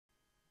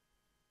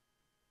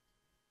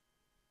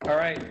All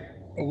right,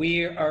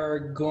 we are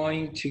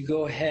going to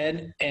go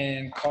ahead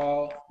and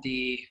call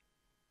the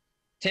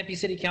Tempe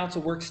City Council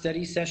Work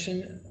Study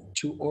Session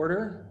to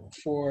order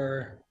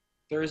for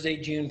Thursday,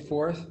 June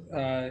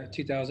 4th,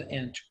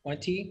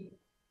 2020.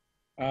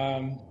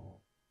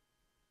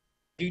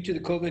 Due to the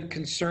COVID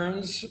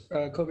concerns,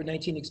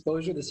 COVID-19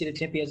 exposure, the City of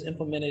Tempe has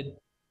implemented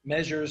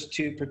measures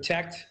to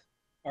protect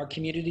our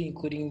community,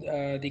 including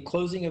the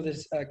closing of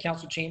the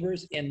council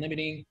chambers and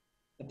limiting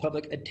the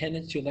public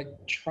attendance to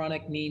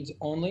electronic means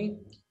only.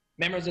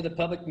 Members of the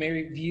public may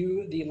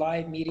review the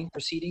live meeting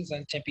proceedings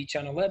on Tempe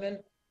Channel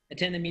 11,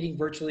 attend the meeting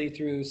virtually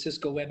through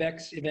Cisco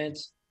WebEx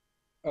events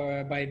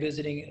by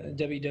visiting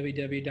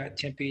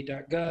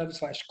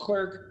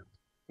www.tempe.gov/clerk.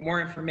 For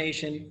more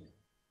information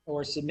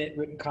or submit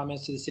written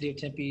comments to the City of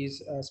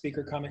Tempe's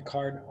speaker comment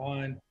card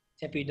on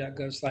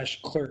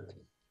tempe.gov/clerk.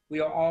 We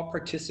are all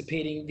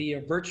participating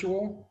via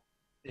virtual,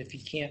 if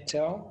you can't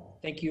tell.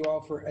 Thank you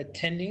all for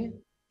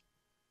attending.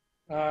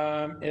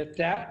 With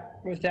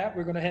that,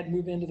 we're going to head and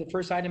move into the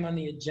first item on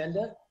the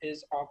agenda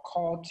is our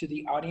call to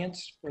the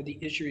audience for the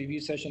issue review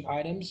session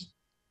items.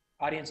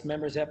 Audience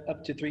members have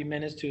up to 3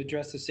 minutes to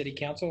address the City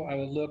Council. I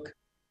will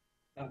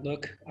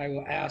I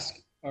will ask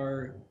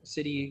our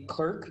City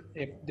Clerk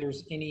if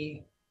there's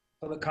any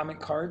public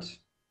comment cards.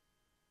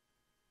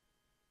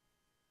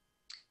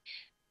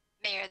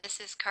 Mayor, this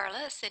is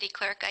Carla, City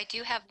Clerk. I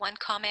do have one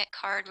comment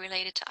card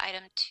related to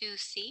item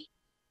 2C.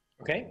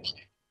 Okay.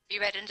 Be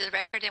read into the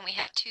record, and we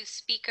have 2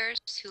 speakers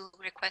who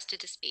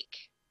requested to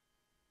speak.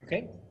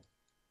 Okay.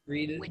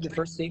 Read the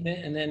first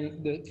statement, and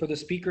then for the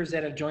speakers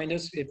that have joined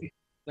us,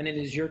 when it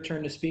is your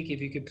turn to speak, if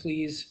you could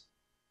please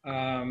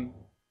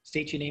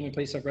state your name and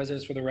place of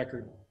residence for the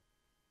record.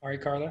 All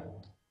right, Carla.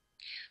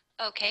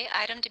 Okay,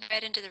 item to be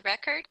read into the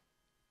record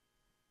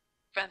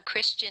from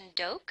Christian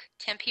Doak,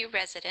 Tempe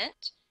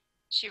resident.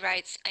 She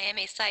writes, I am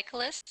a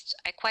cyclist.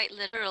 I quite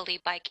literally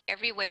bike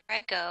everywhere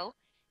I go,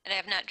 and I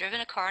have not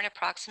driven a car in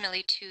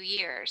approximately 2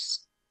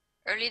 years.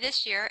 Early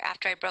this year,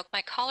 after I broke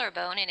my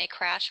collarbone in a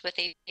crash with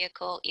a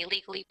vehicle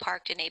illegally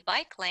parked in a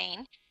bike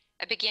lane,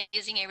 I began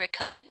using a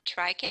recumbent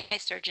trike at my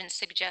surgeon's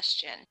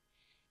suggestion.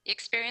 The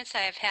experience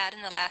I have had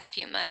in the last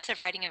few months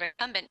of riding a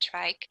recumbent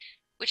trike,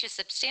 which is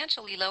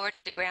substantially lower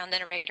to the ground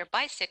than a regular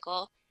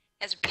bicycle,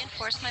 has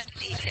reinforced my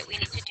belief that we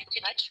need to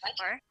do much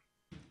more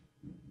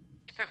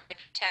to provide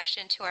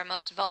protection to our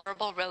most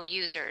vulnerable road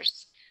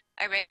users.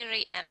 I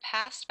regularly am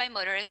passed by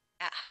motorists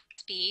at high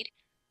speed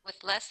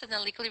with less than the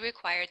legally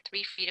required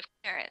 3 feet of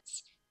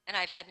clearance, and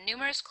I've had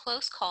numerous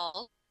close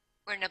calls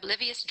where an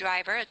oblivious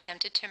driver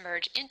attempted to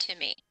merge into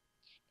me.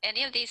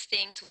 Any of these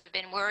things would have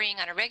been worrying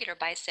on a regular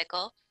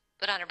bicycle,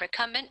 but on a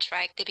recumbent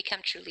trike they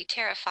become truly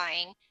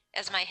terrifying,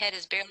 as my head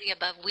is barely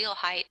above wheel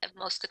height of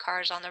most of the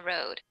cars on the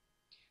road.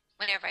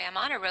 Whenever I am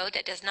on a road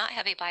that does not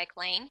have a bike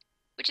lane,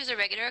 which is a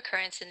regular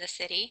occurrence in the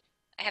city,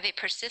 I have a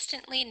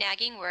persistently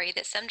nagging worry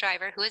that some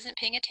driver who isn't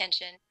paying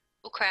attention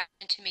will crash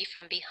into me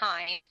from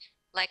behind,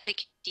 likely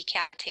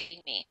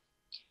decapitating me.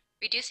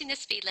 Reducing the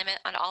speed limit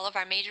on all of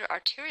our major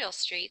arterial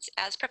streets,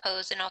 as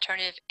proposed in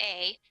Alternative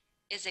A,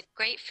 is a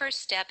great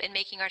first step in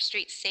making our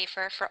streets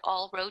safer for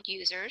all road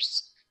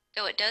users,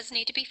 though it does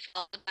need to be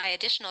followed by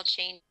additional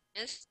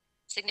changes.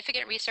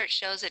 Significant research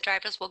shows that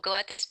drivers will go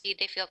at the speed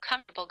they feel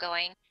comfortable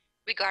going,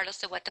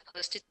 regardless of what the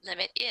posted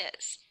limit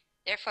is.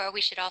 Therefore, we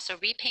should also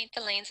repaint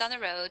the lanes on the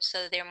road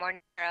so that they're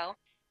more narrow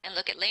and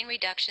look at lane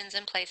reductions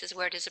in places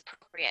where it is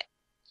appropriate.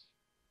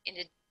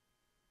 Sorry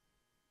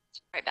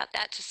about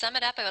that. To sum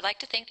it up, I would like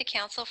to thank the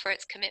Council for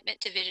its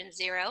commitment to Vision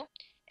Zero,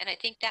 and I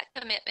think that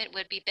commitment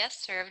would be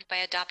best served by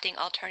adopting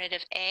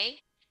Alternative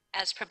A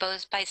as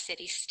proposed by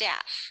City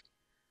staff.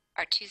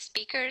 Our 2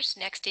 speakers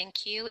next in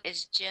queue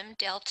is Jim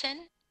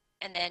Delton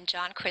and then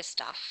John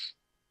Christoph.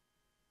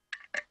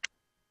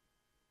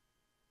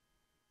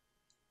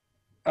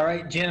 All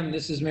right, Jim,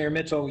 this is Mayor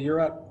Mitchell. You're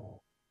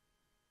up.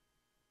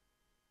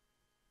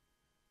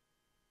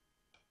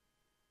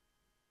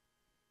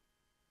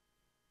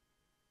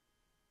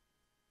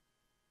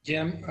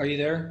 Jim, are you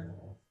there?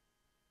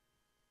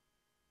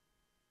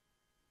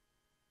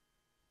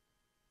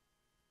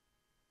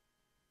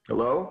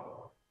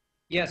 Hello?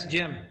 Yes,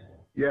 Jim.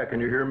 Yeah,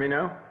 can you hear me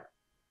now?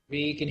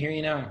 We can hear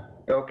you now.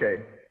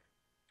 Okay.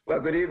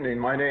 Well, good evening.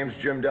 My name's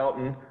Jim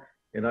Delton,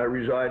 and I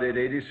reside at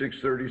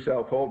 8630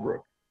 South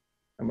Holbrook.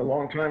 I'm a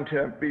longtime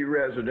Tempe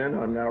resident.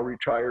 I'm now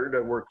retired. I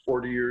worked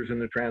 40 years in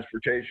the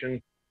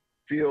transportation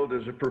field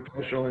as a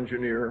professional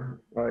engineer.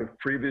 I've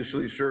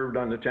previously served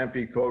on the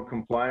Tempe Code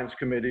Compliance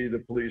Committee, the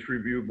Police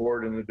Review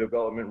Board, and the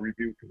Development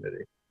Review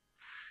Committee.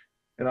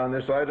 And on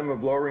this item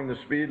of lowering the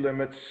speed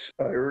limits,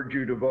 I urge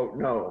you to vote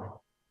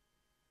no.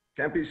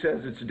 Tempe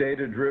says it's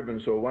data-driven,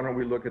 so why don't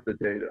we look at the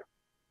data?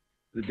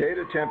 The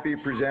data Tempe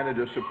presented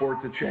to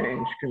support the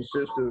change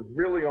consists of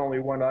really only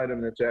one item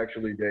that's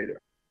actually data.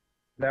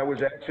 That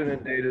was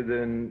accident data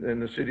in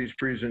the city's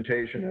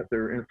presentation at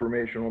their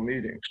informational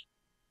meetings.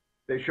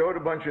 They showed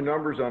a bunch of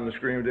numbers on the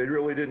screen, but they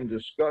really didn't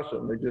discuss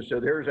them. They just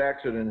said, here's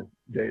accident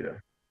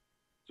data.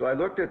 So I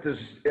looked at this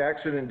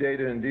accident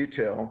data in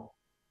detail,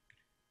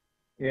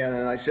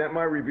 And I sent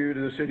my review to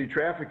the city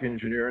traffic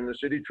engineer, and the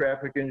city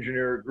traffic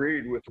engineer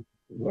agreed with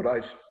what I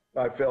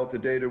felt the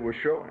data was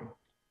showing.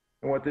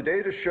 And what the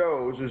data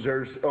shows is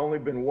there's only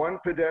been one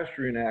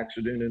pedestrian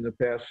accident in the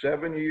past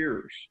 7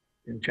 years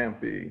in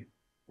Tempe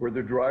where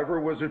the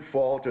driver was at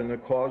fault and the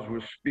cause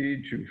was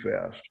speed too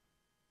fast.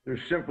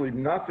 There's simply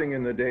nothing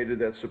in the data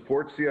that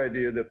supports the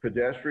idea that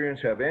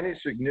pedestrians have any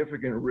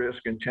significant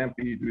risk in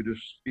Tempe due to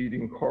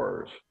speeding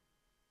cars.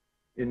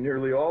 In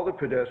nearly all the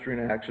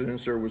pedestrian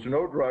accidents, there was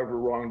no driver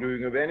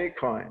wrongdoing of any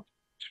kind,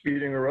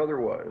 speeding or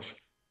otherwise.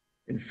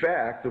 In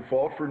fact, the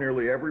fault for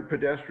nearly every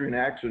pedestrian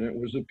accident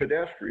was the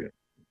pedestrian.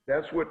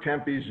 That's what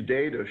Tempe's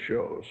data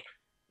shows.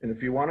 And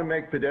if you want to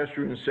make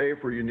pedestrians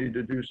safer, you need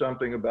to do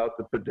something about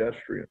the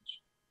pedestrians.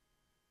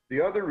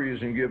 The other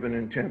reason given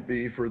in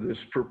Tempe for this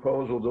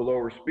proposal to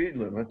lower speed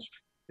limits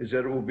is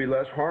that it will be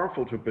less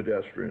harmful to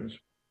pedestrians.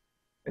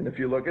 And if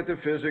you look at the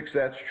physics,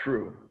 that's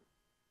true.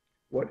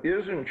 What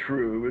isn't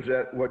true is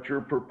that what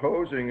you're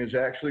proposing is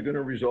actually going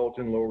to result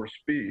in lower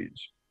speeds.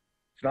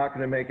 It's not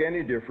going to make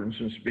any difference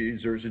in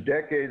speeds. There's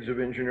decades of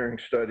engineering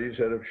studies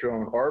that have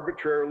shown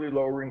arbitrarily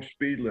lowering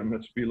speed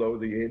limits below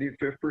the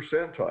 85th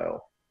percentile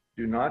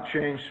do not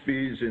change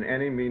speeds in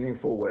any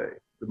meaningful way.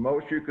 The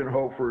most you can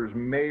hope for is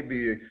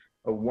maybe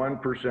a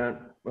 1%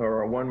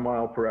 or a 1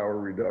 mile per hour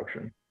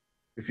reduction.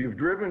 If you've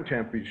driven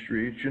Tempe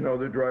streets, you know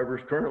the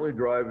drivers currently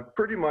drive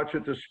pretty much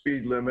at the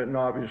speed limit, and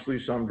obviously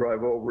some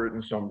drive over it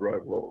and some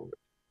drive over it.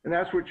 And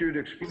that's what you'd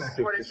expect. This is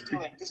what it's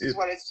doing. This is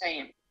what it's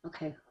saying.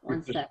 Okay,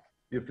 one sec.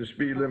 If the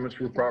speed limits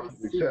were properly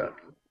set.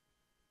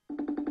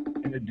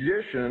 In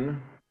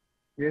addition,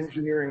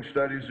 engineering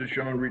studies have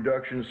shown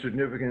reductions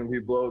significantly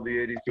below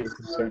the 85th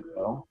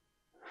percentile,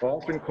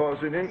 often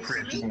cause an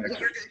increase in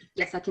accidents.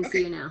 Yes, I can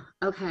see you now.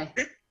 Okay.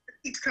 This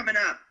keeps coming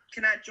up.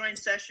 Cannot join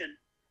session.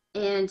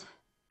 And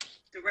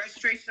The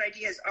registration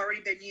ID has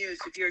already been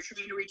used. If you're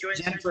trying to rejoin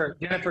Jennifer,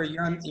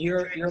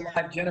 you're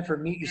live. Jennifer,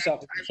 mute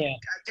yourself if you can.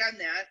 I've done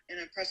that and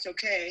I pressed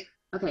OK.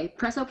 okay,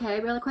 press OK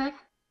really quick.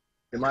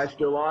 Am I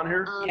still on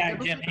here? Yeah,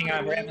 double Jim, click hang the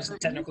on. We're having menu some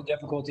button, technical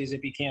difficulties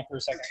if you can for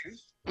a second.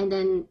 And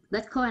then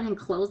let's go ahead and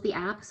close the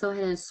app. So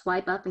ahead and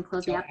swipe up and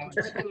close the app. Alex.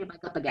 Just bring it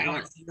back up again.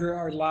 Alex, you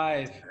are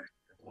live.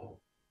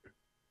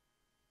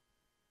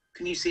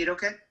 Can you see it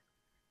okay?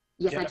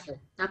 Yes, I Jennifer. can.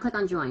 Now click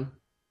on join.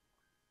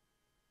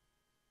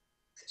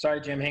 Sorry,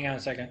 Jim, hang on a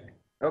second.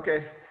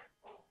 Okay.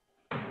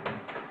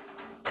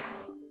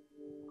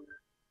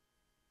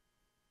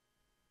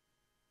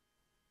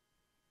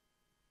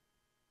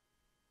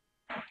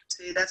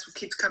 See, that's what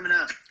keeps coming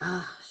up.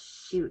 Oh,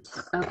 shoot.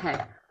 Okay.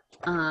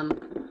 I'm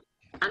going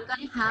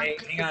to have Hey,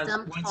 the hang on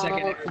system 1 call second,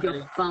 your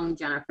everybody. phone,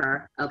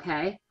 Jennifer.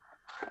 Okay.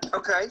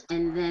 Okay.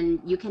 And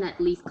then you can at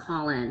least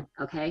call in.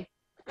 Okay.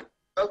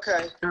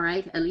 Okay. All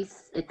right. At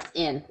least it's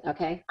in.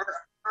 Okay.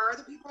 Are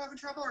other people having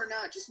trouble or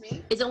not? Just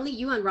me? It's only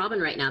you and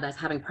Robin right now that's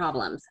having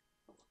problems.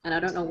 And I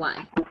don't know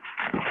why.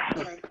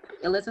 Okay.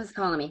 Elizabeth's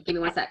calling me. Give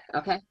me 1 sec.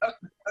 Okay.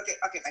 Okay.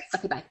 Okay. Bye.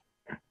 Okay. Bye.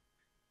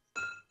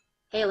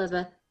 Hey,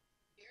 Elizabeth.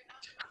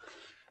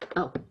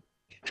 Oh.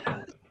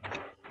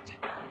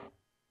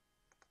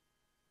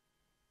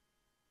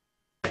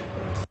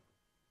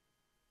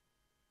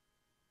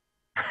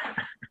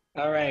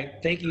 All right.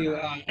 Thank you,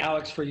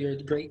 Alex, for your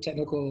great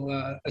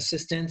technical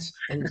assistance.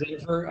 And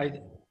Jennifer, I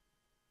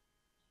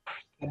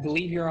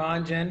believe you're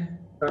on, Jen.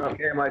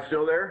 Okay, am I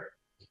still there?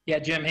 Yeah,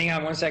 Jim, hang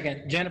on 1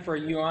 second. Jennifer, are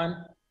you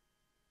on?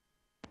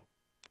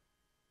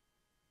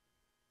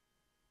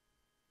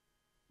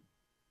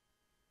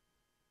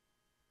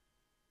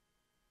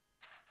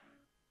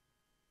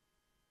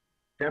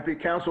 Tempe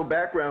Council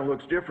background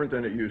looks different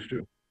than it used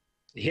to.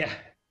 Yeah,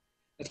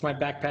 that's my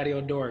back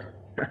patio door.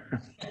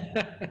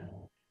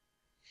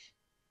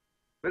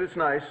 But it's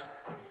nice.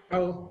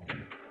 Oh,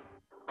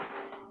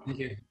 thank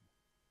you.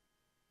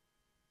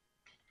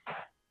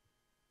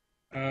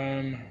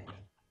 Hang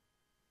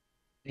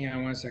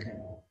on 1 second.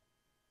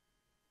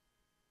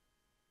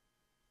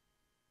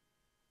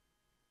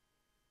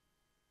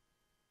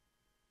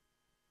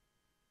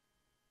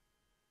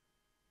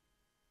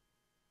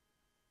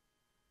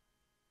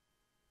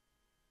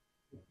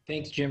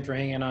 Thanks, Jim, for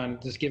hanging on.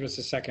 Just give us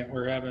a second.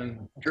 We're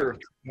having Sure.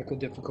 technical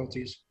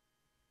difficulties.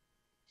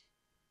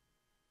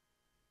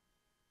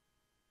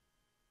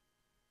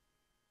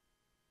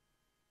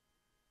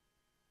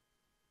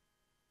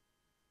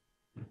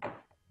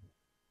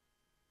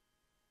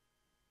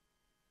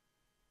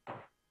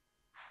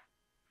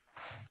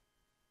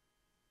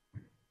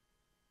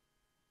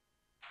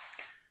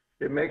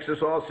 It makes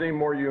us all seem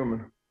more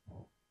human.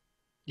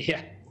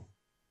 Yeah.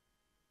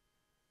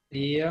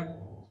 Yeah.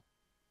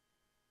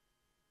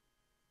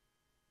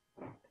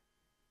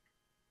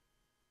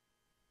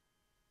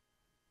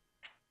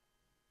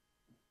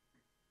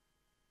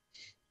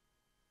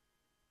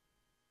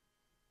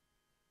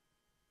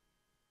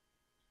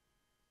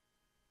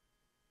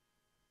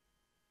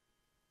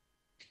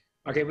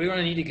 Okay, we're going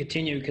to need to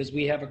continue because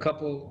we have a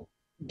couple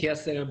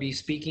guests that will be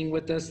speaking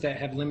with us that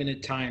have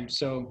limited time.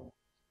 So,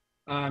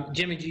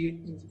 Jimmy, do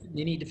you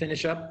need to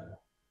finish up?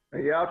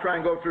 Yeah, I'll try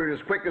and go through it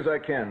as quick as I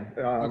can.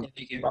 Okay,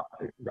 thank you.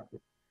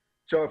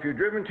 So if you've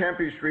driven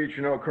Tempe streets,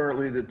 you know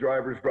currently the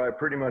drivers drive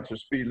pretty much the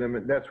speed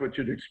limit. That's what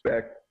you'd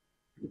expect.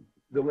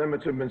 The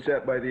limits have been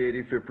set by the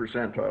 85th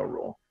percentile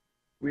rule.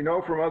 We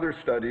know from other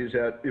studies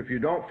that if you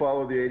don't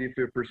follow the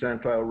 85th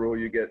percentile rule,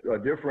 you get a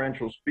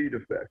differential speed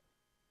effect.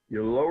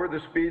 You lower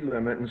the speed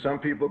limit and some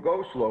people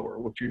go slower,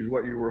 which is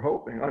what you were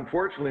hoping.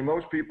 Unfortunately,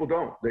 most people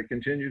don't. They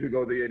continue to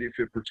go the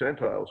 85th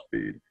percentile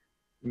speed.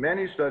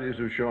 Many studies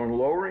have shown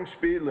lowering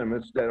speed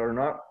limits that are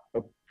not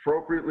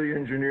appropriately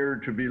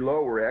engineered to be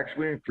lower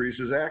actually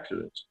increases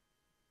accidents.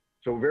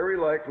 So very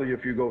likely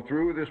if you go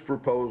through with this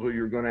proposal,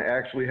 you're going to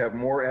actually have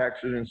more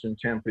accidents in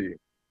Tempe.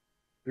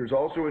 There's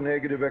also a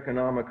negative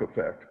economic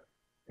effect.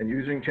 And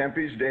using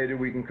Tempe's data,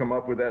 we can come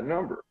up with that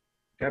number.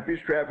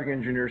 Tempe's traffic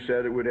engineer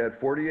said it would add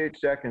 48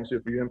 seconds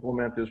if you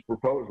implement this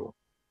proposal.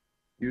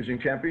 Using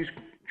Tempe's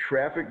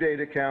traffic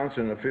data counts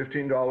and a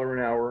 $15 an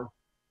hour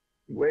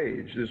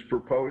wage, this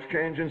proposed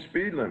change in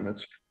speed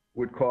limits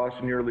would cost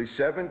nearly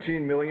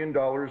 $17 million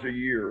a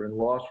year in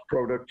lost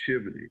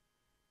productivity.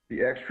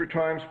 The extra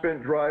time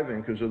spent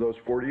driving because of those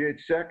 48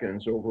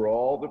 seconds over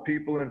all the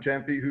people in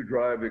Tempe who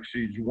drive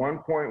exceeds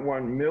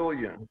 1.1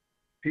 million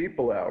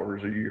people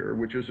hours a year,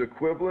 which is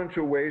equivalent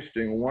to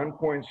wasting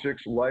 1.6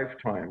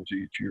 lifetimes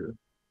each year.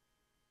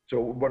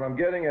 So what I'm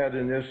getting at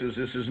in this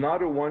is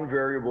not a one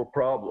variable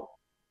problem.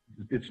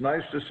 It's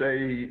nice to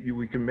say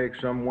we can make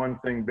some one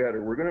thing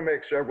better. We're going to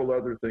make several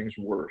other things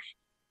worse.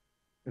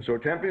 And so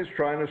Tempe is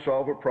trying to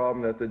solve a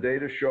problem that the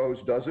data shows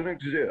doesn't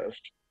exist.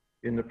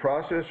 In the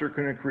process, they're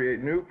going to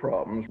create new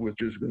problems,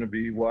 which is going to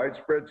be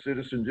widespread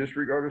citizen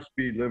disregard of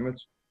speed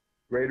limits,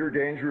 greater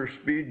danger of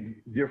speed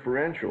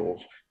differentials,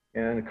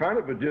 and kind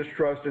of a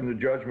distrust in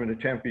the judgment of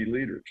Tempe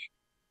leaders.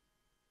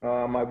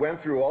 I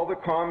went through all the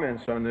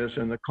comments on this,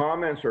 and the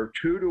comments are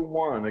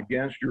 2-to-1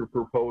 against your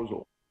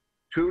proposal.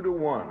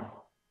 2-to-1.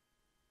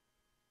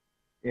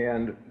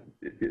 And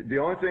the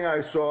only thing I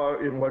saw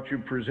in what you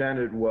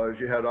presented was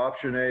you had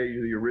option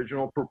A, the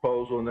original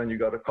proposal, and then you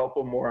got a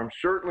couple more. I'm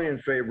certainly in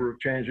favor of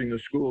changing the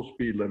school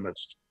speed limits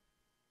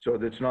so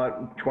that it's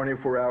not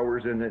 24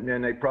 hours,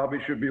 and they probably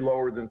should be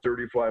lower than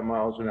 35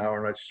 miles an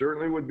hour. And I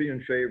certainly would be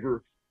in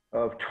favor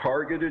of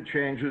targeted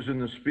changes in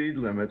the speed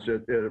limits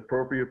at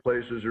appropriate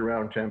places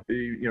around Tempe,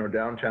 you know,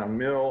 downtown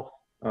Mill,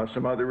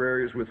 some other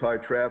areas with high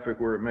traffic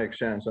where it makes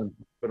sense.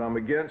 But I'm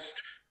against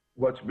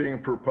what's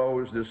being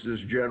proposed, this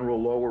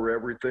general lower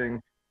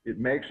everything. It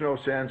makes no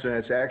sense, and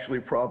it's actually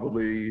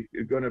probably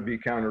going to be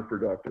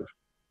counterproductive.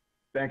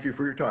 Thank you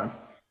for your time.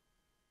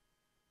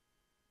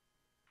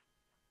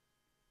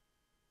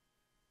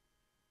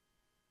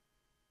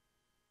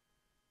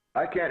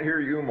 I can't hear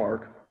you,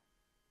 Mark.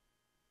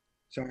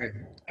 Sorry,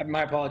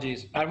 my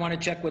apologies. I want to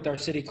check with our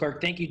city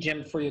clerk. Thank you,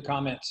 Jim, for your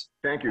comments.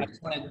 Thank you. I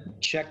just want to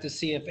check to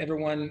see if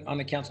everyone on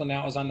the council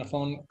now is on the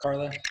phone.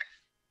 Carla?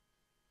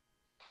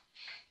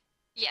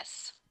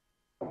 Yes.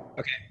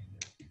 Okay,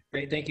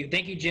 great, thank you.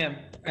 Thank you, Jim.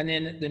 And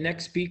then the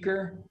next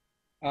speaker,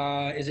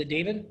 is it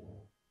David?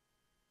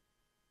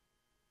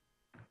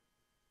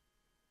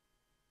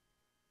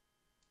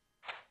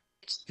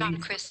 It's John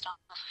Christoph.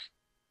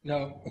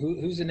 No,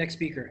 who's the next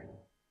speaker?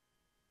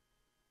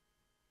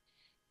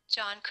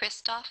 John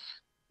Christoph.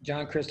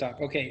 John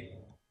Christoph. Okay.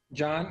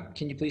 John,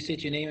 can you please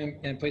state your name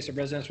and place of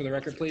residence for the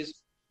record, please?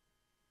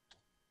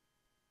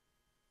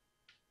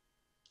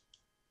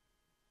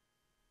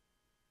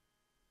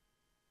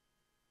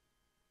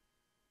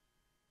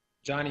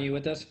 John, are you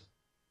with us?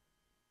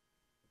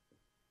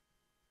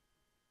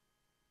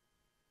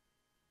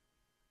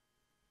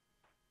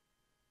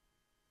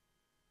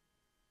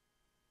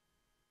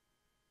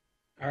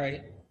 All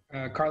right.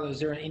 Carla, is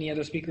there any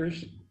other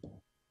speakers?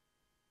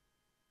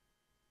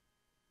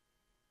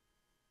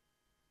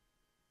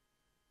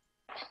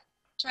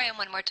 Try him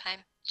one more time.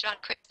 John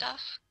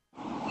Christoph.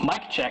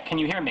 Mic check, can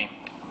you hear me?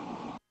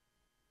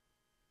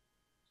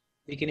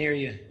 We can hear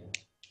you.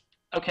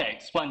 Okay,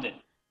 splendid.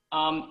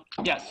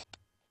 Yes,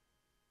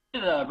 I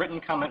did a written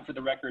comment for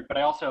the record, but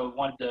I also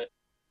wanted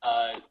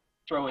to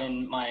throw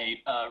in my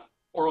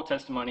oral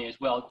testimony as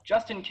well,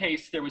 just in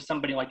case there was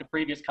somebody like the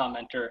previous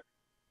commenter,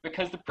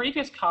 because the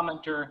previous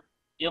commenter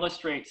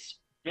illustrates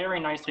very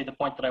nicely the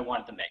point that I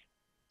wanted to make.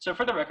 So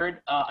for the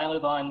record, I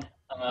live on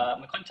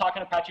McClintock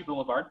and Apache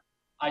Boulevard.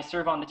 I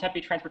serve on the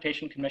Tempe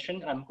Transportation Commission,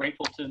 and I'm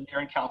grateful to Mayor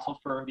and Council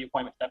for the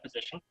appointment to that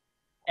position.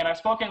 And I've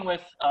spoken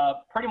with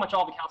pretty much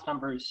all the council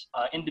members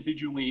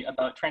individually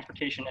about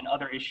transportation and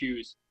other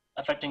issues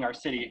affecting our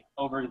city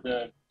over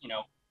the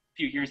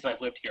few years that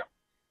I've lived here.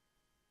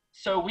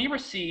 So we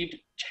received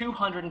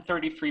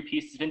 233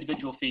 pieces of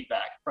individual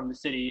feedback from the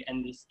city,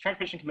 and the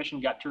Transportation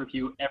Commission got to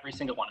review every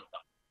single one of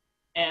them.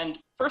 And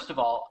first of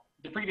all,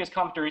 the previous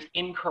commenter is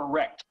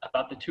incorrect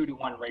about the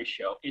 2-to-1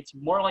 ratio. It's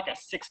more like a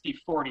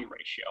 60-40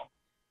 ratio.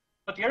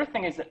 But the other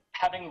thing is that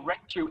having read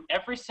through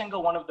every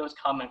single one of those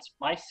comments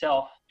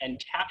myself and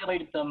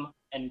tabulated them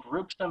and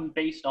grouped them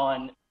based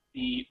on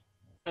the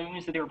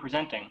things that they were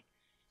presenting,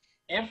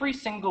 every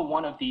single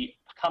one of the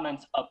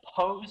comments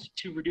opposed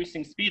to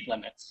reducing speed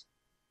limits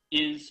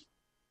is,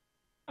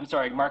 I'm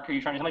sorry, Mark, are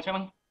you trying to tell me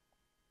something?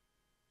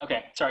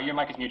 Okay, sorry, your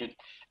mic is muted.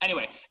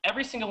 Anyway,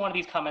 every single one of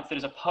these comments that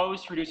is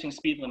opposed to reducing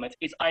speed limits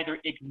is either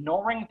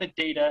ignoring the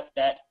data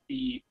that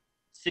the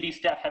city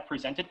staff have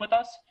presented with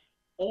us,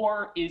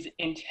 or is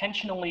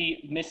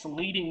intentionally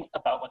misleading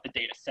about what the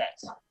data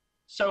says.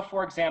 So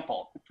for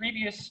example, the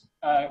previous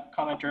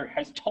commenter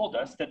has told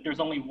us that there's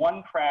only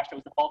one crash that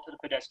was the fault of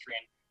the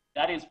pedestrian.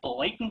 That is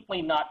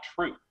blatantly not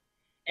true.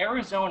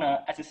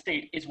 Arizona, as a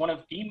state, is one of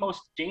the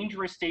most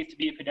dangerous states to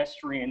be a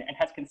pedestrian and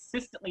has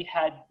consistently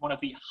had one of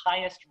the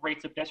highest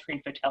rates of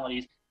pedestrian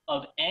fatalities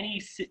of any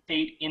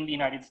state in the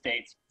United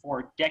States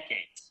for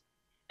decades.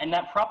 And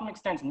that problem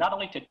extends not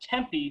only to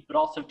Tempe, but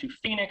also to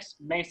Phoenix,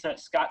 Mesa,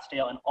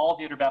 Scottsdale, and all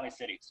the other Valley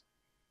cities.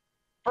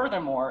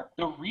 Furthermore,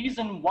 the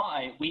reason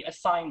why we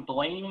assign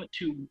blame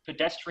to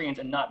pedestrians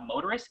and not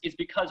motorists is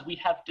because we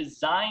have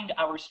designed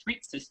our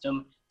street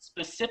system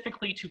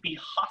specifically to be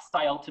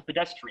hostile to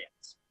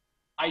pedestrians.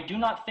 I do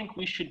not think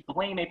we should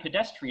blame a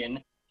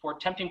pedestrian for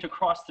attempting to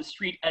cross the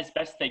street as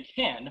best they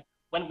can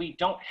when we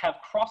don't have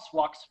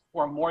crosswalks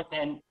for more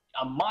than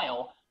a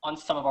mile on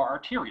some of our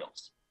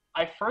arterials.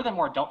 I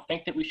furthermore don't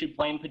think that we should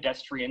blame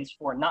pedestrians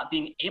for not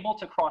being able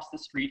to cross the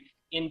street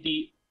in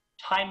the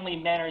timely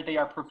manner they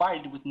are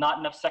provided with not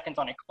enough seconds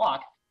on a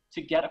clock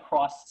to get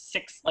across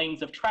 6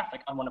 lanes of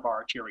traffic on one of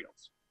our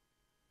arterials.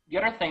 The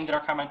other thing that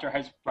our commenter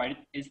has cited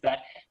is that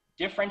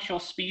differential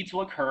speeds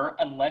will occur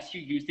unless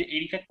you use the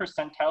 85th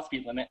percentile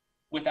speed limit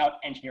without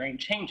engineering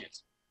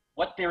changes.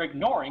 What they're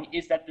ignoring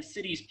is that the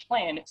city's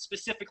plan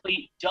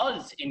specifically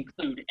does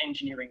include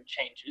engineering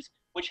changes,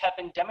 which have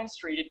been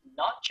demonstrated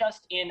not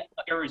just in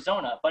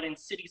Arizona, but in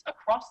cities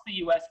across the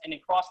US and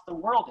across the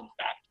world, in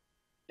fact,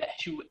 that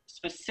to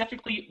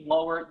specifically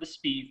lower the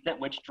speeds at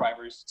which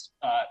drivers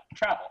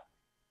travel.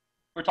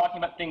 We're talking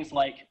about things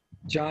like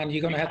John,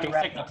 you're going to have to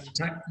wrap up.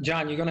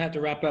 John, you're going to have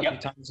to wrap up. Yep.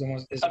 Your time is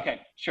almost.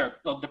 Okay, sure.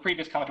 Well, the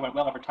previous comment went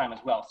well over time as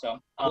well. So,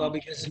 well,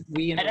 because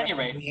we at any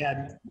rate,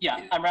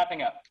 yeah, I'm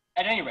wrapping up.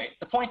 At any rate,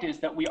 the point is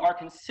that we are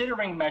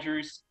considering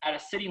measures at a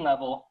city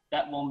level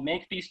that will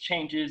make these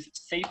changes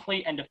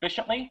safely and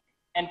efficiently,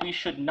 and we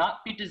should not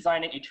be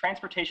designing a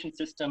transportation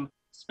system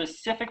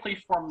specifically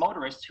for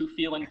motorists who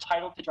feel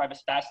entitled to drive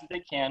as fast as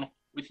they can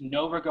with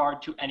no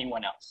regard to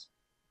anyone else.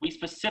 We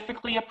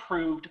specifically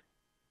approved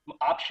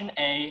option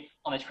A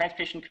on the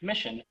Transportation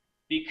Commission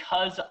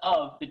because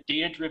of the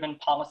data-driven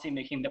policy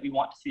making that we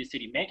want to see the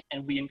city make,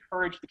 and we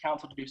encourage the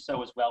council to do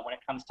so as well when it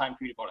comes time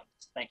for you to vote on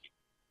this. Thank you.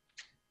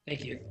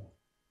 Thank you.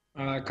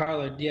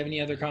 Carla, do you have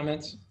any other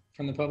comments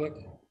from the public?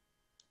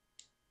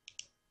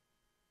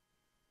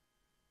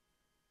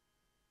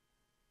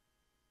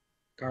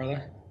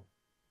 Carla?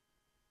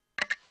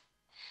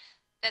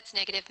 That's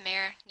negative,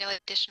 Mayor. No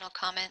additional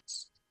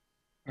comments.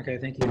 Okay,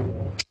 thank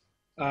you.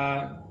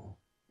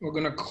 We're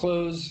going to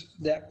close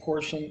that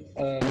portion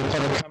of the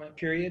public comment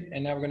period,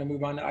 and now we're going to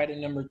move on to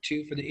item number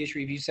 2 for the issue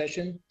review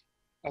session.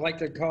 I'd like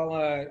to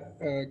call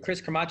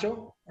Chris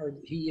Camacho,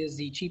 he is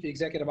the Chief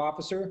Executive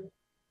Officer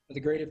of the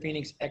Greater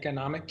Phoenix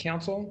Economic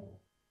Council.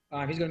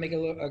 He's going to make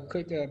a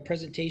quick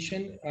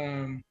presentation,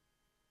 and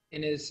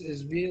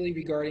is really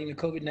regarding the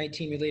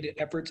COVID-19 related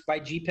efforts by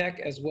GPEC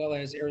as well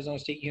as Arizona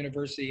State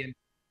University. And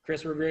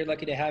Chris, we're very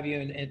lucky to have you,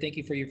 and thank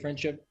you for your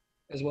friendship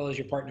as well as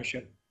your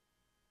partnership.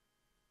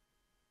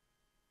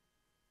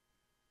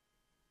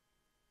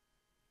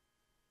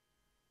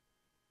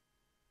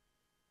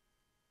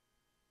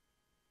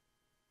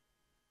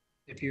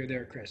 If you're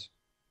there, Chris.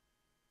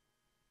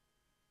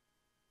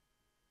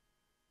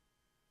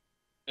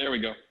 There we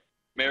go.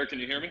 Mayor, can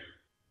you hear me?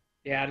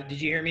 Yeah,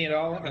 did you hear me at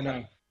all? Or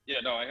no?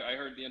 Yeah, no, I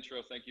heard the intro.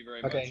 Thank you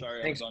very much.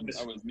 Sorry, thanks,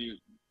 I was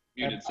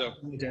muted. So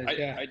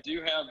I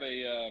do have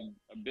a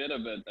bit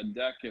of a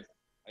deck. If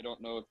I don't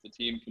know if the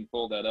team can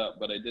pull that up,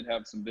 but I did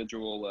have some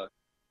visual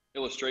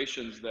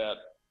illustrations that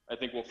I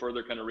think will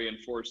further kind of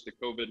reinforce the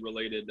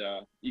COVID-related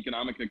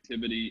economic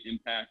activity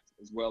impact,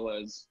 as well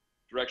as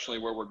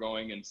directionally where we're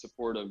going in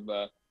support of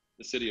the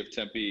city of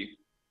Tempe.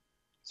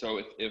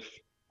 So if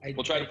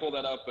we'll try to pull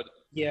that up, but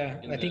yeah,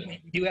 I think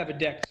we do have a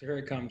deck, so here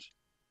it comes.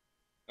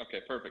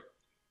 Okay, perfect.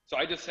 So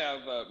I just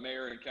have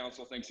Mayor and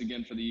Council, thanks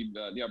again for the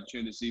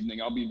opportunity this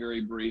evening. I'll be very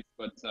brief,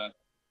 but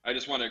I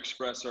just want to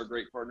express our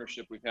great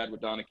partnership we've had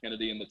with Donna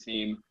Kennedy and the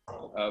team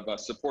of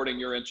supporting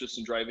your interest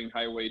in driving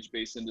high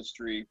wage-based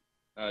industry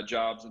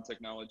jobs and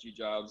technology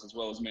jobs, as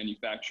well as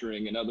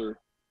manufacturing and other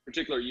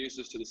particular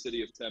uses to the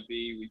city of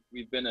Tempe.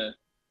 We've been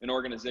an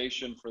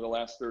organization for the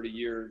last 30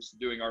 years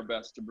doing our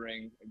best to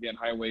bring, again,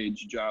 high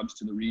wage jobs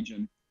to the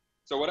region.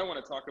 So what I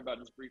want to talk about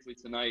just briefly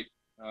tonight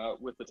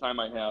with the time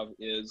I have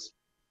is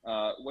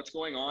what's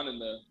going on in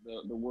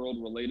the world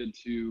related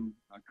to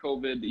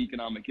COVID, the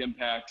economic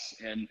impacts,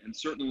 and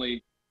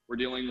certainly we're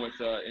dealing with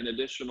an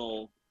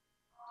additional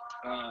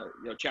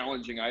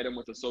challenging item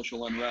with the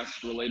social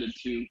unrest related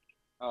to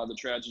the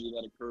tragedy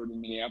that occurred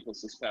in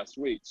Minneapolis this past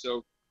week.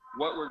 So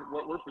what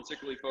we're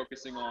particularly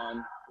focusing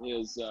on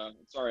is,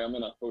 sorry, I'm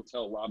in a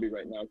hotel lobby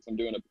right now because I'm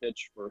doing a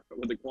pitch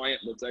with a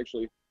client that's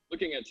actually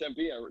looking at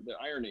Tempe, the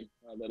irony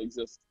that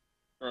exists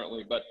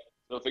currently. But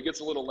so if it gets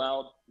a little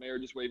loud, Mayor,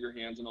 just wave your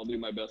hands and I'll do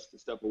my best to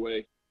step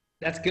away.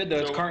 That's good though,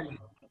 it's Carmen.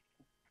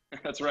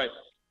 That's right.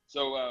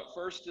 So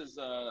first is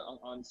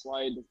on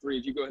slide 3,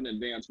 if you go ahead and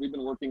advance, we've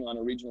been working on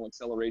a regional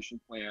acceleration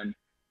plan,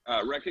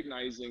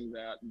 recognizing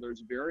that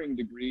there's varying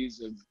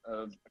degrees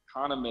of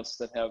economists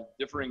that have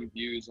differing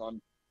views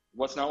on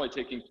what's not only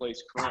taking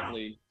place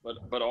currently,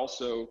 but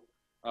also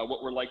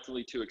what we're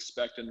likely to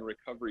expect in the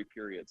recovery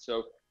period.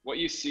 So what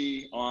you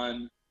see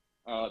on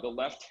the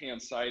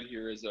left-hand side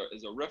here is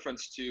a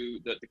reference to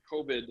the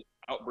COVID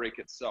outbreak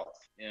itself,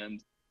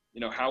 and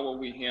how will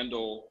we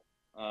handle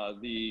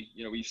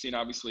we've seen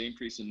obviously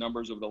increase in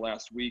numbers over the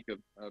last week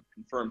of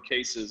confirmed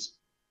cases,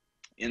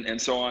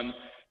 and so on.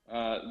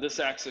 This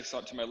axis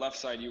up to my left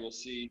side, you will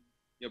see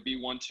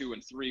B1, 2,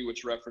 and 3,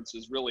 which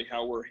references really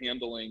how we're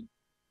handling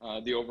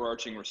the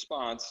overarching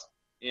response,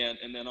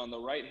 and then on the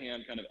right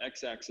hand kind of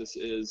x-axis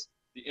is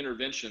the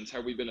interventions, how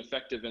we've been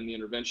effective in the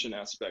intervention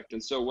aspect.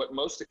 And so what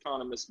most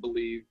economists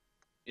believe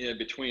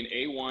between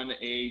A1,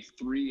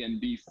 A3, and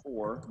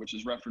B4, which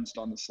is referenced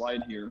on the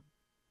slide here,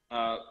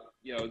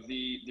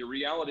 the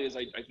reality is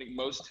I think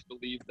most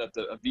believe that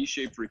a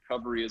V-shaped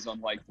recovery is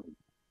unlikely,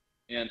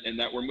 and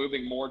that we're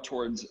moving more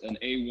towards an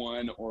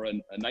A1 or a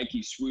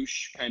Nike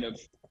swoosh kind of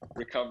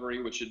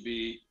recovery, which would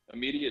be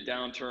immediate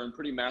downturn,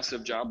 pretty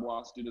massive job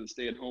loss due to the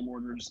stay-at-home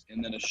orders,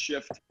 and then a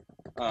shift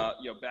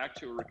back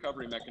to a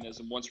recovery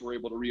mechanism once we're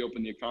able to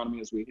reopen the economy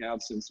as we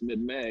have since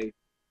mid-May.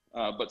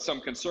 But some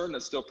concern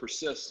that still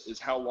persists is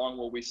how long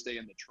will we stay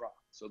in the trough?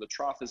 So the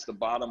trough is the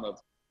bottom of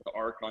the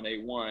arc on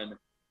A1,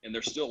 and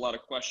there's still a lot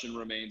of question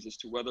remains as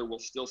to whether we'll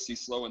still see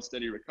slow and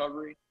steady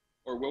recovery,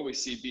 or will we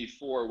see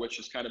B4, which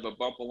is kind of a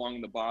bump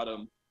along the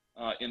bottom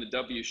in a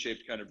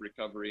W-shaped kind of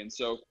recovery. And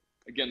so,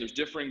 again, there's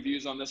differing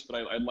views on this, but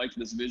I'd like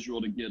this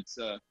visual to get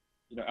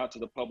out to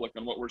the public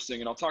on what we're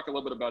seeing. And I'll talk a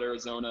little bit about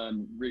Arizona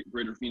and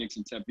Greater Phoenix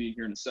and Tempe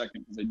here in a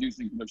second, because I do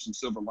think there's some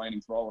silver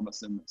lining for all of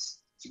us in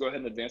this. So go ahead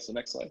and advance the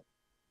next slide.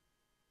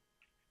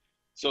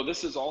 So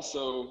this is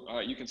also,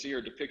 you can see here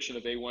a depiction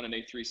of A1 and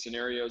A3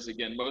 scenarios.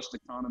 Again, most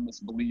economists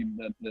believe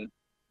that the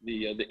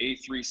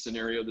A3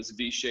 scenario, this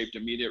V-shaped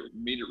immediate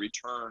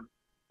return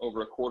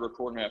over a quarter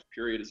and a half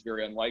period, is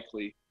very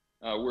unlikely,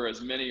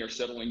 whereas many are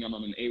settling on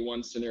an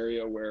A1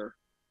 scenario where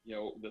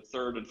the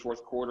third and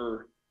fourth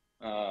quarter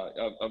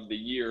of the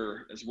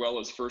year, as well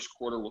as first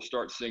quarter, we'll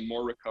start seeing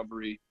more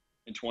recovery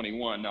in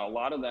 21. Now, a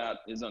lot of that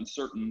is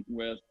uncertain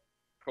with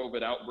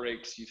COVID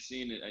outbreaks. You've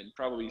seen it, and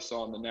probably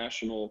saw in the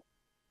national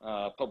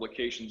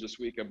publications this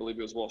week, I believe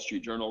it was Wall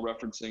Street Journal,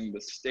 referencing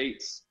the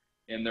states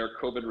and their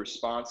COVID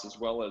response, as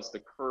well as the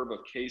curve of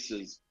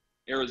cases.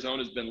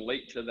 Arizona's been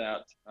late to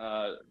that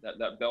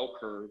bell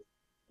curve,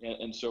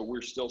 and so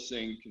we're still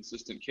seeing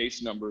consistent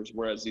case numbers,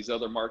 whereas these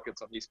other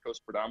markets on the East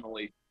Coast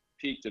predominantly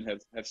peaked and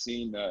have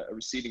seen a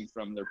receding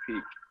from their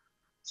peak.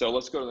 So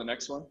let's go to the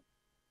next one.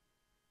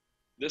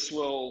 This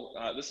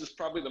is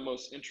probably the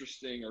most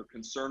interesting or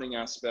concerning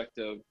aspect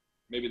of,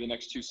 maybe the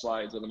next two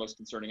slides are the most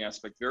concerning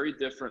aspect. Very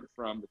different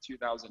from the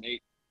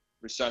 2008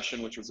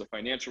 recession, which was a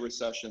financial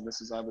recession.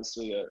 This is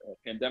obviously a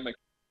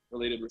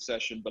pandemic-related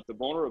recession, but the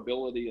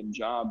vulnerability in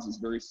jobs is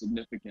very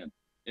significant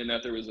in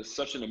that there was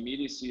such an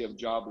immediacy of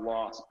job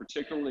loss,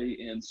 particularly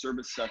in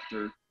service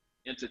sector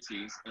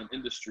entities and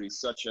industries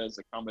such as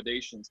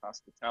accommodations,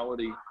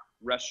 hospitality,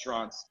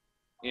 restaurants.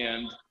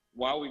 And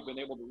while we've been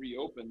able to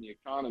reopen the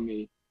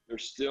economy,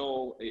 there's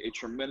still a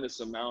tremendous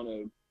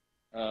amount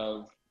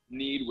of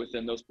need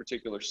within those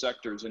particular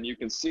sectors. And you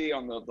can see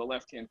on the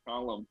left-hand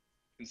column,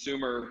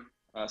 customer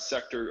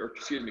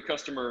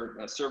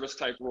service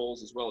type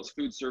roles, as well as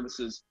food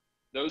services.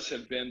 Those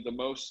have been the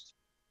most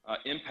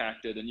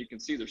impacted. And you can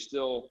see there's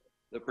still,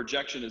 the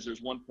projection is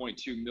there's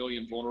 1.2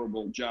 million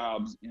vulnerable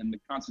jobs, and the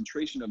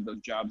concentration of those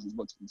jobs is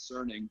what's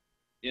concerning,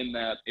 in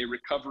that a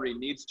recovery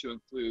needs to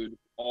include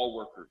all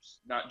workers,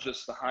 not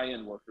just the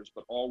high-end workers,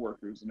 but all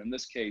workers. And in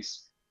this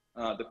case,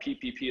 the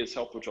PPP has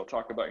helped, which I'll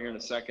talk about here in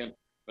a second,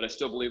 but I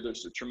still believe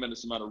there's a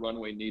tremendous amount of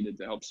runway needed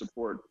to help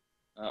support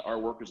our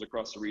workers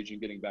across the region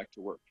getting back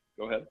to work.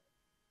 Go ahead.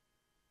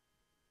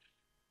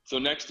 So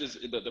next is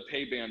the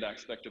pay band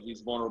aspect of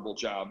these vulnerable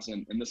jobs,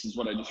 and this is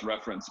what I just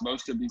referenced.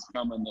 Most of these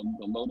come in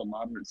the low to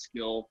moderate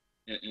skill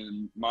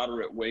and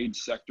moderate wage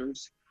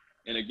sectors.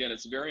 And again,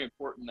 it's very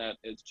important that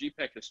as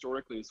GPEC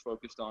historically is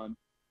focused on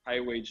high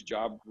wage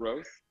job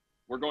growth,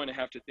 we're going to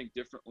have to think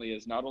differently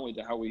as not only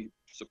to how we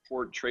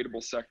support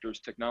tradable sectors,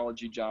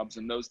 technology jobs,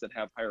 and those that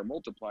have higher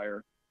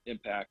multiplier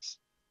impacts,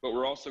 but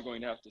we're also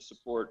going to have to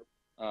support,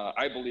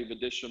 I believe,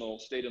 additional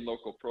state and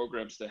local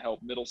programs to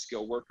help middle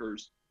skill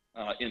workers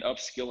in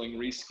upskilling,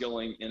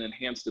 reskilling, and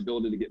enhanced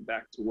ability to get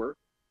back to work,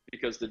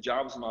 because the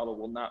jobs model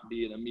will not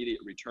be an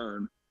immediate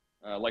return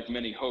like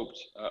many hoped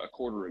a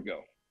quarter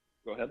ago.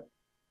 Go ahead.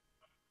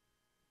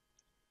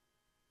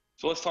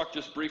 So let's talk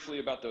just briefly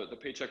about the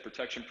Paycheck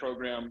Protection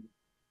Program.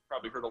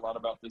 Probably heard a lot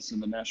about this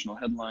in the national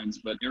headlines,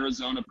 but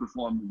Arizona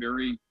performed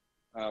very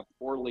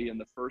poorly in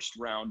the first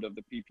round of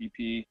the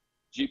PPP.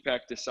 GPEC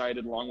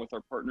decided, along with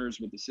our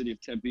partners with the city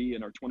of Tempe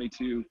and our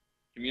 22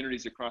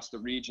 communities across the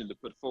region, to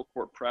put full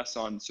court press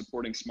on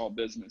supporting small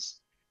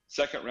business.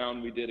 Second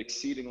round, we did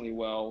exceedingly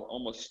well,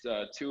 almost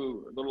a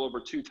little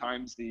over 2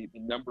 times the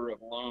number of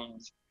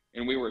loans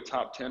and we were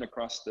top 10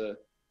 across the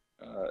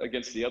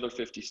against the other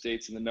 50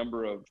 states in the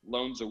number of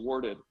loans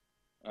awarded.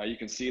 You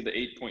can see the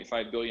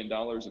 $8.5 billion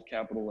of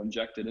capital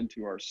injected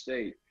into our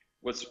state.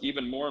 What's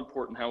even more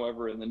important,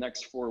 however, in the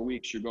next 4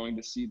 weeks, you're going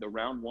to see the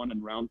round 1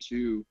 and round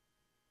 2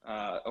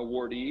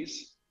 awardees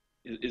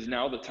is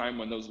now the time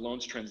when those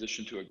loans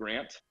transition to a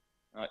grant.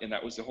 And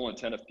that was the whole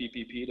intent of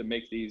PPP, to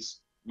make these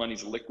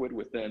monies liquid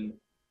within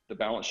the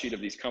balance sheet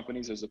of these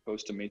companies as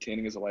opposed to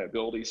maintaining as a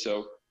liability.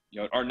 So,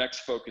 our next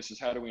focus is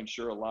how do we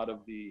ensure a lot of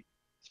the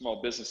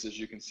small businesses,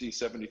 you can see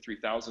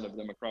 73,000 of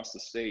them across the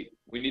state,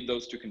 we need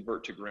those to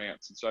convert to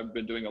grants. And so I've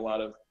been doing a lot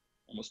of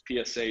almost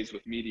PSAs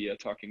with media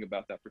talking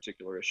about that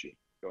particular issue.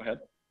 Go ahead.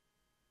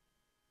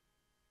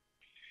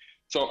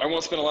 So I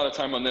won't spend a lot of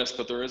time on this,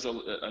 but there is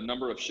a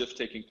number of shifts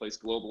taking place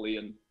globally,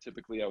 and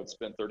typically I would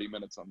spend 30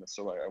 minutes on this,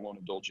 so I won't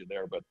indulge you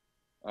there. But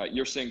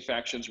you're seeing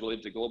factions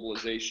related to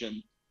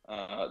globalization.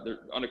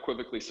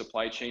 Unequivocally,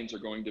 supply chains are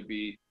going to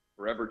be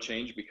forever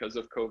changed because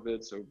of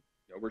COVID. So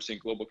we're seeing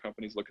global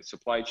companies look at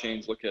supply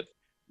chains, look at,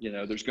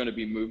 there's going to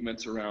be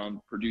movements around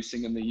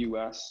producing in the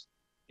US,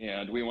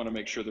 and we want to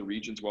make sure the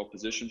region's well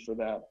positioned for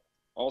that.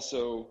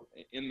 Also,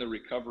 in the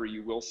recovery,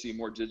 you will see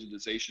more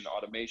digitization,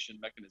 automation,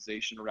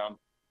 mechanization around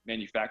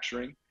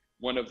manufacturing.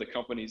 One of the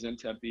companies in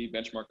Tempe,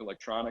 Benchmark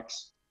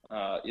Electronics,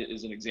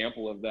 is an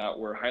example of that,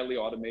 where highly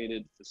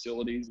automated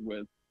facilities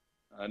with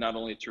not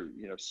only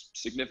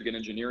significant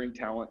engineering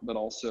talent, but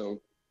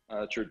also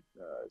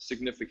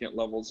significant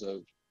levels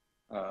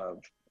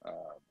of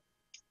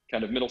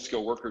kind of middle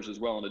skill workers as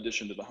well, in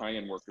addition to the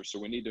high-end workers. So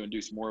we need to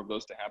induce more of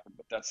those to happen,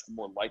 but that's the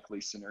more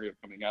likely scenario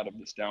coming out of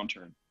this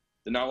downturn.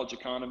 The knowledge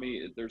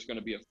economy, there's going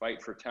to be a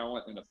fight for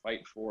talent and a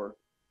fight for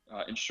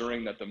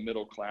ensuring that the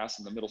middle class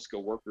and the middle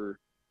skill worker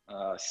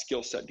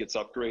skill set gets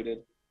upgraded.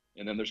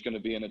 And then there's going to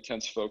be an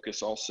intense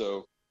focus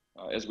also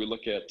as we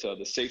look at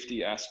the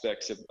safety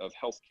aspects of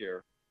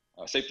healthcare,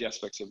 safety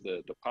aspects of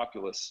the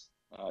populace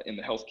in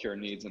the healthcare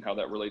needs and how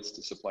that relates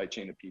to supply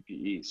chain and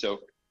PPE. So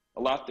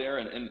a lot there.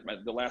 And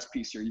the last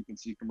piece here, you can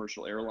see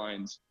commercial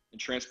airlines and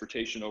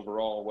transportation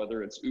overall,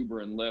 whether it's Uber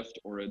and Lyft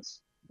or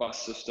it's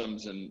bus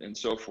systems and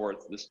so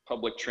forth. This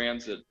public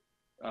transit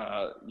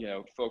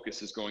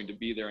focus is going to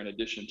be there, in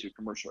addition to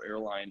commercial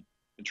airline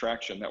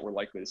contraction that we're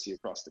likely to see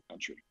across the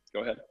country.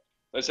 Go ahead.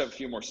 Let's have a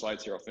few more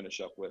slides here I'll finish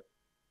up with.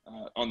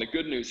 On the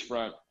good news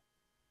front,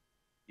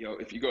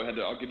 if you go ahead,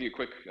 I'll give you a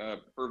quick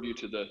purview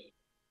to the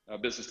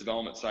business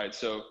development side.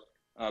 So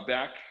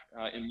back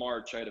in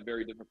March, I had a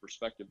very different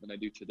perspective than I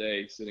do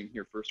today, sitting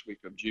here first week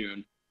of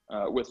June.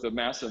 With the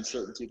mass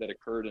uncertainty that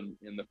occurred in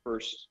the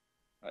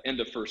end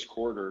of first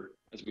quarter,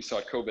 as we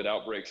saw COVID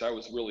outbreaks, I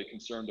was really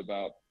concerned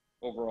about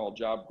overall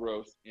job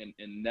growth and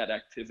net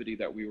activity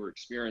that we were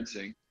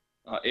experiencing.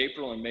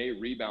 April and May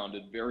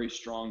rebounded very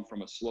strong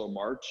from a slow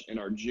March, and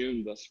our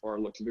June thus far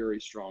looks very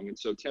strong. And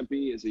so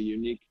Tempe is a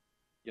unique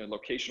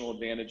locational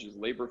advantages,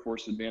 labor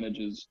force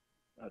advantages,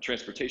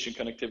 transportation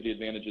connectivity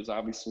advantages,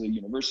 obviously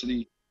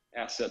university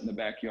asset in the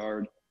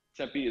backyard.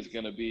 Tempe is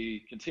going to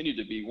continue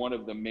to be one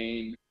of the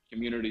main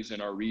communities in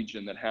our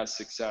region that has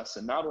success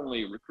in not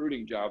only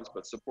recruiting jobs,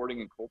 but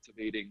supporting and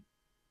cultivating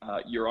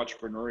your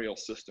entrepreneurial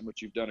system,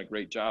 which you've done a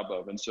great job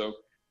of. And so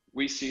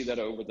we see that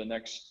over the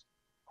next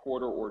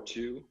quarter or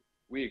two,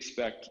 we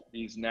expect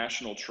these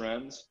national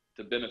trends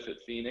to benefit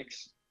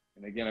Phoenix.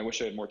 And again, I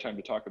wish I had more time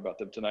to talk about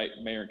them tonight,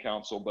 Mayor and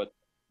Council, but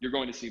you're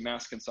going to see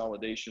mass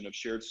consolidation of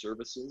shared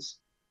services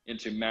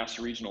into mass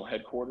regional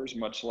headquarters,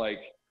 much like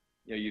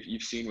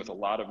you've seen with a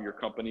lot of your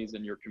companies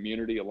in your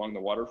community along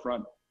the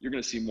waterfront. You're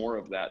going to see more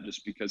of that,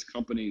 just because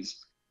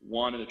companies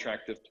want an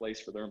attractive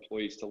place for their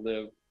employees to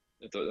live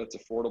that's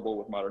affordable,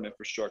 with modern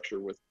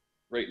infrastructure, with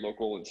great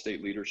local and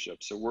state leadership.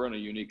 So we're in a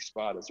unique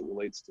spot as it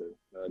relates to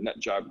net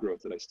job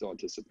growth that I still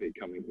anticipate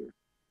coming here.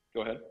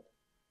 Go ahead.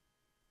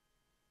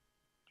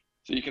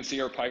 So you can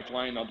see our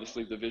pipeline. I'll just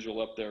leave the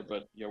visual up there,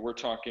 but we're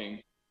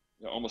talking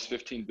almost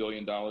 $15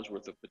 billion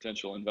worth of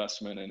potential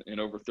investment and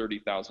over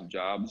 30,000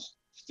 jobs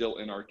still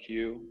in our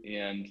queue.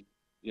 And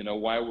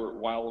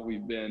while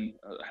we've been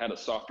had a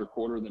softer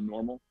quarter than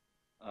normal,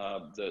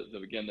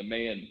 the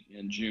May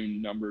and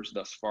June numbers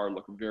thus far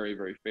look very,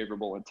 very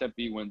favorable, and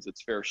Tempe wins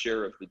its fair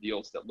share of the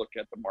deals that look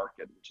at the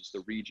market, which is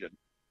the region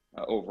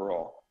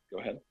overall. Go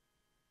ahead.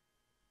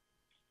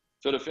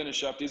 So to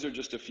finish up, these are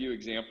just a few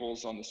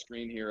examples on the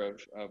screen here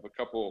of a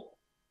couple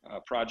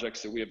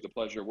projects that we have the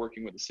pleasure of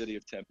working with the city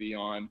of Tempe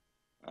on.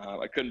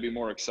 I couldn't be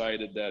more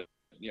excited that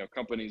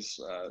companies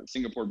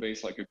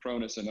Singapore-based like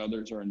Acronis and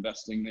others are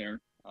investing there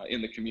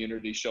in the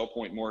community. Shell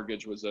Point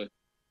Mortgage was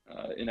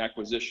an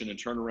acquisition and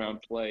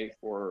turnaround play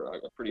for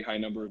a pretty high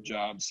number of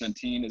jobs.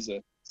 Centene is a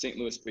St.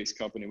 Louis-based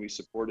company we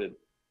supported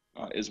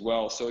as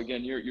well. So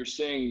again, you're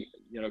seeing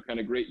kind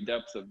of great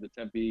depth of the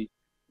Tempe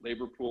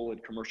labor pool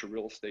and commercial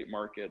real estate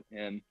market.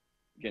 And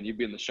again, you've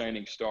been the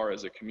shining star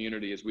as a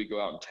community as we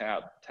go out and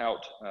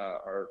tout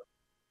our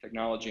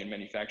technology and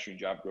manufacturing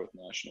job growth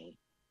nationally.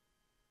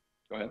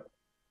 Go ahead.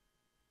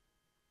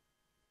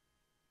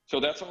 So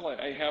that's all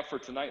I have for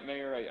tonight,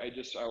 Mayor.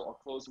 I'll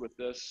close with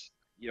this.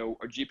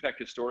 our GPEC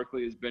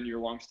historically has been your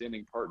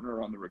longstanding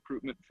partner on the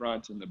recruitment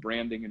front and the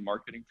branding and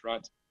marketing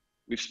front.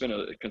 We've spent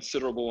a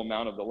considerable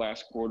amount of the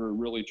last quarter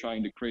really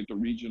trying to create the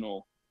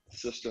regional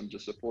system to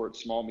support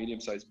small,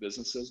 medium-sized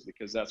businesses,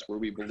 because that's where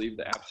we believe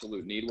the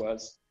absolute need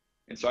was.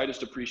 And so I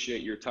just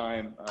appreciate your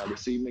time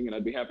this evening, and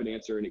I'd be happy to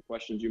answer any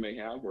questions you may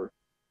have, or if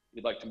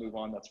you'd like to move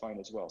on, that's fine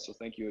as well. So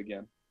thank you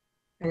again.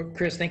 Well,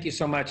 Chris, thank you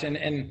so much.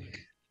 And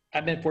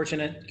I've been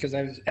fortunate because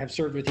I've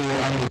served with you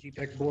on the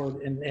GPEC board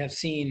and have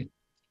seen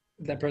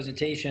that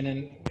presentation.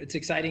 And it's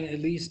exciting, at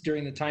least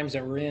during the times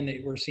that we're in,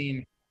 that we're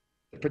seeing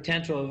the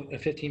potential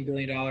of $15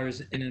 billion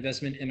in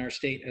investment in our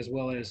state, as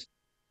well as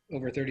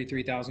over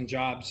 33,000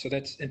 jobs. So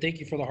and thank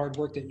you for the hard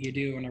work that you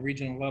do on a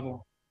regional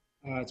level.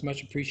 It's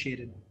much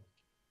appreciated.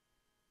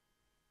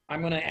 I'm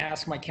going to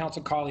ask my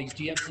council colleagues,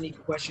 do you have any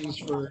questions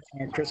for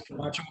Chris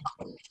Camacho?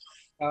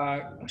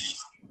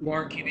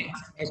 Lauren Kuby,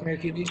 Vice Mayor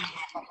Kuby.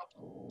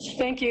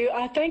 Thank you.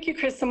 Thank you,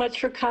 Chris, so much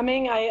for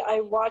coming.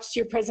 I watched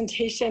your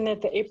presentation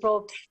at the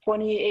April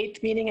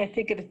 28th meeting, I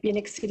think, at the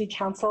Phoenix City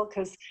Council,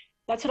 because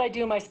that's what I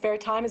do in my spare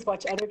time, is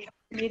watch other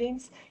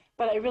meetings.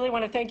 But I really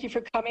want to thank you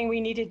for coming.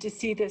 We needed to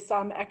see this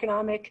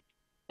economic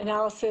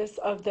analysis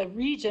of the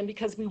region,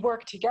 because we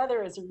work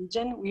together as a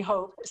region, we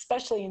hope,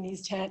 especially in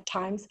these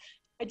times.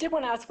 I did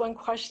want to ask one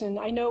question.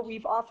 I know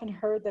we've often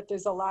heard that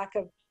there's a lack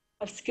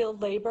of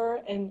skilled labor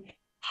and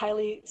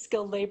highly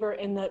skilled labor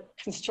in the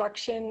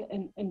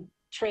construction and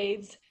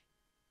trades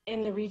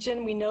in the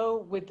region. We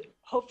know with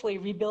hopefully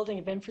rebuilding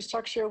of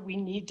infrastructure, we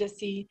need to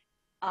see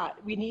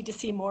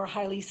more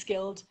highly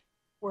skilled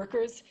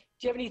workers.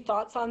 Do you have any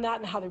thoughts on that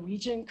and how the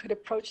region could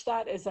approach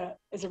that as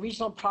a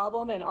regional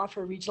problem and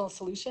offer regional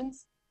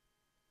solutions?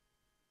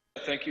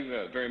 Thank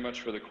you very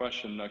much for the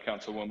question,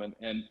 Councilwoman.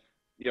 And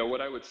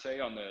what I would say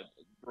on the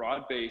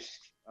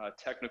broad-based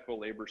technical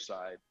labor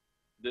side,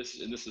 this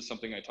is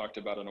something I talked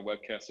about on a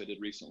webcast I did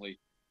recently.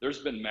 There's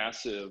been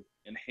massive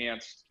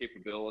enhanced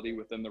capability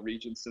within the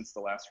region since the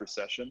last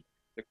recession.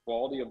 The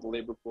quality of the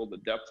labor pool, the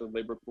depth of the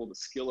labor pool, the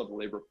skill of the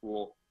labor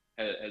pool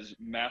has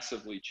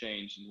massively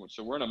changed. And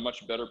so we're in a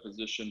much better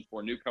position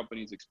for new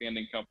companies,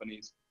 expanding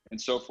companies, and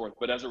so forth.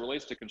 But as it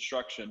relates to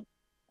construction,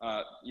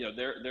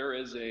 there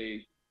is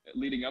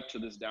leading up to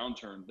this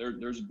downturn,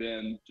 there's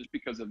been, just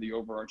because of the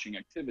overarching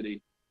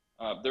activity,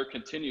 there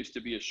continues to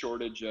be a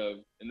shortage of,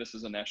 and this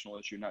is a national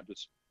issue, not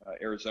just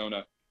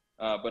Arizona,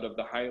 but of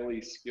the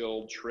highly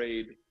skilled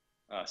trade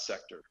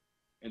sector.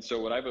 And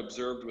so what I've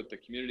observed with the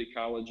community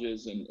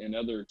colleges and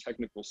other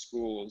technical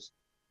schools,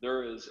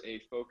 there is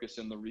a focus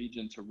in the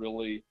region to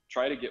really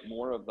try to get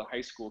more of the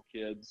high school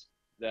kids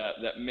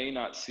that may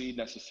not see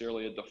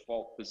necessarily a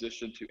default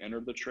position to enter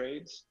the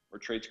trades or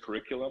trades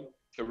curriculum,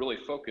 to really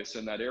focus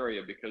in that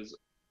area, because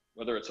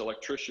whether it's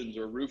electricians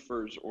or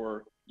roofers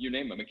or you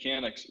name it,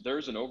 mechanics,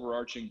 there's an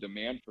overarching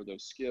demand for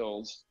those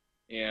skills.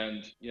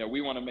 And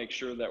we want to make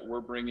sure that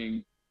we're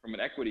bringing, from an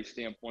equity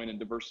standpoint and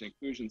diversity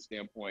inclusion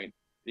standpoint,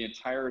 the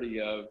entirety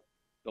of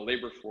the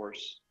labor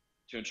force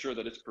to ensure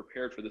that it's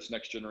prepared for this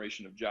next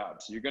generation of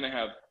jobs. So you're going to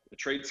have the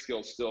trade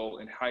skills still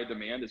in high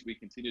demand as we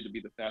continue to be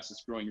the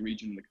fastest growing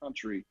region in the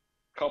country,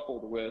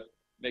 coupled with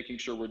making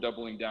sure we're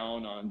doubling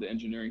down on the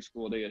engineering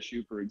school at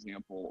ASU, for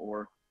example,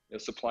 or a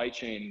supply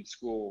chain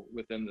school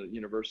within the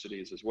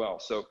universities as well.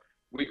 So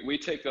we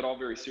take that all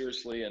very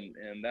seriously, and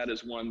that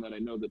is one that I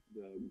know that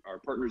our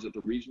partners at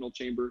the regional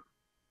chamber,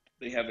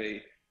 they have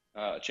a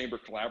chamber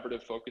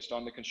collaborative focused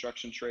on the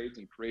construction trades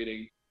and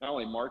creating not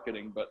only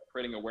marketing, but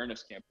creating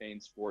awareness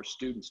campaigns for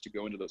students to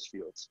go into those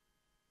fields.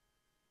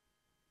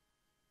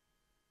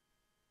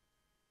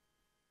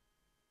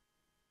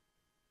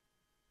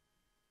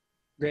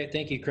 Great,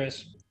 thank you,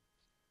 Chris.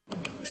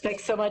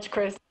 Thanks so much,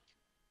 Chris.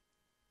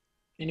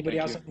 Anybody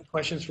else have any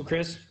questions for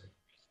Chris?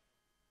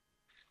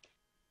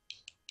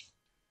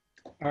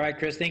 All right,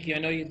 Chris, thank you. I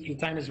know your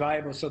time is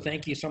valuable, so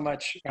thank you so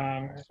much.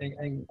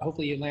 And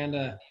hopefully you land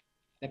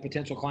that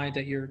potential client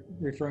that you're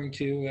referring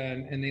to,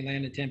 and they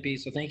land in Tempe.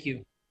 So thank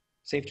you.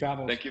 Safe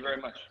travels. Thank you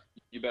very much.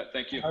 You bet.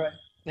 Thank you. All right.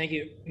 Thank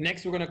you.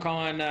 Next, we're going to call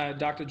on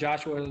Dr.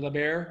 Joshua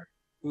LeBaire,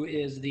 who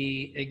is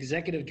the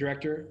Executive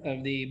Director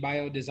of the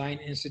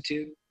Biodesign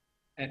Institute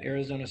at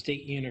Arizona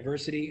State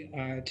University,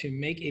 to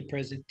make a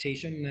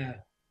presentation.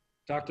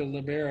 Dr.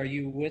 LeBaire, are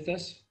you with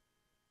us?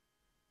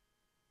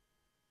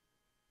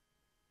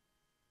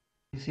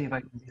 Let me see if I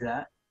can do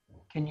that.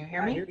 Can you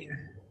hear me? I hear you.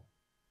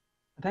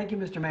 Thank you,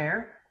 Mr.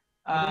 Mayor.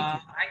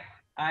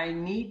 I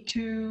need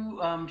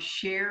to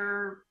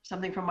share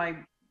something from my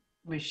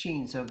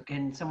machine. So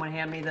can someone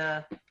hand me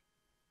the,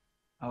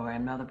 oh,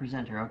 I'm now the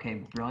presenter.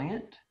 Okay,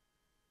 brilliant.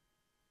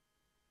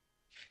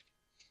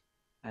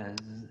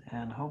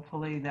 And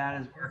hopefully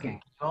that is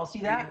working. You all see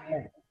that?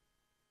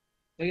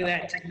 Look at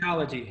that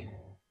technology.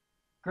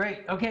 Great.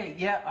 Okay.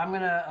 Yeah, I'm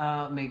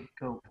gonna let me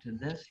go to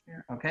this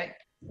here. Okay.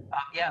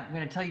 Yeah, I'm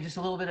gonna tell you just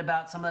a little bit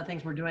about some of the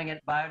things we're doing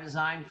at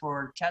Biodesign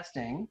for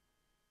testing,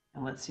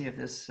 and let's see if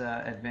this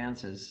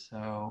advances.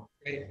 So.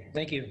 Great.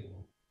 Thank you.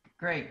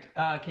 Great.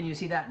 Can you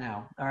see that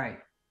now? All right.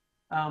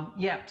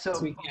 Yeah.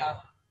 So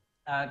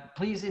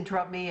please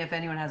interrupt me if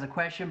anyone has a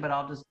question, but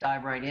I'll just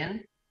dive right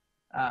in.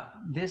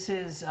 This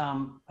is,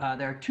 there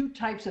are two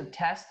types of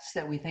tests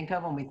that we think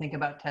of when we think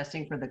about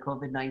testing for the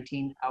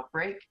COVID-19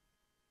 outbreak.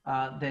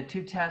 The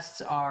two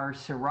tests are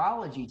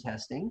serology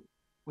testing,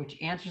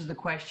 which answers the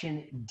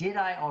question, did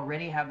I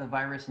already have the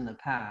virus in the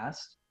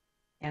past?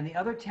 And the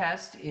other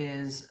test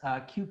is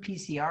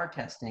qPCR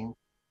testing,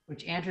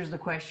 which answers the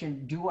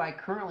question, do I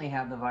currently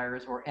have the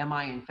virus or am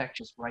I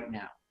infectious right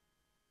now?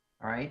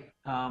 All right.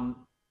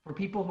 For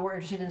people who are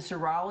interested in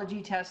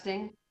serology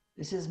testing,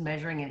 this is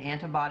measuring an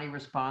antibody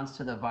response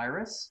to the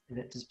virus,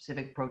 to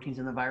specific proteins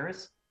in the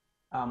virus.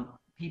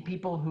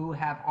 People who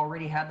have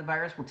already had the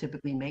virus will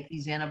typically make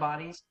these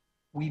antibodies.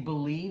 We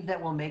believe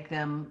that will make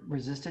them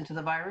resistant to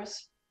the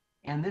virus.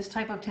 And this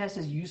type of test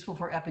is useful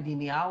for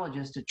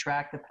epidemiologists to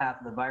track the path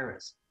of the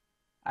virus.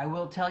 I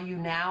will tell you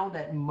now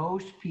that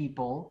most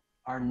people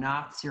are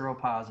not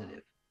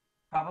seropositive.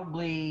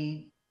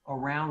 Probably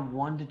around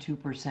 1% to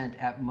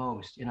 2% at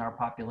most in our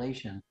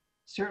population,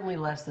 certainly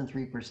less than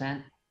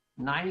 3%.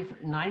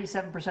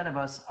 97% of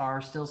us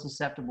are still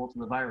susceptible to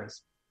the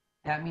virus.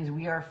 That means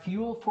we are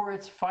fuel for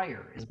its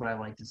fire, is what I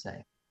like to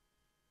say.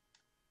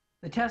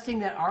 The testing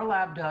that our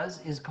lab does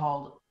is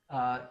called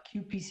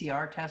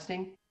qPCR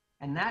testing,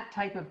 and that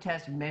type of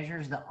test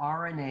measures the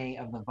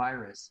RNA of the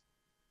virus,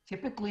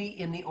 typically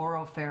in the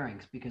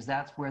oropharynx, because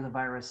that's where the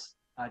virus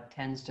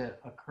tends to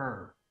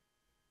occur.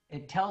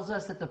 It tells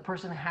us that the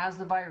person has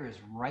the virus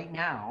right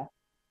now,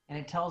 and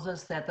it tells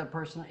us that the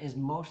person is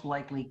most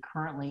likely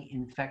currently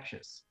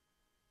infectious.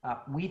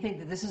 We think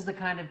that this is the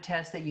kind of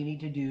test that you need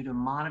to do to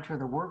monitor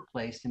the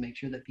workplace to make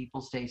sure that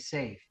people stay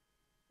safe.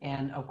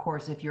 And of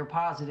course, if you're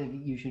positive,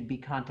 you should be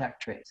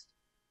contact traced.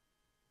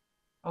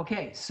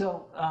 Okay,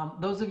 so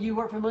those of you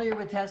who are familiar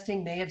with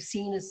testing may have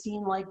seen a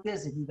scene like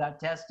this if you got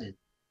tested.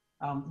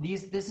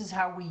 This is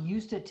how we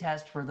used to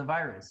test for the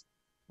virus.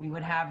 We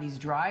would have these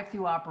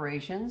drive-through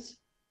operations.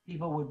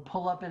 People would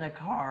pull up in a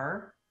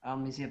car. Let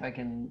me see if I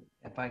can,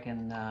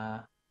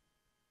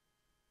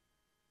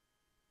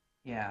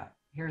 yeah.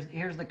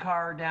 Here's the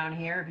car down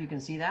here, if you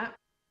can see that.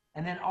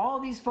 And then all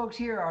these folks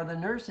here are the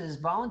nurses,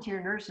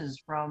 volunteer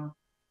nurses from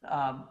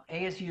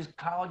ASU's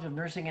College of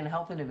Nursing and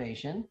Health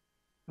Innovation,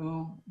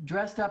 who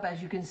dressed up,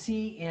 as you can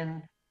see,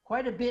 in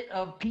quite a bit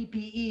of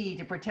PPE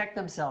to protect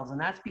themselves. And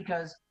that's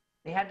because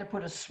they had to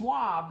put a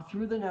swab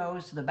through the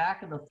nose to the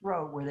back of the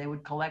throat where they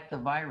would collect the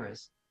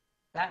virus.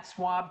 That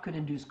swab could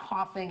induce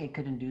coughing, it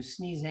could induce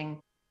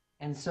sneezing,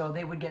 and so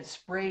they would get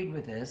sprayed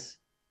with this.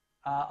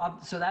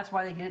 So that's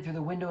why they did it through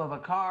the window of a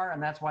car,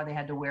 and that's why they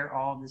had to wear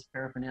all of this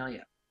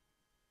paraphernalia.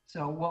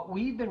 So what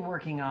we've been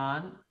working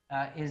on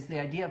is the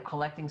idea of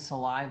collecting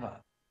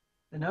saliva.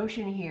 The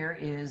notion here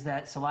is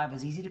that saliva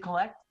is easy to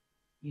collect.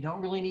 You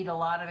don't really need a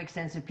lot of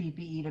extensive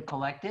PPE to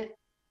collect it.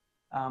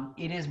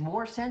 It is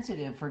more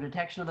sensitive for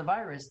detection of the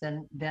virus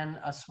than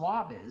a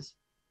swab is.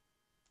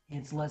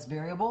 It's less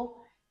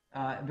variable,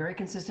 very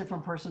consistent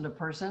from person to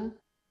person.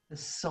 The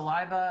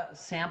saliva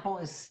sample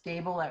is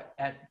stable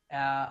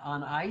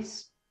on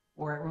ice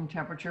or at room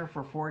temperature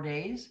for 4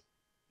 days,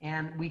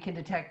 and we can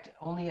detect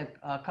only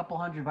a couple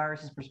hundred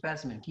viruses per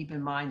specimen. Keep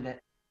in mind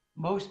that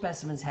most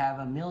specimens have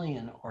 1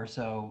 million or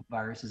so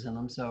viruses in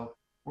them, so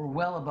we're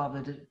well above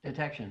the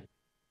detection.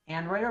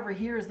 And right over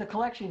here is the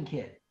collection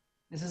kit.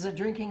 This is a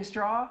drinking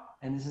straw,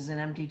 and this is an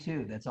empty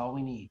tube. That's all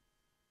we need.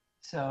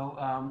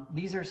 So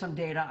these are some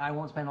data. I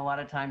won't spend a lot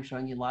of time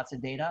showing you lots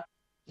of data.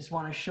 Just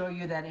want to show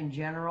you that in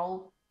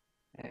general.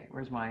 Hey,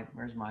 where's my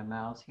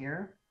mouse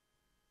here?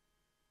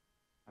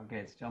 Okay,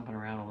 it's jumping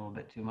around a little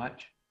bit too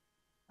much.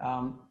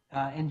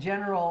 In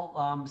general,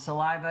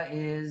 saliva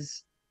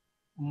is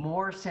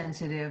more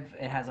sensitive.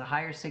 It has a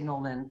higher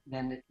signal than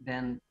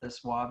the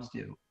swabs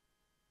do.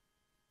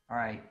 All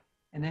right,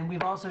 and then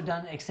we've also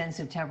done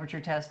extensive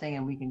temperature testing,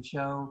 and we can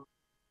show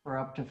for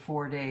up to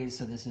 4 days.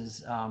 So this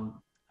is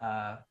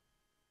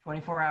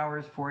 24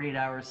 hours, 48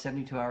 hours,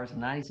 72 hours,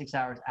 and 96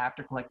 hours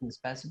after collecting the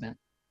specimen.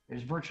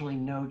 There's virtually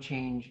no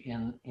change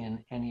in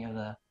any of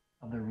the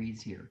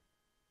reads here.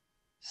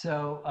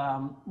 So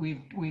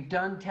we've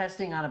done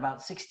testing on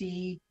about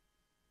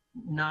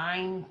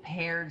 69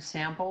 paired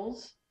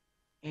samples,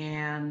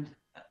 and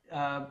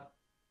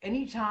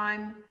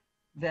anytime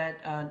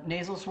that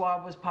nasal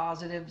swab was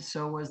positive,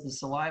 so was the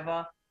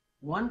saliva.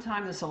 One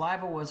time the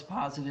saliva was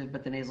positive,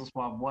 but the nasal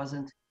swab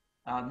wasn't.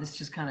 This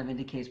just kind of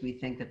indicates we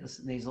think that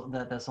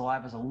the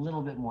saliva is a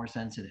little bit more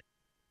sensitive.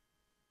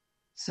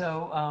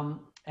 So,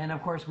 and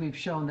of course, we've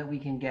shown that we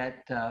can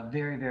get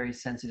very, very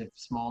sensitive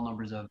small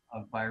numbers of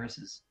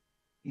viruses.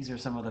 These are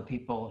some of the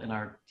people in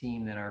our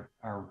team that are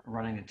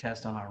running the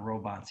test on our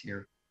robots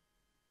here.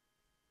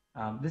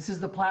 This is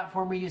the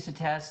platform we use to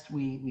test.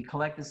 We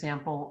collect the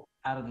sample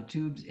out of the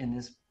tubes in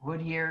this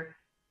hood here.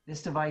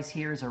 This device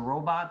here is a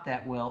robot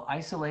that will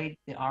isolate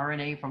the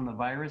RNA from the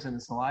virus in the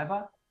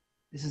saliva.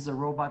 This is a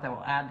robot that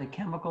will add the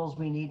chemicals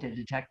we need to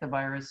detect the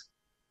virus.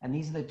 And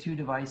these are the two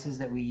devices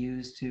that we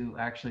use to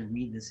actually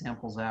read the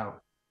samples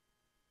out.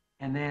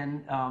 And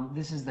then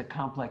this is the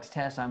complex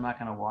test. I'm not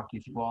going to walk you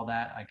through all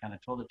that. I kind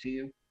of told it to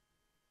you.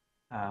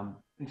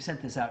 We've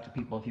sent this out to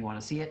people if you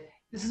want to see it.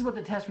 This is what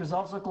the test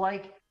results look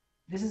like.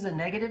 this is a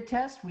negative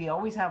test. We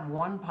always have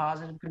one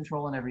positive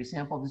control in every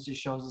sample. This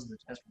just shows us the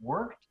test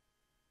worked.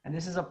 And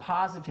this is a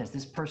positive test.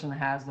 This person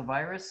has the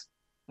virus.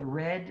 The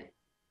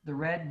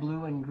red,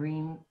 blue, and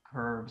green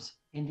curves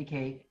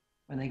indicate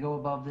when they go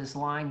above this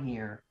line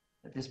here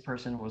that this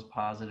person was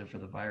positive for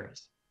the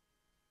virus.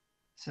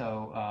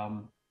 So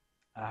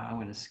I'm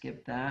going to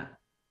skip that.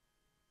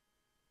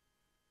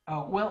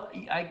 Oh, well,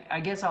 I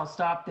guess I'll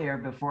stop there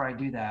before I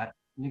do that.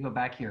 Let me go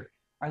back here.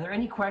 Are there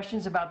any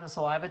questions about the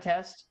saliva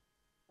test?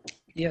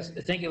 Yes,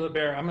 thank you,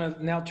 LeBear. I'm going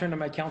to now turn to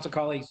my council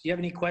colleagues. Do you have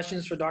any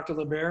questions for Dr.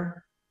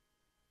 LeBear?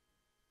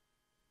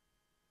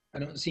 I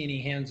don't see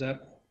any hands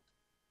up.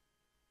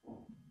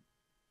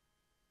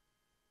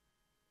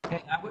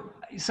 Okay,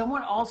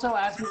 someone also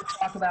asked me to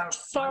talk about.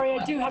 Sorry,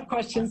 I do have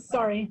questions.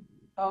 Sorry.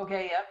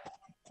 Okay, yep.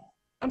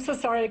 I'm so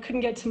sorry. I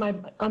couldn't get to my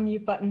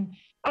unmute button.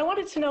 I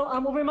wanted to know,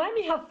 well, remind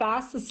me how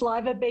fast the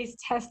saliva-based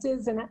test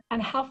is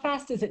and how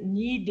fast does it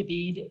need to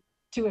be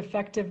to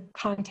effective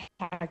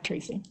contact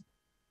tracing?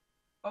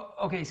 Oh,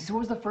 okay, so what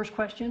was the first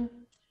question?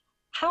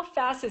 How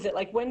fast is it?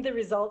 Like when the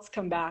results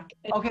come back?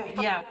 Okay,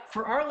 yeah.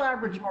 For our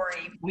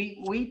laboratory,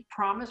 we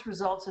promise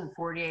results in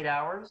 48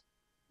 hours.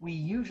 We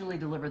usually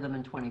deliver them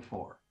in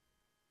 24.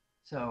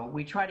 So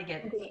we try to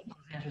get those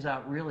answers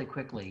out really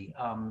quickly.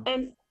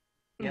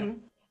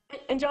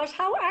 And Josh,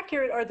 how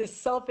accurate are the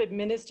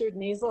self-administered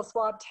nasal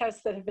swab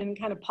tests that have been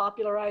kind of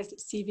popularized at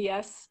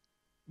CVS?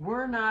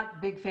 We're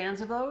not big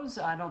fans of those.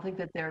 I don't think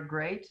that they're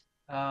great.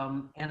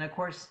 And of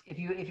course, if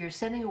you're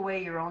sending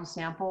away your own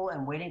sample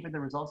and waiting for the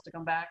results to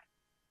come back,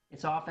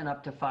 it's often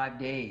up to 5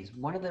 days.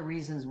 One of the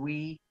reasons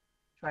we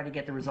try to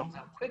get the results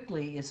out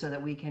quickly is so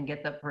that we can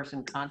get that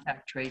person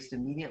contact traced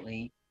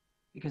immediately.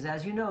 Because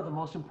as you know, the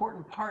most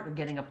important part of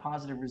getting a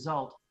positive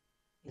result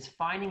is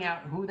finding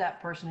out who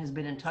that person has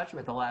been in touch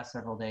with the last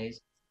several days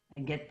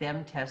and get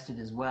them tested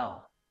as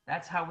well.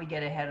 That's how we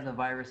get ahead of the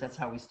virus. That's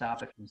how we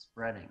stop it from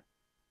spreading.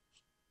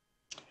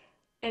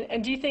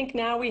 And do you think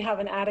now we have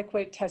an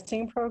adequate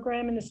testing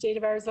program in the state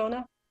of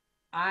Arizona?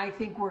 I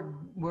think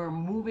we're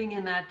moving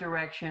in that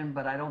direction,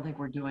 but I don't think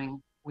we're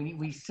doing,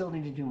 we still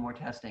need to do more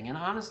testing. And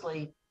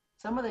honestly,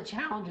 some of the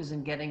challenges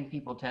in getting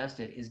people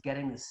tested is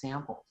getting the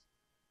samples.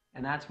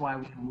 And that's why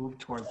we move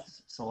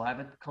towards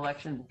saliva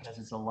collection, because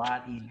it's a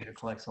lot easier to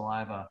collect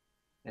saliva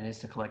than it is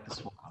to collect the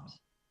swabs.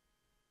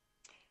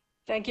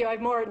 Thank you. I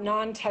have more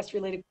non-test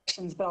related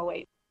questions, but I'll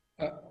wait.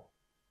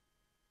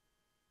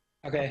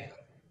 Okay,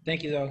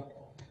 thank you though.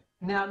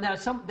 Now,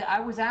 I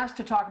was asked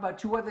to talk about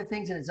 2 other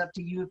things, and it's up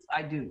to you if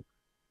I do.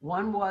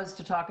 One was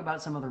to talk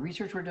about some of the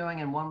research we're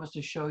doing, and one was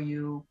to show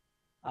you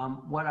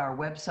what our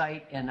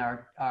website and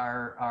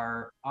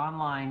our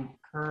online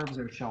curves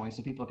are showing,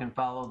 so people can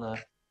follow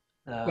the.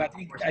 Well,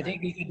 I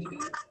think we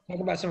could talk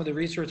about some of the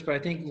research, but I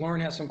think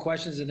Lauren has some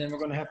questions, and then we're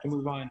going to have to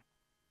move on.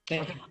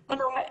 Thank you. Oh,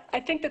 no, I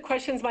think the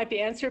questions might be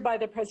answered by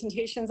the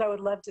presentations. I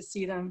would love to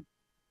see them.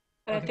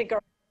 And I think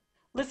our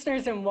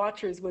listeners and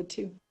watchers would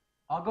too.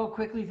 I'll go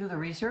quickly through the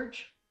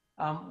research.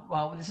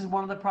 Well, this is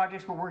one of the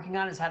projects we're working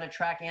on, is how to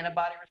track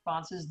antibody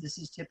responses. This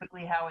is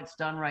typically how it's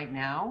done right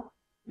now,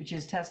 which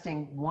is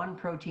testing one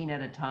protein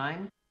at a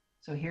time.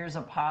 So here's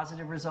a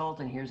positive result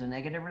and here's a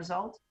negative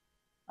result.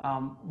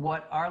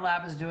 What our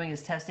lab is doing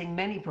is testing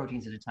many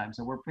proteins at a time.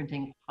 So we're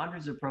printing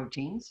hundreds of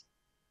proteins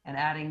and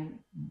adding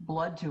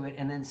blood to it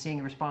and then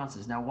seeing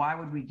responses. Now, why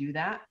would we do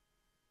that?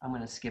 I'm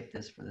going to skip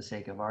this for the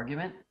sake of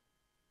argument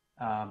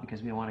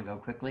because we want to go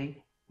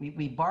quickly.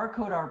 We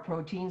barcode our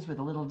proteins with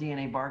a little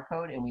DNA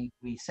barcode, and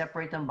we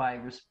separate them by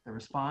the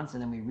response,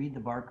 and then we read the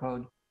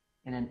barcode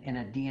in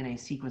a DNA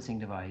sequencing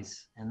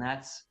device. And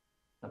that's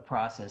the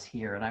process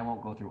here. And I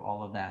won't go through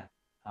all of that.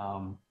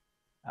 I'm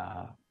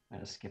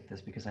going to skip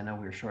this because I know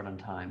we're short on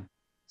time.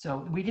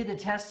 So we did the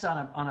tests on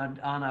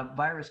a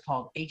virus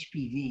called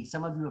HPV.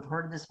 Some of you have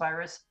heard of this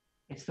virus.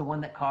 It's the one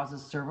that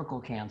causes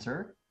cervical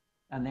cancer.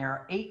 And there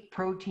are 8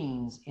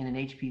 proteins in an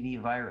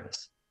HPV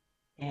virus.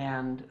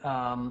 And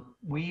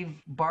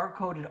we've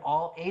barcoded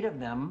all 8 of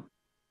them.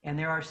 And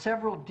there are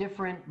several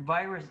different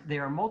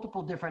there are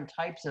multiple different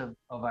types of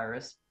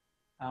virus.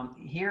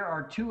 Here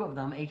are 2 of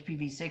them,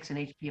 HPV-6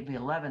 and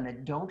HPV-11,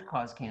 that don't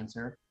cause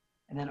cancer.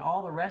 And then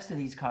all the rest of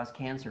these cause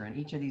cancer. And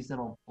each of these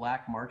little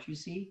black marks you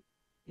see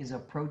is a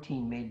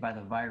protein made by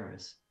the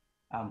virus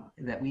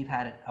that we've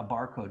had a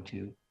barcode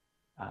to.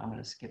 I'm going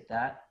to skip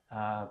that.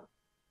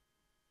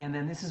 And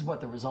then this is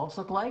what the results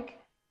look like.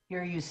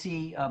 Here you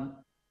see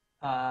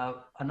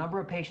a number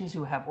of patients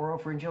who have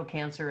oropharyngeal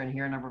cancer, and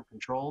here a number of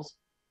controls.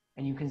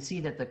 And you can see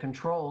that the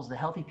controls, the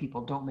healthy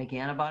people, don't make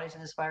antibodies to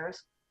this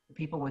virus. The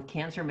people with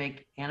cancer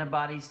make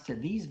antibodies to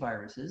these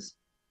viruses,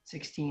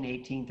 16,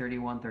 18,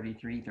 31,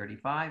 33,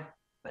 35,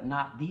 but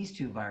not these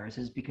 2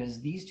 viruses, because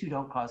these 2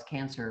 don't cause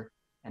cancer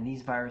and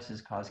these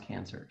viruses cause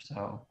cancer.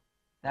 So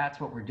that's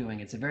what we're doing.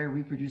 It's a very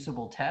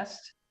reproducible test.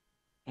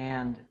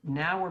 And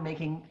now we're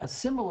making a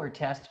similar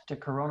test to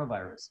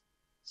coronavirus.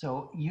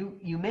 So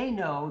you may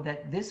know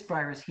that this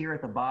virus here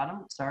at the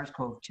bottom,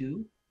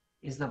 SARS-CoV-2,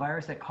 is the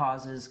virus that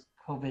causes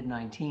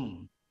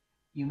COVID-19.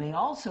 You may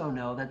also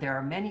know that there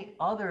are many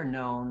other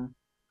known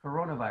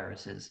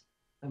coronaviruses.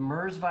 the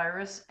MERS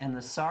virus and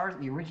the SARS,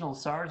 the original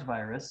SARS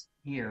virus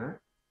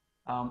here.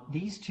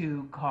 These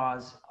two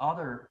cause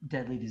other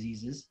deadly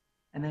diseases.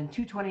 And then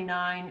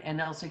 229,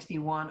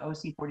 NL61,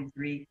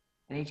 OC43,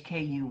 and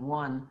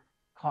HKU1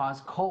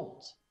 cause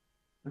colds.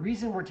 The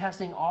reason we're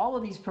testing all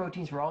of these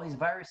proteins for all these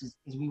viruses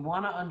is we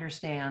want to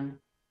understand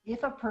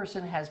if a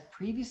person has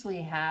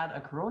previously had a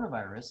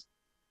coronavirus,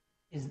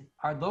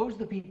 are those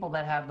the people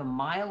that have the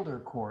milder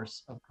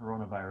course of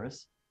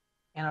coronavirus?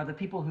 And are the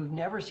people who've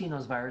never seen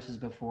those viruses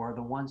before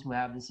the ones who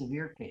have the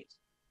severe case?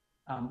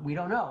 We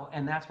don't know,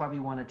 and that's why we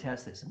want to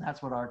test this, and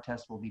that's what our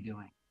test will be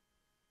doing.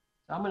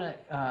 So I'm going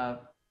to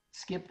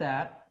skip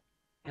that,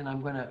 and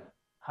I'm going to,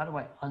 how do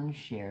I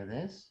unshare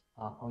this?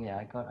 Oh yeah,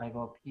 I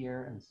go up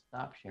here and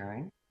stop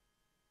sharing.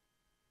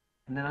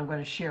 And then I'm going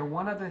to share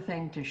one other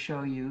thing to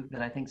show you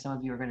that I think some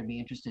of you are going to be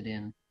interested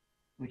in,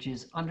 which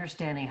is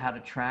understanding how to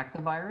track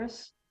the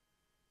virus.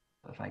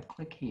 So if I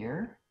click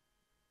here,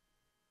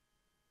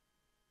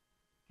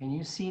 can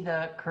you see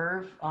the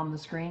curve on the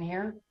screen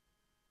here?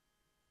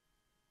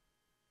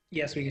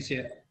 Yes, we can see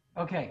it.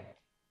 Okay,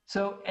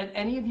 so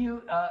any of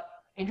you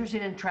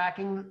interested in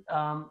tracking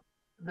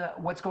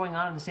what's going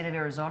on in the state of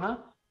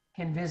Arizona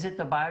can visit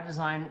the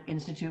Biodesign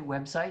Institute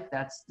website.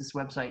 That's this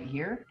website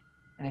here.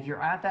 And if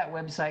you're at that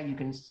website, you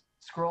can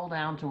scroll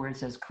down to where it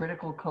says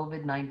Critical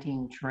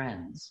COVID-19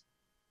 Trends.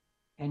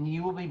 And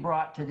you will be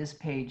brought to this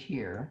page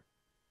here.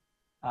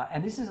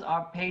 And this is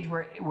our page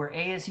where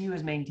ASU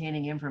is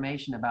maintaining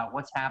information about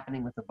what's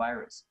happening with the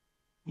virus.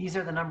 These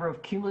are the number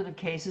of cumulative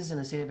cases in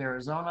the state of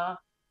Arizona,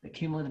 the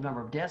cumulative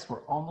number of deaths.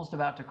 We're almost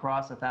about to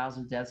cross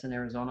 1,000 deaths in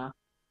Arizona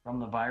from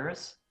the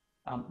virus.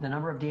 The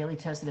number of daily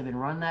tests that have been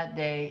run that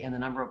day and the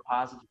number of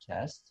positive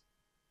tests.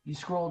 You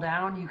scroll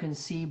down, you can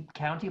see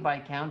county by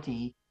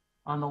county.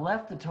 On the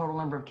left, the total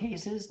number of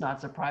cases,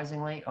 not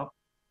surprisingly.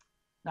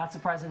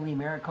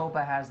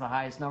 Maricopa has the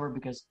highest number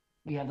because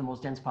we have the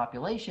most dense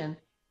population.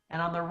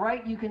 And on the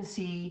right, you can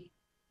see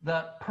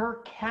the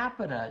per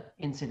capita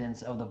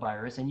incidence of the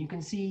virus. And you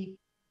can see,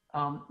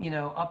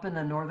 up in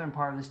the northern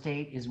part of the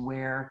state is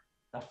where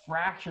the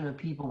fraction of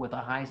people with the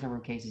highest number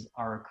of cases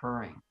are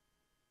occurring.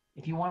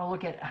 If you want to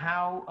look at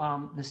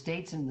how the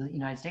states in the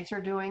United States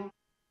are doing,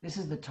 this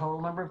is the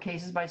total number of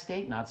cases by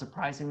state. Not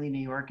surprisingly,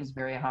 New York is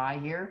very high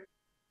here.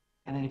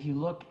 And then if you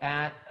look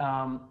at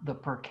the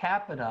per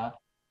capita,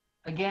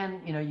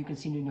 again, you can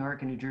see New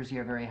York and New Jersey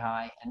are very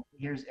high. And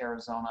here's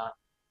Arizona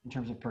in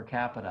terms of per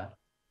capita.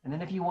 And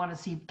then if you want to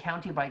see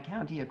county by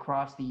county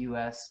across the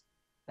US,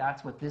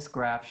 that's what this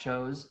graph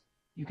shows.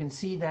 You can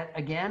see that,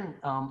 again,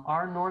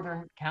 our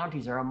northern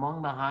counties are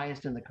among the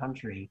highest in the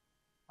country.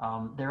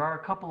 There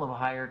are a couple of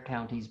higher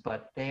counties,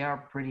 but they are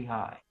pretty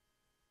high.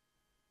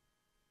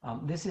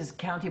 This is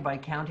county by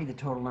county, the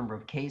total number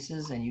of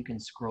cases, and you can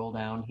scroll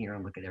down here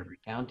and look at every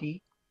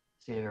county.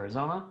 State of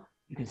Arizona,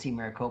 you can see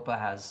Maricopa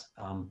has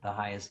the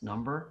highest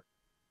number.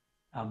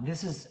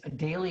 This is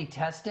daily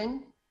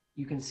testing.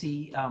 You can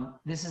see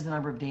this is the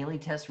number of daily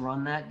tests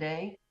run that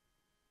day.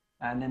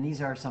 And then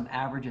these are some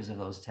averages of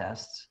those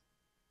tests.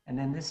 And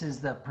then this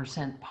is the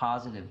percent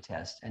positive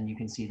test. And you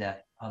can see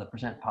that the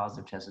percent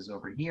positive test is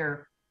over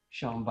here,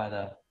 shown by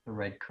the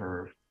red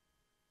curve.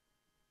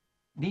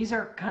 These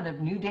are kind of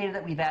new data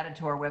that we've added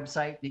to our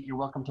website that you're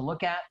welcome to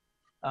look at.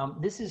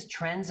 This is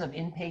trends of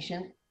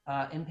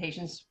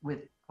inpatients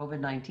with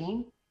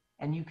COVID-19.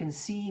 And you can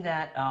see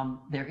that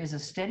there is a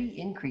steady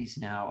increase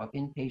now of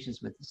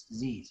inpatients with this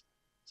disease.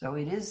 So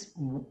it is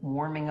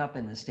warming up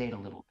in the state a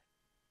little bit.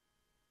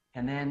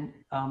 And then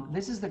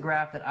this is the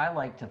graph that I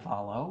like to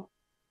follow.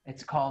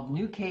 It's called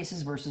new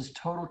cases versus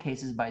total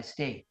cases by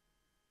state.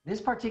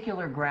 This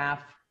particular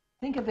graph,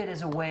 think of it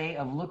as a way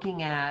of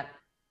looking at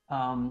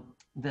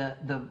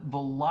the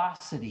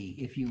velocity,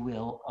 if you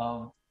will,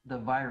 of the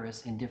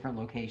virus in different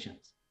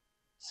locations.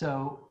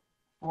 So,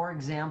 for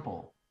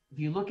example, if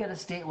you look at a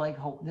state like,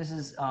 this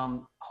is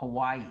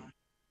Hawaii,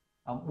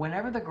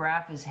 whenever the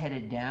graph is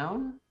headed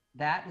down,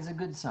 that is a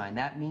good sign.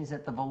 That means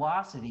that the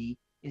velocity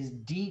is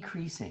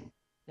decreasing.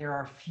 There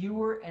are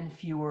fewer and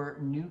fewer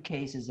new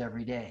cases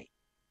every day.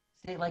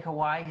 A state like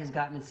Hawaii has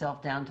gotten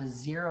itself down to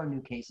 0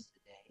 new cases a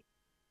day.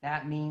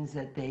 That means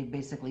that they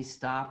basically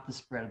stopped the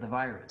spread of the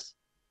virus.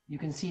 You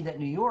can see that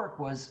New York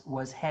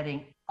was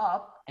heading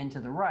up and to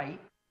the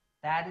right.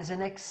 That is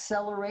an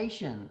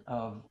acceleration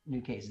of new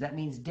cases. That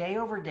means day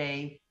over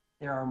day,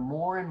 there are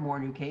more and more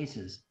new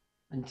cases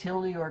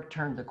until New York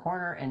turned the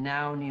corner, and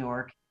now New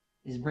York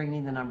is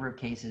bringing the number of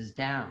cases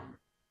down.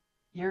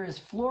 Here is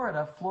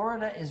Florida.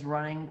 Florida is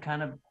running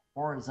kind of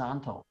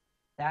horizontal.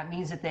 That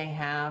means that they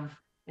have,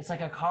 it's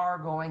like a car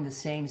going the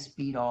same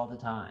speed all the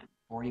time,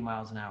 40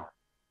 miles an hour.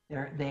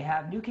 They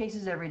have new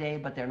cases every day,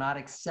 but they're not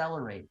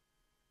accelerating.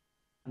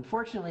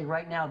 Unfortunately,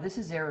 right now, this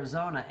is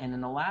Arizona, and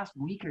in the last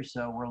week or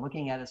so, we're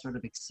looking at a sort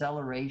of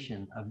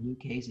acceleration of new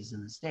cases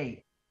in the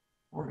state.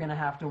 We're going to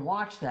have to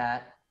watch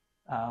that.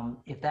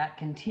 If that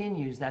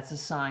continues, that's a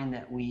sign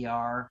that we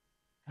are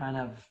kind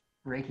of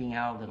breaking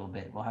out a little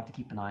bit. We'll have to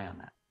keep an eye on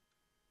that.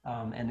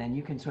 And then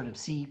you can sort of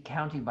see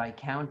county by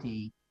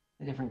county,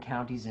 the different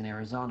counties in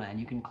Arizona, and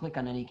you can click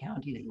on any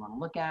county that you want to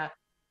look at,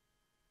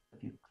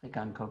 If you click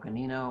on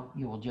Coconino,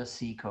 you will just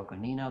see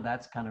Coconino.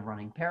 That's kind of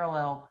running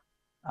parallel.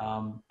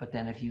 But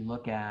then if you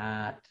look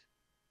at,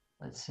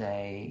 let's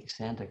say,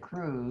 Santa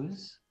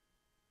Cruz,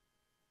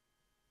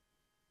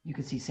 you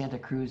can see Santa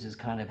Cruz is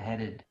kind of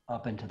headed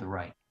up and to the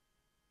right.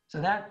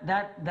 So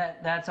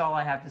that's all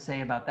I have to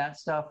say about that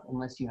stuff,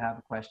 unless you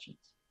have questions.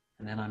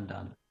 And then I'm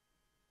done.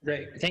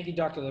 Great. Thank you,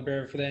 Dr.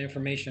 LeBaron, for that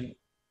information.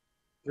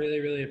 Really,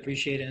 really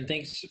appreciate it. And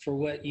thanks for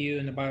what you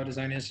and the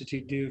Biodesign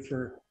Institute do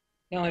for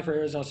not only for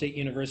Arizona State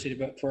University,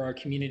 but for our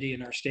community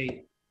and our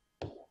state.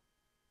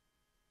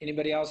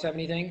 Anybody else have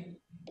anything?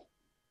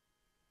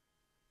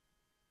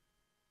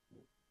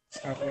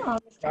 Okay.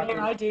 Mr.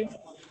 Mayor, I do.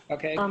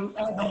 Okay. I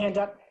have my hand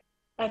up.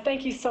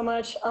 Thank you so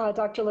much,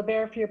 Dr.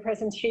 LeBaron, for your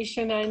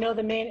presentation. I know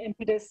the main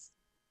impetus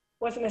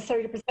wasn't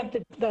necessarily to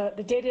present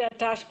the data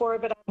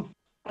dashboard, but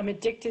I'm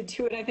addicted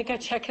to it. I think I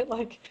check it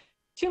like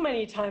too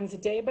many times a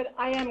day, but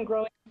I am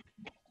growing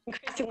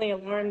increasingly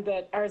alarmed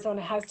that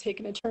Arizona has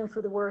taken a turn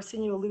for the worse,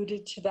 and you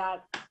alluded to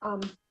that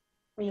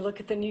when you look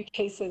at the new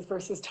cases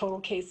versus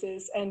total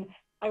cases. And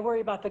I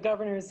worry about the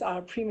governor's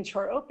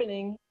premature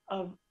opening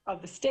of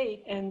the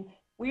state, and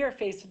we are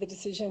faced with a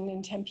decision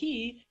in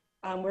Tempe.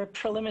 We're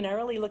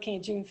preliminarily looking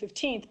at June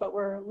 15th, but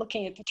we're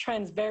looking at the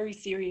trends very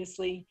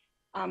seriously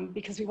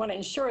because we want to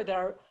ensure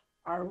that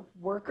our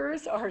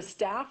workers, our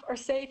staff are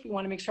safe. We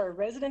want to make sure our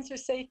residents are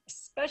safe,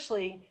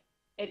 especially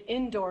at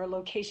indoor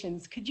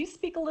locations. Could you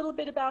speak a little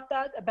bit about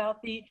that,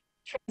 about the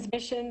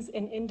transmissions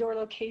in indoor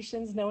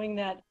locations, knowing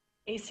that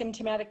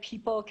asymptomatic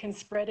people can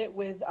spread it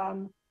with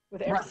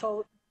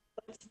aerosol?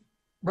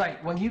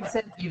 Right. Well, you've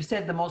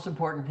said the most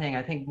important thing.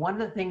 I think one of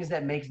the things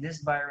that makes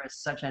this virus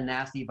such a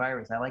nasty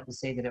virus, I like to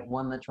say that it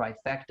won the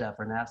trifecta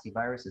for nasty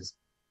viruses.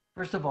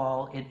 First of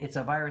all, it's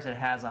a virus that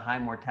has a high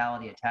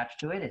mortality attached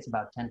to it. It's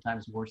about 10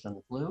 times worse than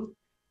the flu.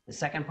 The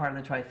second part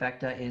of the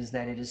trifecta is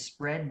that it is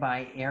spread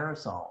by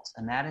aerosols,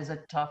 and that is a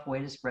tough way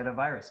to spread a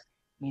virus.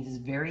 It means it's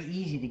very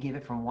easy to give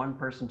it from one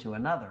person to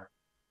another.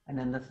 And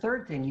then the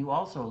third thing you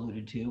also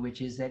alluded to,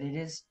 which is that it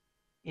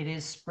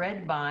is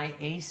spread by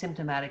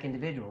asymptomatic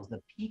individuals.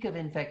 The peak of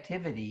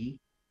infectivity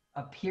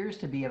appears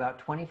to be about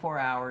 24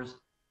 hours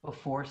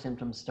before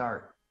symptoms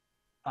start.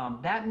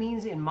 That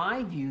means, in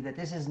my view, that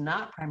this is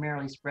not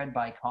primarily spread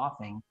by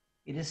coughing.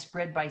 It is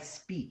spread by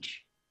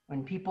speech.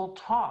 When people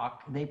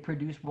talk, they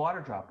produce water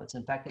droplets.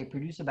 In fact, they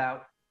produce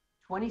about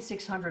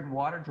 2,600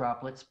 water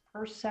droplets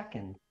per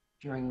second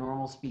during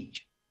normal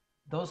speech.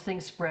 Those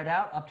things spread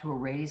out up to a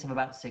radius of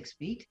about 6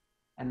 feet,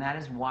 and that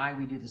is why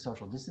we do the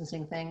social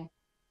distancing thing.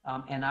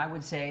 And I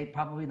would say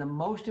probably the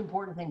most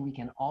important thing we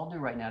can all do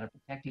right now to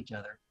protect each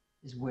other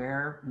is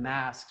wear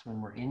masks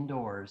when we're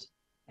indoors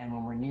and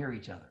when we're near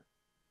each other.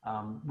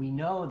 We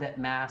know that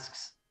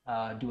masks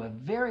do a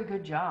very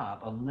good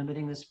job of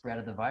limiting the spread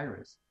of the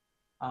virus.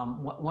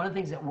 One of the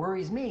things that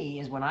worries me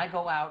is when I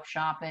go out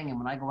shopping and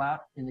when I go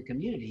out in the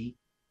community,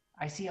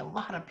 I see a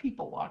lot of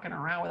people walking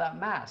around without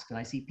masks, and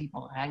I see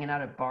people hanging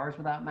out at bars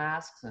without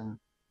masks, and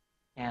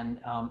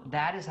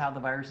that is how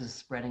the virus is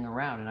spreading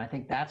around. And I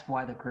think that's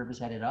why the curve is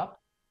headed up.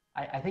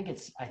 I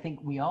think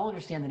we all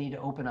understand the need to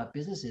open up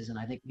businesses, and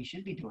I think we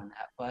should be doing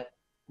that, but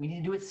we need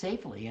to do it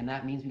safely. And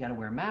that means we got to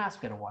wear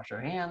masks, we got to wash our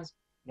hands,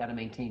 we got to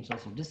maintain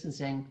social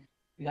distancing.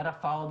 We got to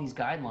follow these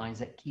guidelines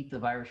that keep the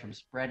virus from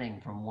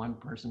spreading from one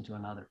person to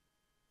another.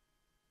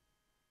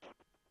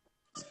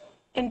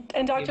 And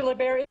Dr.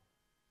 LeBaron,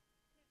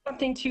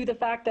 something to the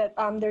fact that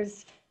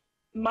there's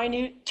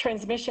minute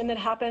transmission that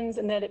happens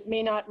and that it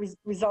may not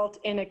result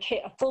in a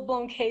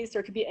full-blown case, or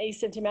it could be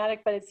asymptomatic,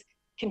 but it's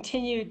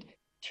continued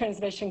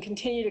transmission,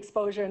 continued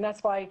exposure. And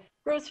that's why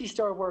grocery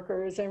store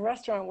workers and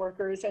restaurant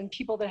workers and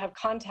people that have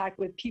contact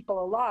with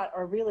people a lot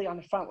are really on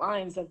the front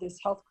lines of this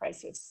health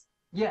crisis.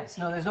 Yes,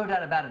 no, there's no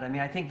doubt about it. I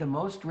mean, I think the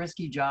most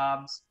risky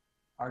jobs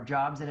are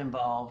jobs that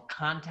involve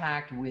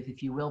contact with,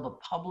 if you will, the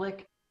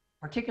public,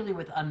 particularly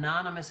with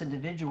anonymous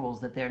individuals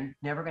that they're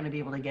never going to be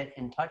able to get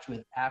in touch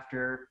with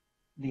after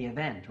the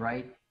event,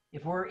 right?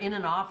 If we're in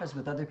an office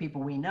with other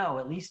people we know,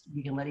 at least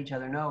we can let each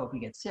other know if we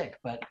get sick.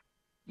 But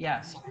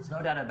yes, there's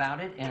no doubt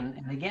about it. And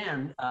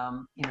again,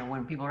 you know,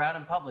 when people are out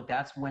in public,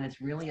 that's when it's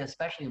really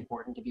especially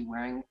important to be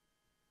wearing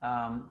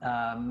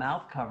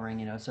mouth covering,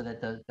 you know, so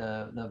that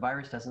the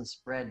virus doesn't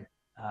spread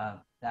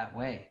that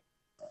way.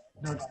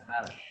 No doubt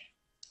about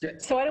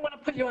it. So I don't want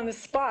to put you on the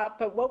spot,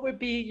 but what would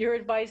be your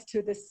advice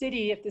to the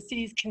city if the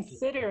city's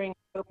considering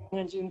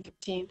opening on June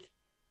 15th?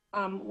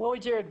 What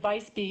would your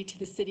advice be to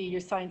the city,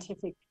 your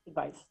scientific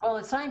advice?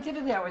 Well,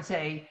 scientifically, I would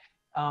say,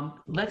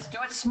 let's do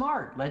it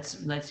smart.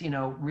 Let's you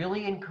know,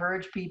 really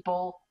encourage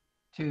people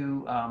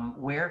to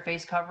wear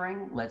face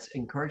covering. Let's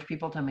encourage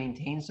people to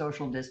maintain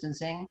social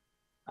distancing.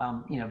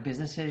 You know,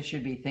 businesses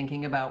should be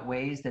thinking about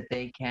ways that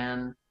they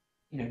can,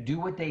 you know, do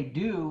what they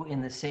do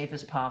in the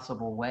safest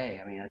possible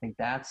way. I mean, I think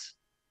that's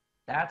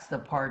the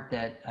part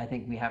that I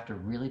think we have to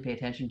really pay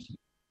attention to.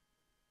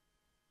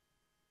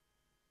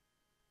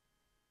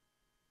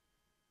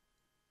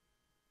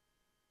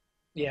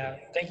 Yeah,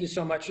 thank you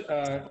so much,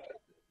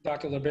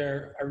 Dr.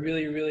 LeBaron. I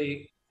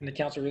really, and the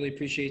council really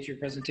appreciate your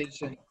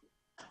presentation.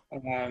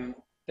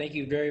 Thank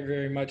you very,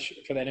 very much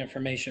for that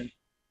information.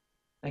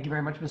 Thank you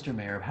very much, Mr.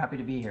 Mayor. I'm happy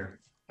to be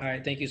here. All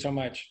right, thank you so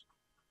much.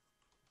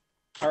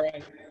 All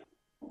right.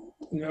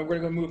 Now we're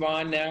going to move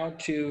on now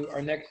to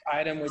our next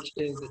item, which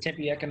is the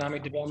Tempe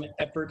economic development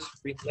efforts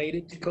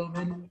related to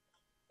COVID.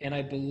 And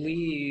I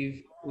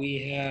believe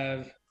we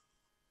have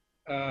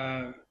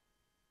Donna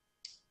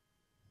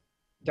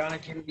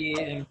Kennedy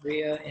and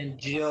Maria and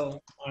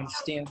Jill on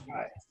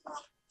standby.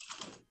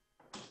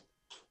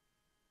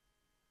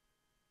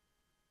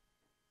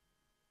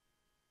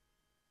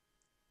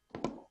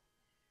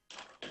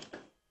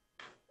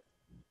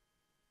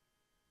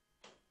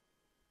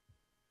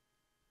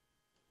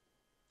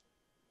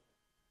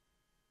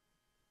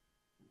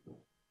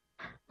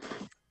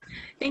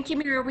 Thank you,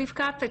 Mayor. We've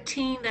got the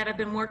team that have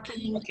been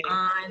working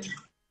on.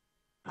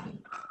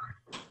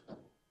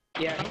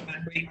 Yeah,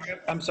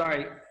 I'm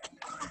sorry.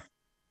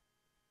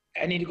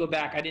 I need to go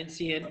back. I didn't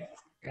see it.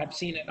 I've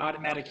seen it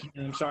automatic.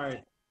 I'm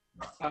sorry.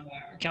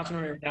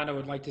 Councilmember Redondo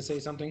would like to say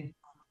something.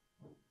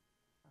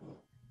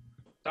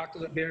 Dr.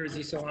 LeBear, is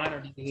he still on or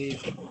did he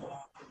leave?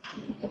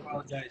 I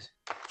apologize.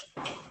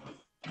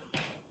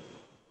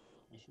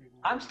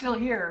 I'm still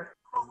here.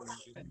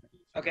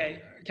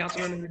 Okay,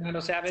 Councilmember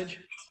Redondo Savage.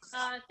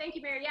 Thank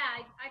you, Mayor. Yeah,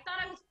 I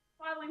thought I was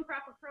following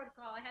proper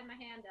protocol. I had my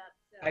hand up.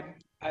 So.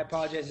 I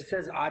apologize. It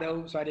says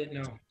auto, so I didn't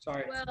know.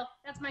 Sorry. Well,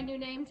 that's my new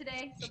name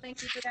today, so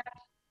thank you for that.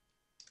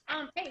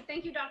 Hey,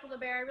 thank you, Dr.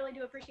 LeBear. I really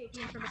do appreciate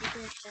the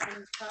information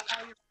and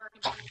all your work.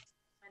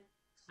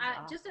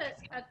 Just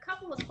a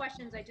couple of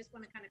questions I just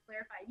want to kind of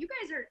clarify. You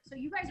guys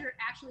are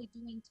actually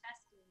doing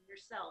testing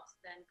yourselves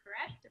then,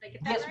 correct? Did I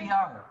get that Yes, right? we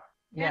are.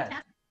 Yes.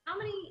 Fantastic. How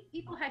many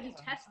people have you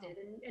tested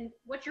and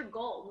what's your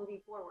goal moving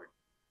forward?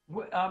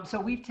 So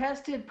we've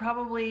tested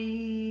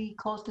probably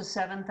close to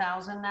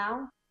 7,000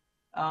 now.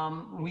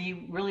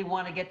 We really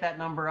want to get that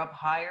number up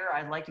higher.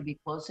 I'd like to be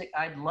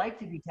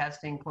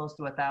testing close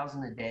to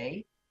 1,000 a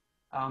day.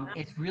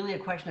 It's really a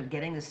question of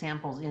getting the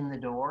samples in the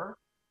door.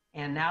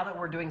 And now that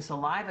we're doing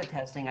saliva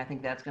testing, I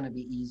think that's going to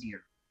be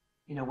easier.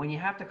 You know, when you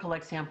have to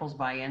collect samples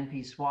by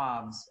NP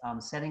swabs,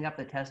 setting up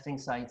the testing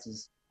sites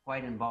is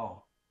quite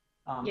involved.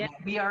 Yeah.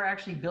 We are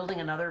actually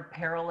building another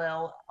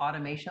parallel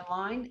automation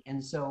line.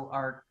 And so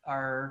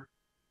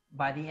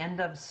by the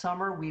end of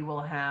summer, we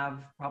will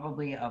have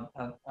probably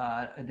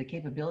the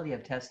capability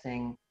of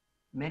testing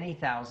many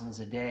thousands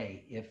a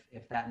day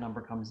if that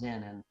number comes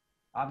in. And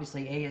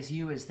obviously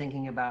ASU is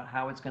thinking about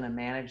how it's going to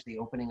manage the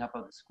opening up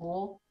of the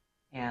school,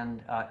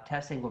 and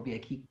testing will be a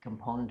key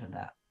component of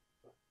that.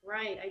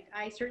 Right,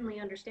 I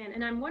certainly understand.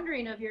 And I'm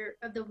wondering of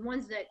the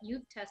ones that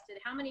you've tested,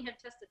 how many have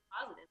tested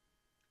positive?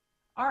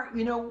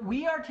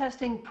 We are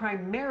testing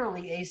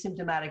primarily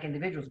asymptomatic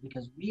individuals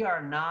because we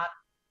are not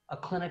a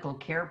clinical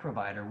care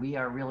provider. We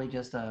are really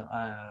just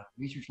a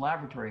research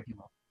laboratory, if you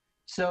will.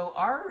 So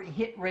our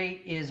hit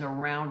rate is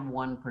around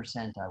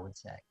 1%, I would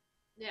say.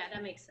 Yeah,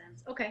 that makes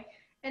sense. Okay.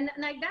 And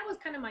that was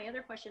kind of my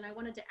other question I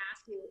wanted to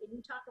ask you. And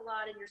you talk a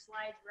lot in your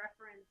slides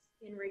reference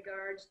in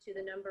regards to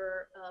the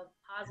number of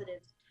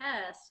positive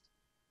tests,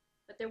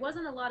 but there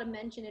wasn't a lot of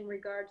mention in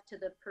regards to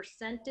the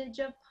percentage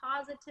of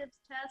positives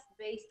tests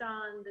based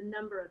on the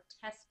number of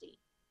testing.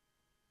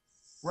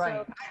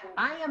 Right.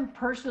 I am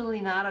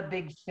personally not a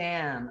big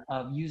fan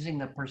of using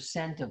the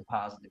percent of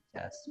positive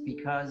tests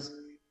because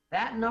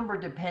that number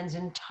depends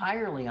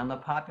entirely on the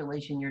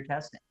population you're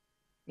testing.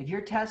 If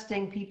you're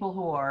testing people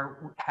who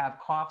have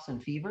coughs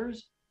and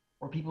fevers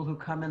or people who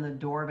come in the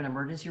door of an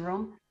emergency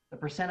room, the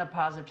percent of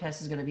positive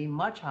tests is going to be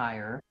much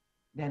higher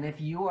than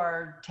if you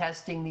are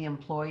testing the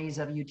employees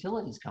of a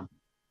utilities company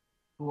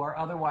who are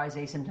otherwise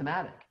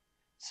asymptomatic.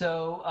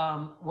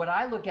 So what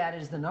I look at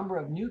is the number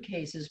of new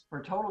cases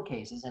per total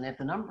cases. And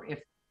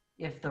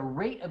if the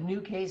rate of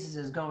new cases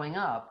is going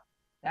up,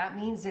 that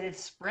means that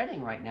it's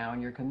spreading right now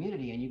in your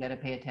community and you got to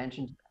pay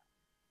attention to that.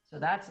 So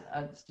that's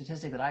a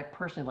statistic that I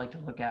personally like to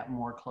look at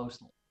more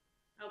closely.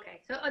 Okay,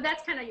 so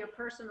that's kind of your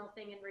personal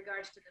thing in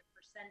regards to the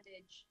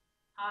percentage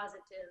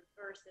positive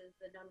versus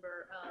the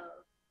number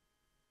of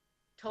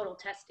total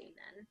testing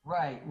then.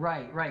 Right.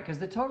 Because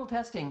the total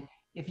testing,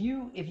 if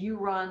you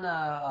run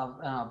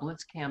a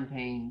blitz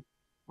campaign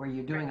where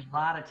you're doing a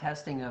lot of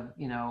testing of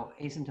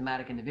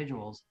asymptomatic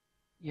individuals,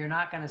 you're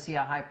not going to see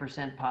a high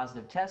percent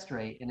positive test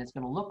rate, and it's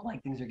going to look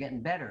like things are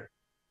getting better.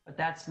 But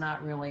that's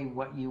not really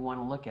what you want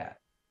to look at.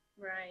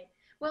 Right.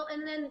 Well,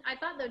 and then I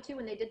thought though too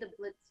when they did the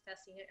blitz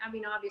testing, I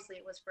mean obviously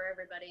it was for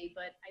everybody,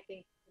 but I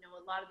think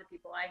a lot of the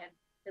people I had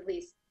at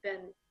least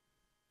been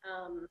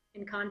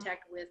in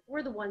contact with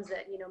were the ones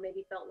that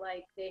maybe felt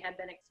like they had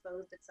been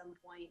exposed at some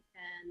point,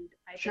 and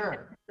I think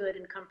that's good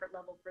and comfort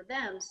level for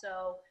them.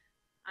 So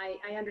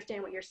I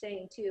understand what you're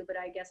saying too, but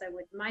I guess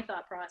my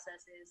thought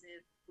process is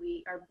if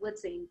we are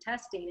blitzing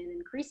testing and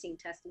increasing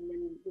testing,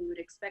 then we would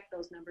expect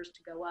those numbers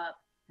to go up.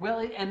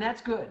 Well, and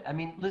that's good. I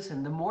mean,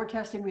 listen, the more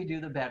testing we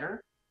do, the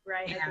better.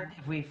 Right. And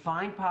if we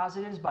find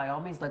positives, by all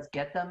means, let's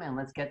get them and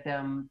let's get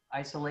them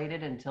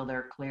isolated until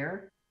they're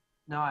clear.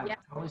 No, I'm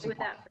totally with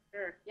that for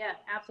sure. Yeah,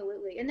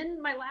 absolutely. And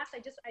then my last,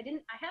 I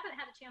haven't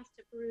had a chance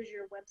to peruse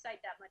your website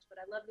that much, but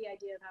I love the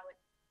idea of how it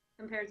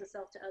compares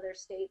itself to other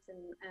states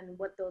and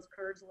what those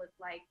curves look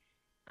like.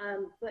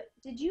 But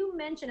did you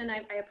mention, and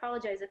I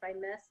apologize if I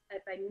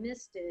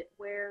missed it,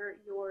 where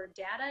your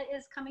data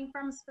is coming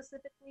from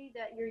specifically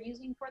that you're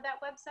using for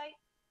that website?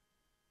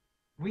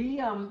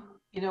 We,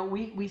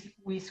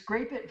 we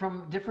scrape it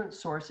from different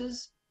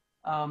sources.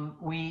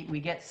 We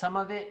get some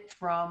of it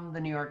from the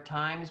New York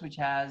Times, which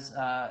has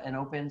an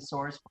open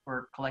source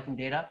for collecting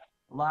data.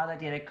 A lot of that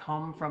data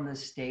come from the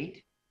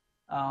state.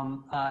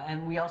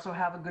 And we also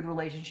have a good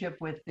relationship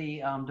with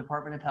the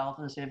Department of Health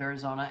in the state of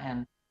Arizona,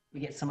 and we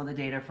get some of the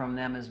data from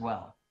them as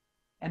well.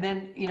 And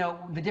then,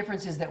 the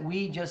difference is that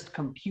we just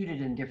compute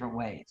it in different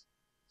ways.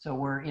 So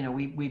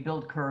we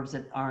build curves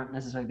that aren't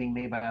necessarily being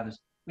made by others.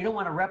 We don't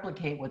want to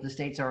replicate what the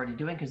state's already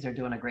doing because they're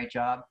doing a great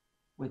job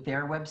with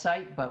their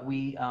website, but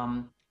we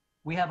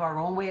have our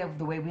own way of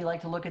the way we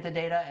like to look at the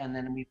data, and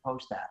then we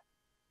post that.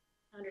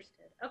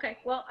 Understood. Okay.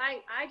 Well,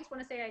 I just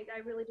want to say I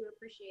really do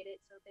appreciate it.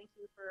 So thank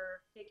you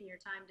for taking your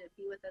time to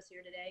be with us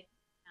here today.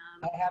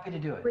 I'm happy to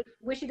do it.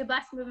 Wish you the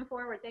best moving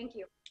forward. Thank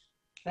you.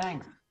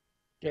 Thanks.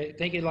 Okay.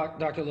 Thank you,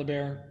 Dr.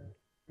 LeBaire.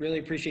 Really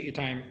appreciate your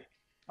time. Okay,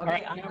 all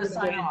right, I'm going to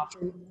sign off.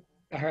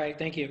 All right.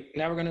 Thank you.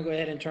 Now we're going to go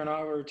ahead and turn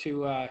over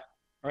to our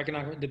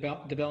economic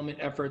development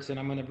efforts, and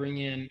I'm going to bring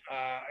in,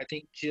 I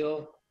think,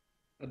 Jill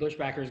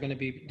Bushbacker is going to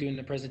be doing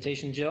the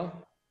presentation. Jill?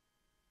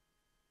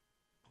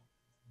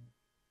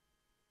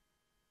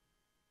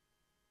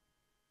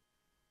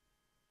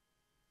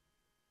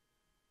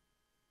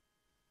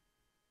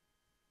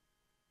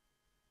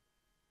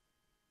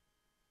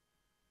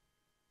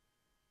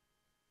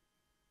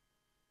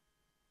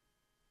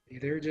 You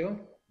there, Jill?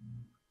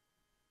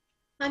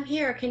 I'm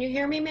here. Can you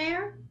hear me,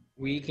 Mayor?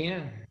 We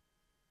can.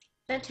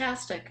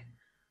 Fantastic.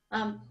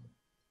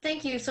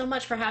 Thank you so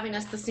much for having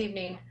us this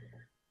evening.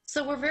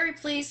 So we're very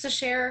pleased to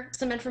share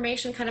some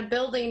information kind of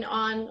building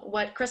on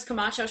what Chris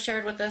Camacho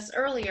shared with us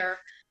earlier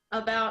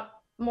about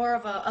more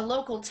of a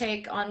local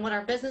take on what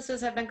our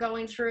businesses have been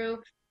going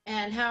through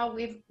and how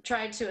we've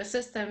tried to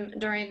assist them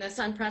during this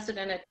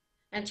unprecedented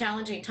and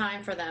challenging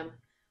time for them.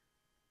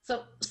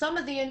 So some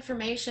of the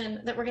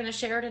information that we're going to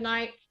share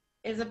tonight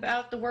is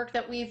about the work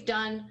that we've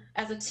done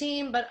as a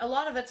team, but a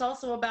lot of it's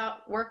also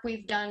about work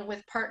we've done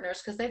with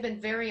partners because they've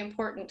been very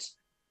important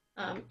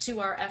to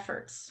our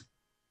efforts.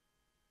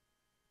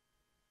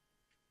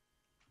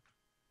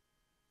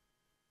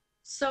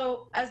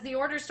 So as the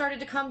orders started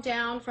to come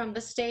down from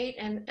the state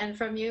and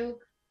from you,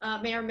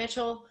 Mayor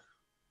Mitchell,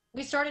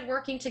 we started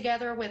working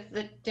together with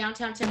the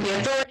Downtown Tempe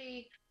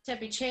Authority,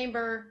 Tempe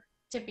Chamber,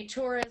 Tempe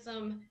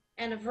Tourism,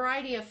 and a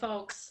variety of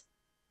folks,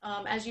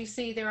 as you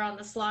see there on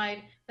the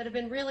slide, that have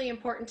been really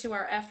important to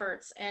our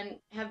efforts and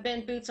have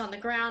been boots on the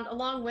ground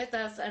along with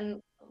us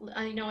and,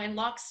 in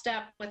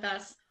lockstep with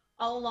us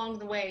all along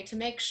the way to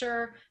make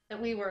sure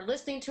that we were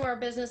listening to our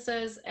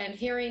businesses and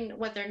hearing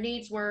what their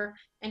needs were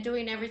and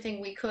doing everything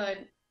we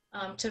could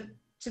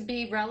to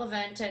be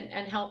relevant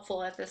and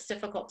helpful at this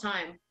difficult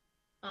time.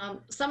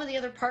 Some of the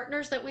other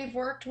partners that we've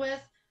worked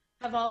with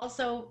have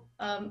also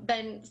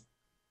been,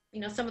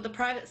 some of the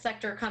private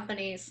sector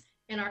companies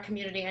in our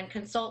community and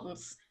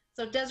consultants.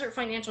 So Desert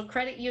Financial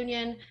Credit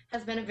Union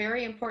has been a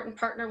very important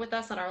partner with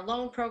us on our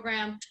loan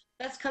program.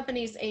 That's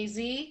Companies AZ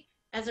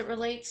as it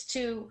relates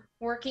to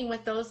working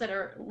with those that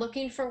are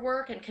looking for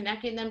work and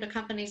connecting them to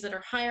companies that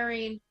are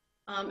hiring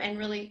and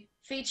really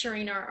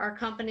featuring our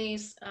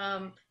companies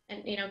and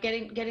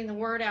getting the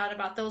word out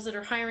about those that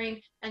are hiring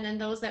and then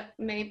those that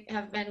may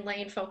have been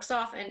laying folks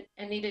off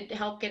and needed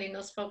help getting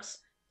those folks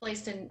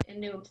placed in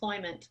new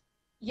employment.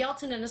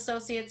 Yelton and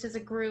Associates is a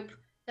group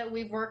that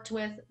we've worked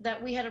with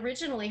that we had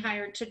originally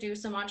hired to do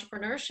some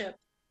entrepreneurship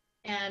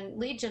and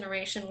lead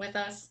generation with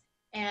us.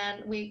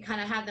 And we kind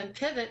of had them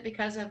pivot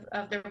because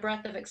of their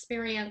breadth of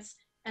experience.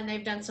 And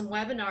they've done some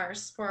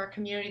webinars for our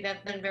community that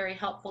have been very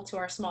helpful to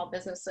our small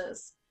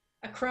businesses.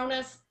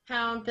 Acronis,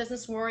 Hound,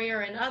 Business Warrior,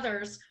 and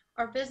others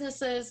are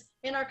businesses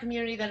in our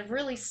community that have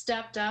really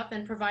stepped up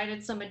and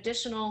provided some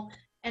additional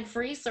and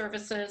free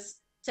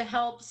services to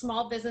help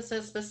small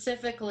businesses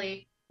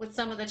specifically with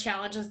some of the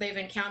challenges they've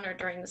encountered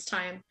during this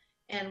time.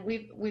 And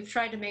we've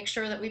tried to make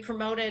sure that we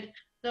promoted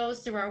those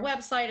through our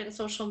website and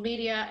social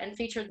media and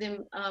featured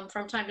them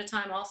from time to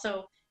time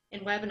also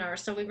in webinars.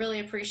 So we really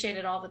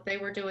appreciated all that they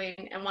were doing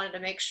and wanted to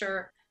make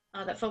sure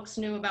that folks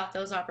knew about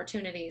those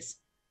opportunities.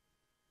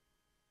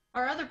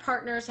 Our other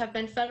partners have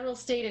been federal,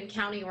 state, and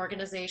county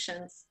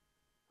organizations.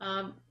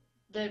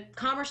 The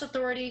Commerce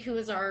Authority, who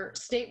is our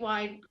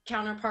statewide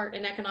counterpart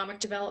in economic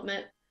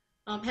development,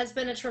 has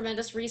been a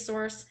tremendous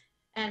resource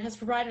and has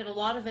provided a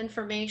lot of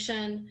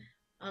information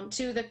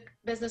to the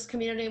business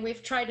community. And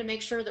we've tried to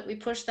make sure that we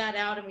push that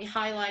out and we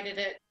highlighted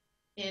it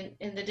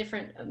in the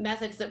different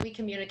methods that we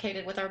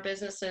communicated with our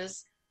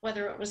businesses,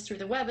 whether it was through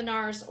the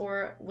webinars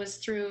or it was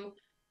through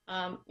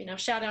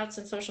shout outs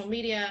in social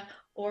media,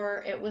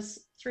 or it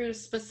was through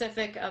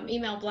specific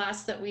email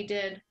blasts that we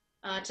did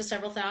to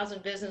several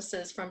thousand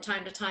businesses from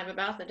time to time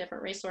about the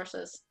different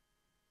resources.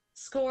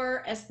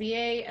 SCORE,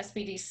 SBA,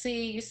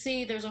 SBDC, you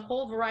see there's a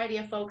whole variety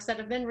of folks that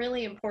have been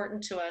really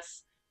important to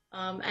us.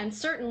 And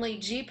certainly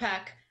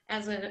GPEC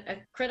as a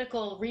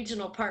critical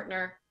regional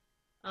partner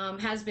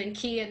has been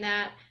key in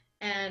that.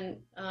 And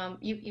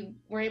you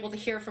were able to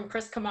hear from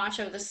Chris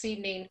Camacho this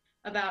evening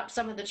about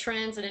some of the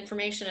trends and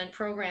information and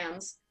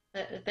programs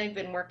that they've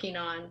been working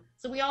on.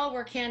 So we all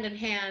work hand in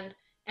hand,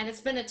 and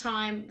it's been a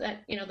time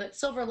that, the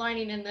silver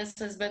lining in this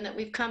has been that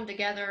we've come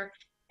together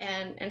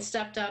and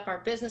stepped up. Our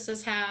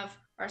businesses have,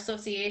 our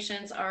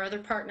associations, our other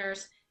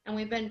partners, and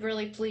we've been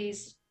really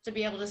pleased to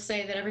be able to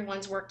say that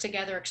everyone's worked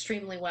together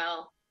extremely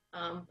well,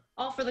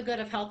 all for the good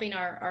of helping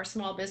our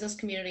small business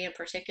community in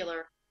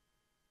particular.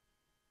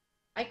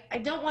 I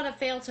don't want to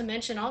fail to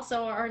mention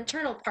also our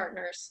internal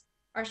partners.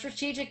 Our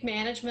strategic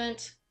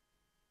management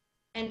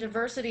and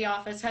diversity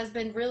office has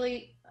been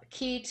really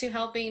key to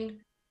helping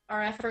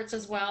our efforts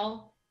as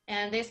well.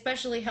 And they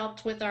especially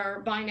helped with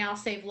our Buy Now,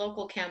 Save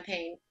Local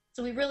campaign.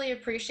 So we really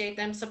appreciate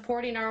them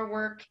supporting our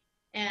work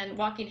and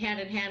walking hand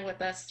in hand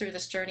with us through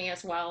this journey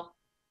as well.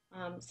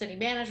 City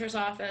manager's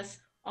office,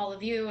 all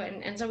of you,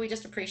 and so we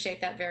just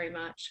appreciate that very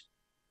much.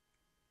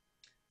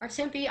 Our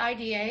Tempe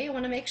IDA, I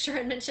want to make sure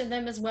I mention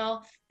them as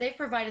well. They've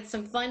provided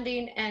some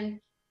funding and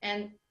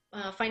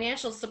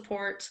financial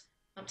support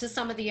to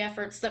some of the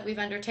efforts that we've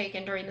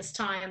undertaken during this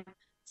time.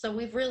 So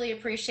we've really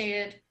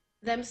appreciated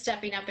them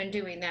stepping up and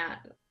doing that.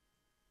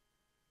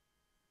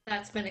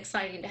 That's been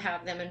exciting to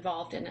have them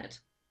involved in it.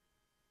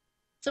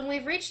 So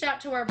we've reached out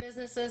to our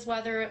businesses,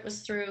 whether it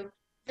was through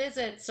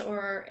visits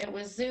or it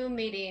was Zoom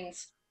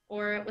meetings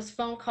or it was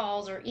phone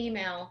calls or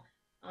email.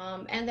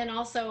 And then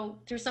also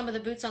through some of the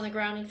boots on the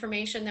ground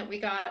information that we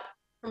got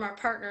from our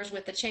partners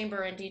with the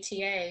Chamber and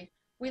DTA,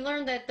 we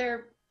learned that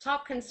their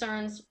top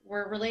concerns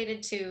were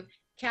related to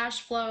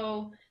cash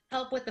flow,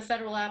 help with the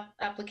federal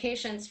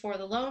applications for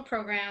the loan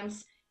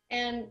programs.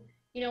 And,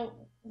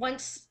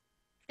 once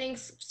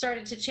things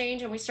started to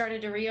change and we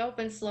started to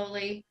reopen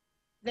slowly,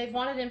 they've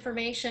wanted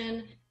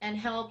information and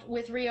help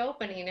with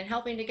reopening and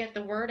helping to get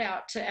the word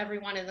out to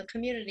everyone in the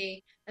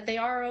community that they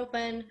are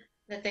open,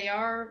 that they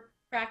are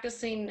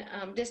practicing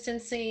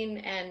distancing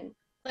and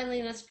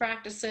cleanliness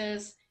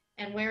practices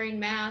and wearing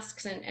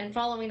masks and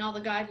following all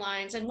the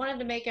guidelines, and wanted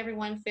to make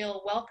everyone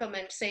feel welcome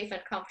and safe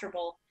and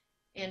comfortable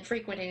in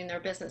frequenting their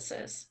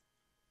businesses.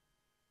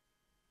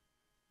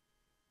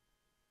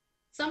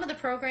 Some of the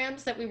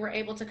programs that we were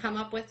able to come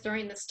up with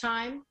during this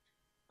time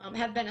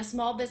have been a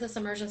small business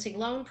emergency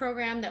loan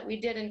program that we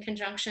did in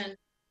conjunction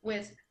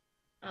with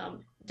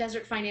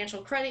Desert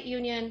Financial Credit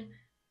Union.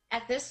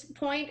 At this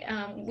point,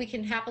 we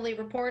can happily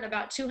report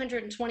about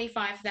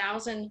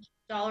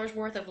 $225,000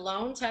 worth of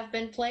loans have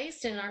been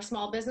placed in our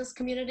small business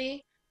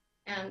community,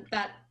 and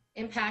that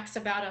impacts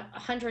about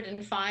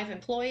 105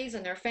 employees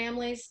and their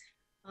families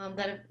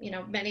that have,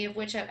 many of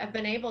which have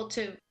been able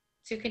to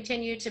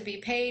continue to be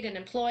paid and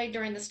employed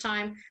during this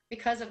time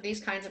because of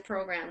these kinds of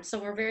programs. So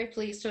we're very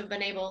pleased to have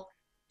been able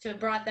to have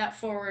brought that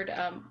forward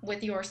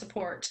with your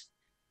support.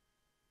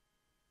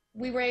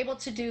 We were able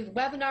to do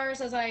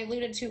webinars, as I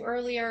alluded to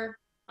earlier,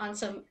 on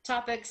some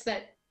topics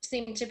that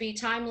seemed to be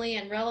timely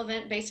and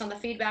relevant based on the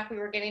feedback we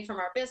were getting from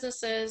our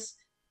businesses,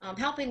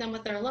 helping them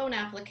with their loan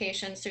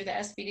applications through the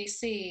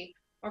SBDC,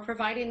 or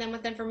providing them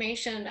with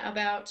information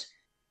about,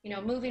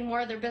 moving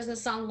more of their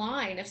business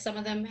online if some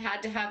of them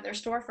had to have their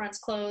storefronts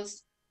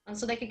closed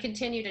so they could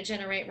continue to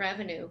generate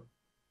revenue.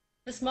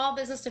 The Small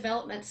Business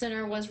Development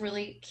Center was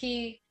really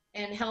key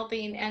in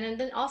helping, and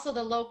then also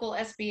the local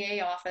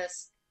SBA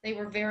office. They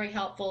were very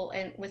helpful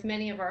with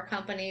many of our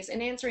companies in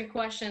answering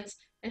questions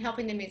and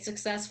helping them be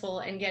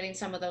successful in getting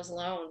some of those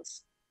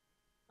loans.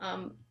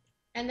 And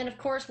then, of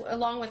course,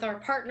 along with our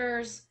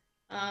partners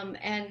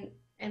and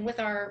with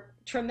our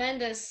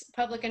tremendous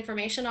public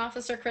information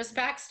officer, Chris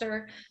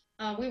Baxter,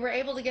 we were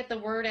able to get the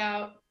word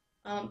out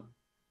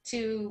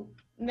to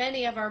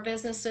many of our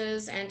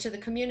businesses and to the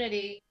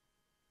community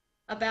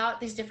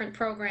about these different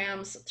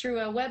programs through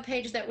a web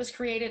page that was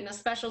created in a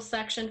special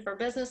section for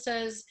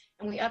businesses,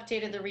 and we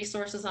updated the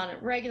resources on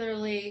it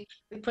regularly.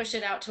 We pushed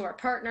it out to our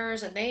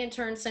partners, and they in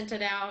turn sent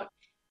it out,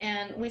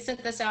 and we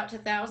sent this out to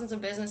thousands of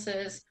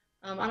businesses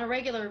on a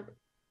regular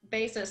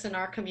basis in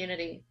our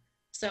community.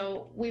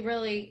 So we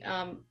really,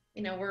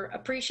 we're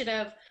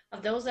appreciative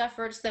of those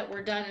efforts that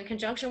were done in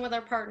conjunction with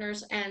our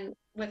partners and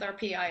with our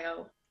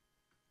PIO.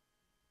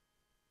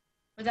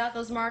 Without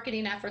those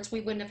marketing efforts,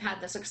 we wouldn't have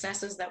had the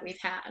successes that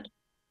we've had.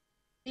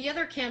 The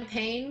other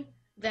campaign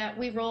that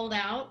we rolled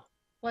out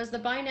was the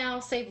Buy Now,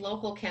 Save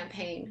Local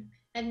campaign.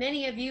 And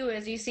many of you,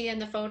 as you see in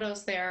the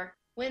photos there,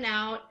 went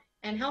out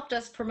and helped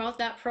us promote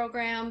that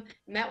program,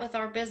 met with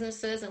our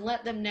businesses and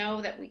let them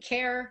know that we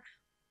care.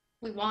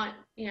 We want,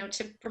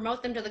 to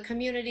promote them to the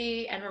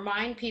community and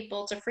remind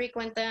people to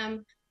frequent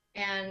them.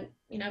 And,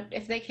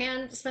 if they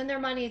can, spend their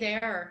money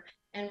there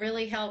and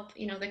really help,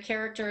 the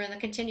character and the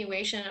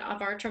continuation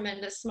of our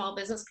tremendous small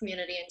business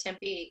community in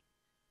Tempe.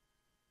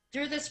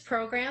 Through this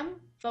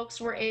program,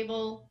 folks were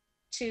able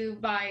to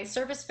buy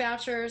service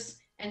vouchers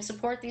and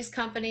support these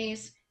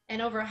companies, and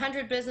over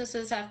 100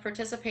 businesses have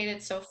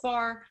participated so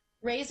far,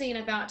 raising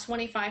about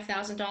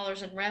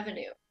 $25,000 in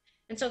revenue.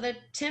 And so the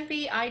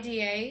Tempe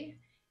IDA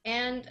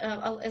and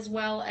as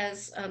well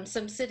as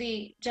some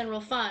city general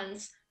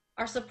funds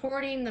are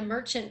supporting the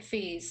merchant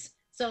fees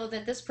so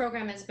that this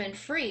program has been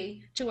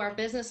free to our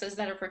businesses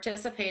that are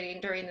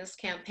participating during this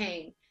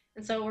campaign.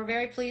 And so we're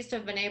very pleased to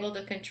have been able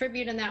to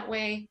contribute in that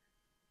way,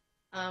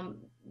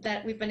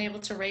 that we've been able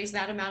to raise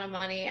that amount of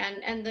money.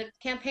 And the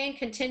campaign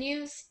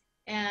continues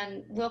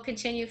and will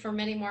continue for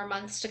many more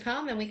months to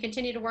come. And we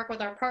continue to work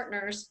with our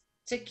partners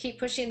to keep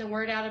pushing the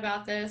word out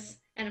about this,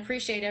 and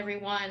appreciate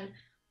everyone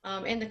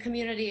in the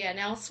community and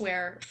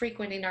elsewhere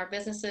frequenting our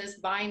businesses,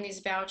 buying these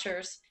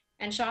vouchers,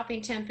 and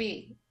shopping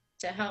Tempe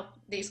to help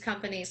these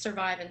companies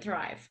survive and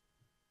thrive.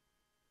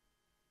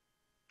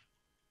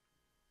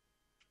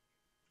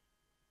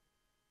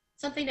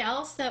 Something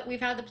else that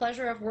we've had the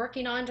pleasure of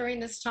working on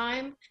during this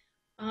time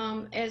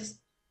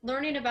is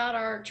learning about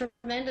our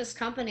tremendous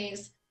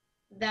companies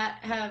that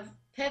have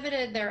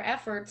pivoted their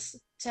efforts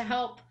to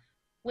help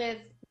with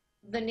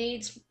the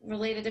needs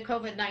related to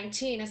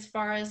COVID-19 as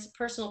far as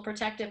personal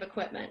protective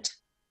equipment.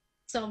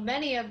 So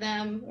many of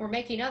them were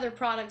making other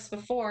products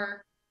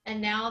before, and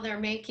now they're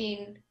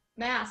making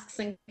masks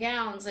and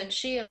gowns and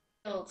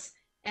shields,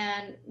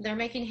 and they're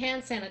making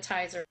hand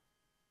sanitizer.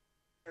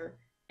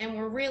 And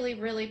we're really,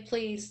 really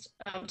pleased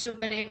to have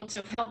been able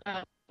to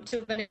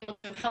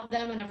help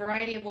them in a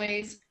variety of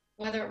ways,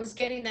 whether it was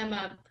getting them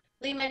a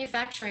lean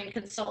manufacturing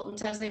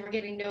consultant as they were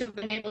getting new, have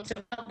been able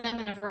to help them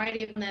in a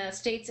variety of the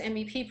state's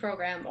MEP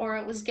program, or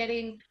it was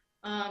getting,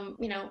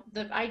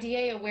 the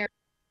IDA aware,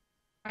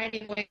 variety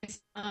of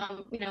ways,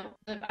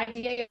 the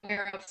IDA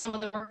aware of some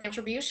of the work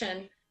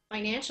contribution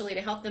financially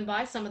to help them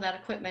buy some of that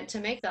equipment to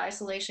make the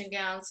isolation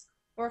gowns,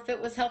 or if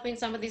it was helping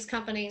some of these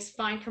companies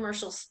find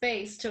commercial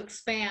space to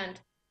expand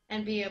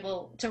and be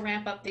able to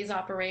ramp up these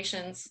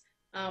operations.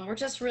 We're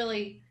just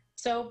really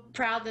so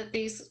proud that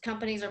these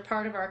companies are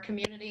part of our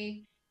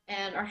community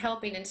and are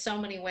helping in so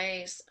many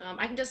ways.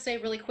 I can just say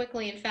really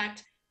quickly, in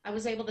fact, I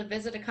was able to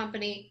visit a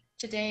company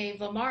today,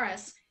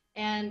 Vomaris,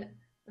 and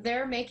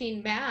they're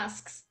making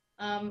masks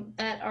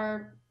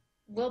that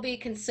will be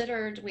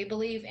considered, we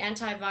believe,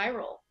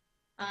 antiviral.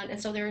 And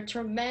so they're a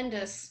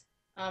tremendous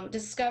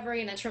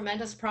discovery and a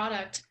tremendous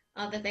product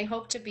that they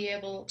hope to be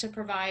able to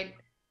provide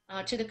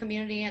to the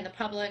community and the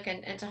public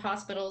and to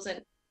hospitals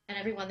and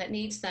everyone that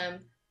needs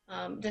them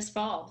this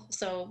fall.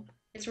 So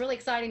it's really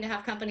exciting to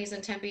have companies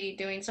in Tempe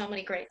doing so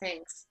many great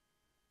things.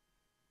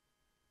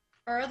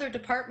 Our other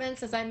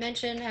departments, as I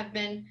mentioned, have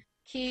been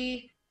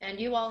key, and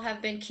you all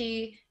have been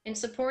key in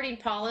supporting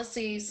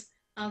policies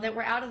that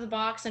were out of the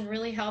box and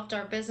really helped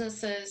our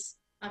businesses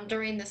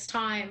during this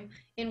time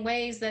in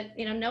ways that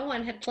no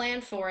one had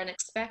planned for and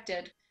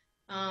expected.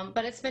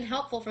 But it's been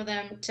helpful for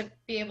them to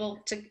be able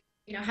to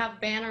have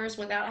banners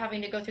without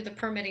having to go through the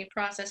permitting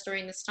process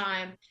during this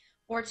time,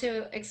 or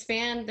to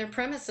expand their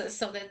premises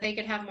so that they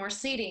could have more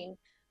seating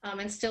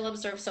and still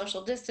observe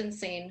social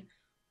distancing,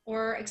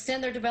 or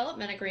extend their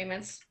development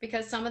agreements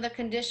because some of the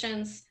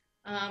conditions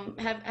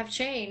have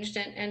changed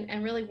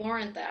and really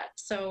warrant that.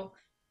 So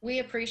we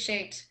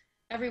appreciate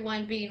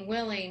everyone being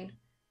willing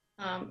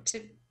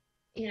to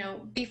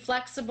be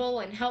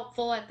flexible and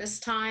helpful at this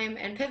time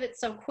and pivot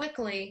so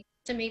quickly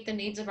to meet the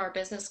needs of our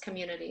business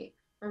community.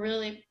 We're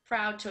really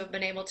proud to have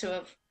been able to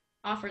have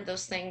offered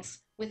those things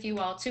with you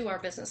all to our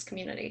business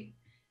community.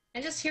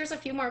 And just here's a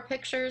few more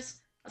pictures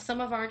of some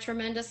of our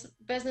tremendous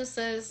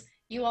businesses.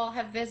 You all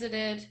have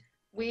visited,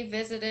 we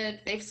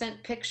visited, they've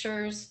sent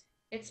pictures.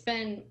 It's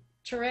been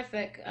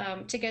terrific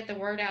to get the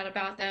word out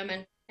about them.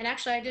 And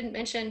actually, I didn't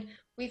mention,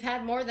 we've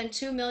had more than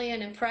 2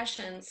 million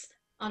impressions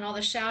on all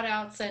the shout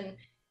outs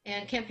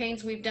and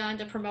campaigns we've done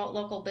to promote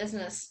local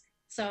business.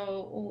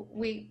 So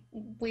we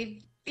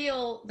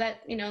feel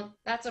that,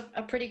 that's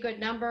a pretty good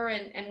number,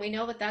 and we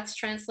know that that's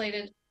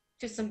translated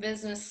to some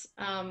business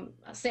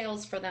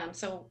sales for them.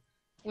 So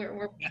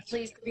we're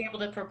pleased to be able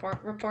to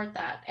report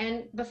that.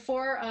 And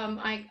before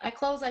I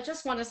close, I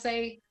just want to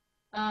say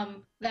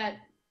that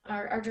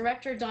our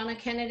director, Donna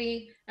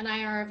Kennedy, and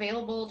I are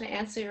available to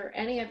answer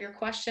any of your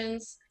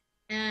questions,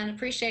 and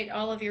appreciate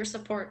all of your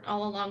support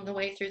all along the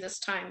way through this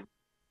time.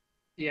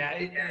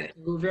 Yeah,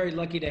 we're very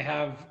lucky to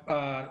have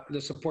the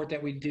support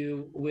that we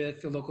do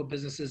with the local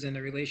businesses and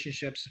the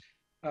relationships.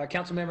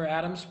 Councilmember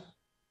Adams.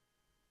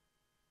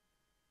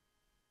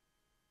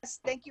 Yes,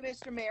 thank you,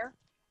 Mr. Mayor.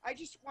 I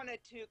just wanted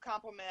to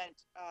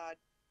compliment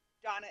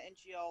Donna and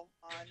Jill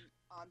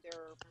on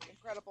their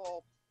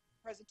incredible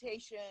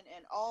presentation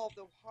and all of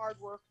the hard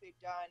work they've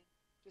done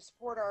to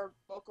support our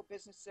local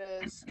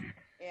businesses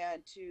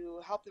and to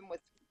help them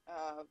with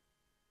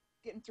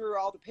getting through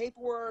all the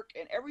paperwork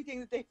and everything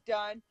that they've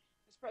done.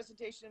 This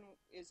presentation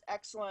is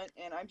excellent,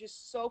 and I'm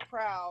just so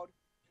proud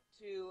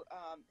to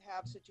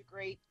have such a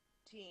great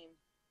team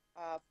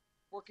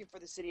working for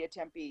the city of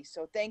Tempe.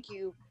 So thank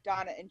you,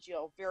 Donna and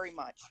Jill, very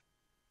much.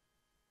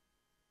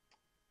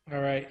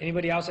 All right.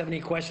 Anybody else have any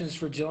questions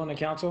for Jill and the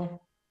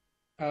council?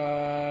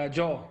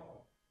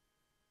 Joel.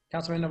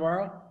 Councilman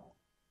Navarro?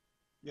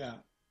 Yeah.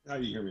 How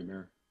do you hear me,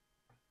 Mayor?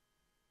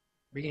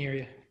 We can hear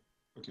you.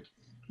 Okay.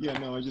 Yeah,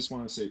 no, I just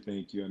want to say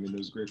thank you. I mean, it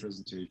was a great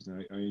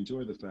presentation. I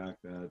enjoy the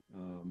fact that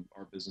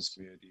our business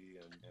community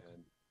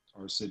and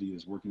our city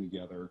is working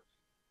together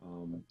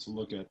to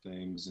look at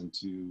things and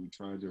to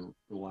try to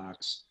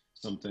relax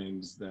some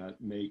things that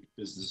make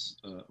business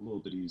a little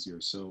bit easier.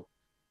 So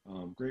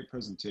great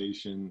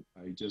presentation.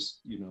 I just,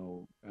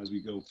 as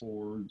we go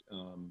forward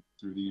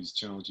through these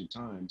challenging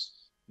times,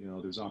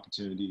 there's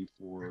opportunity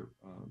for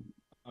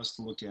us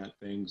to look at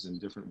things in a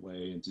different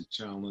way and to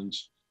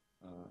challenge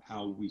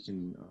how we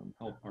can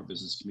help our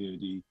business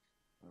community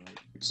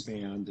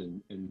expand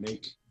and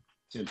make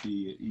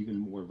Tempe even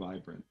more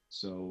vibrant.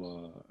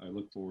 So I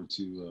look forward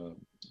to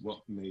what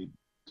may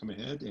come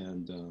ahead,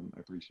 and I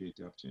appreciate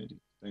the opportunity.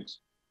 Thanks.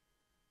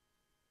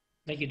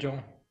 Thank you,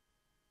 Joel.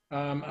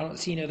 I don't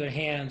see any other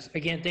hands.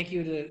 Again, thank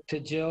you to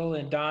Jill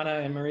and Donna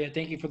and Maria.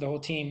 Thank you for the whole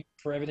team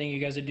for everything you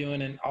guys are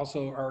doing, and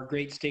also our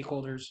great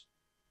stakeholders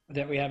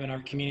that we have in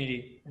our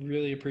community.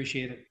 Really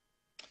appreciate it.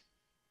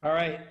 All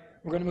right,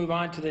 we're going to move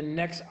on to the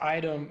next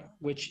item,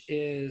 which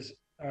is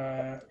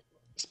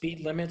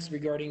speed limits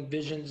regarding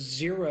Vision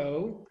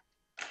Zero.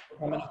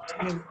 I'm going to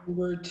turn it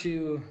over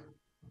to,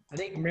 I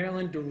think,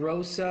 Marilyn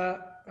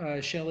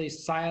DeRosa, Shelley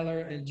Seiler,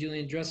 and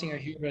Julian Dressing are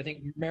here, but I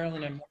think,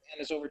 Marilyn, I'm going to hand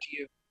this over to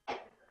you.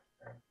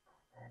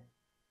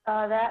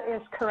 That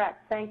is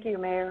correct. Thank you,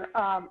 Mayor.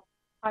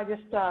 I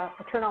just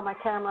turned on my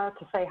camera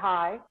to say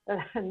hi,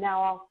 and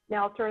now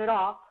I'll turn it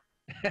off.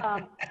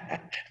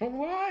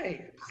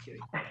 Why? Just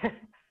kidding.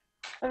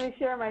 Let me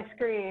share my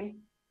screen.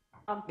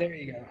 There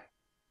you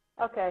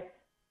go. Okay.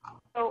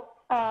 So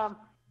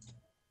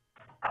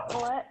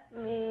let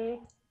me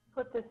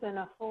put this in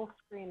a full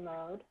screen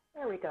mode.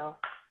 There we go.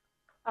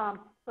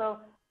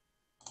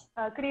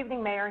 Good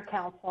evening, Mayor and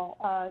Council.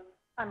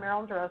 I'm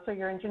Marilyn DeRosa,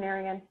 your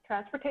Engineering and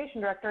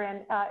Transportation Director,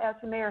 and as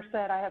the Mayor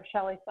said, I have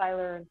Shelley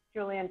Seiler and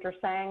Julian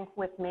Dressang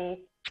with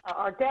me,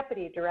 our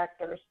Deputy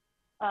Directors.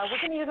 We're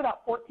going to use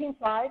about 14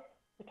 slides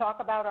to talk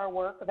about our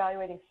work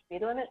evaluating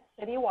speed limits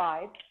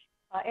citywide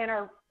and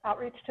our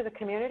outreach to the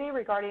community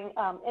regarding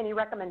any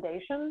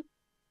recommendations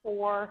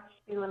for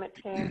speed limit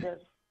changes.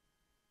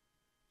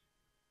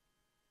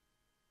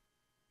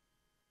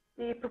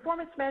 The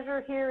performance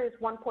measure here is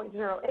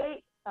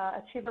 1.08.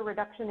 Achieve a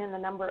reduction in the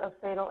number of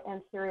fatal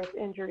and serious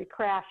injury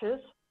crashes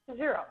to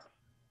 0.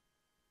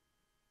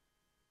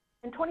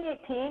 In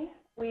 2018,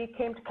 we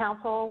came to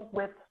Council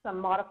with some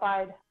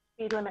modified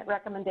speed limit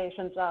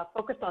recommendations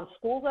focused on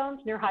school zones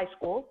near high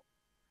schools,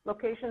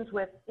 locations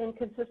with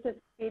inconsistent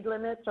speed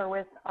limits or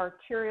with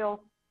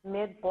arterial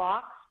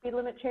mid-block speed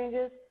limit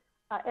changes,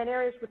 and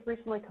areas with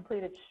recently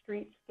completed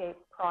streetscape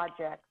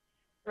projects.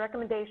 The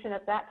recommendation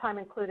at that time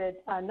included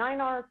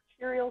 9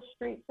 arterial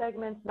street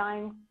segments,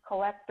 9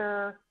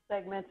 collector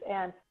segments,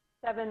 and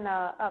 7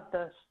 of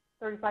the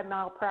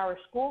 35-mile-per-hour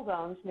school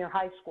zones near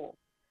high schools.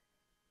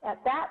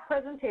 At that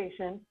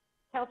presentation,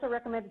 Council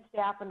recommended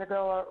staff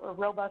undergo a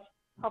robust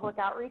public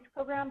outreach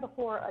program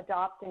before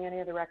adopting any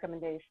of the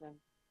recommendations.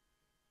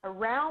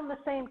 Around the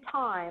same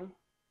time,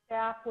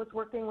 staff was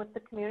working with the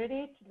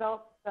community to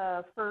develop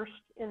the first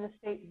in the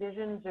state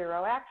Vision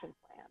Zero action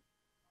plan.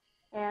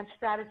 And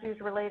strategies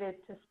related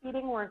to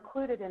speeding were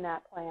included in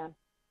that plan.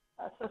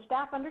 So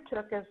staff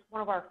undertook as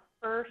one of our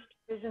first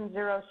Vision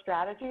Zero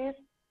strategies,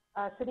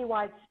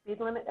 citywide speed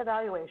limit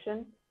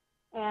evaluation.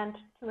 And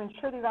to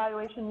ensure the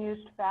evaluation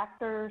used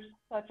factors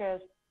such as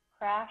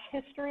crash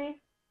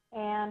history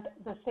and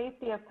the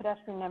safety of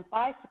pedestrian and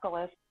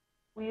bicyclists,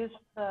 we used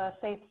the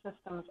Safe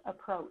Systems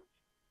approach.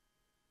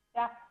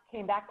 Staff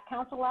came back to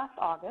Council last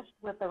August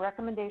with a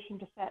recommendation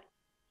to set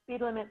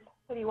speed limits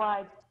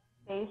citywide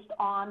based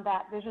on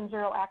that Vision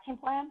Zero action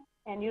plan,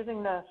 and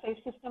using the Safe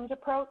Systems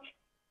approach,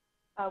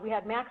 we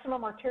had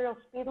maximum arterial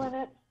speed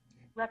limits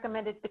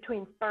recommended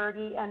between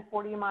 30 and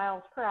 40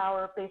 miles per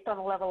hour based on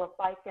the level of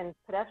bike and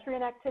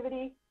pedestrian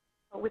activity,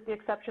 with the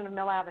exception of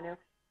Mill Avenue,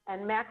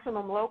 and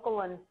maximum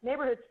local and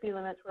neighborhood speed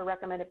limits were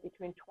recommended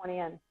between 20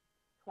 and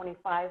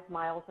 25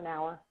 miles an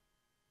hour.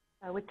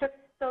 We took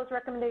those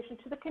recommendations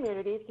to the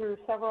community through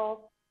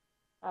several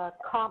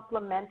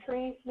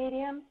complementary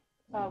mediums.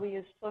 We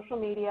used social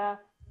media,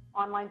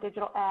 online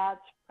digital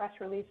ads, press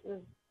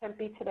releases,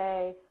 Tempe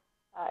Today,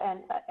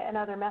 and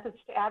other methods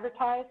to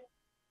advertise,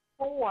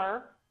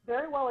 4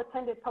 very well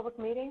attended public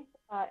meetings,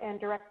 and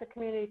direct the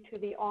community to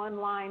the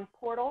online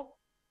portal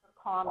for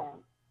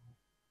comments.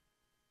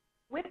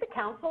 With the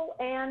council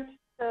and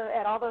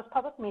at all those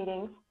public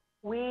meetings,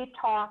 we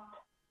talked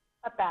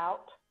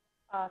about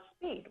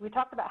speed. We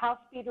talked about how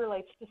speed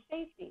relates to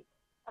safety,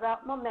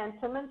 about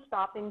momentum and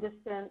stopping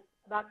distance,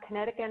 about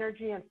kinetic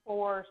energy and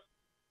force,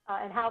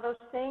 and how those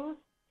things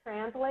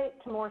translate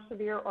to more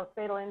severe or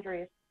fatal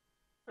injuries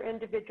for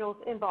individuals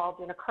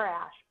involved in a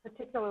crash,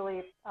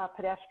 particularly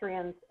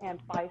pedestrians and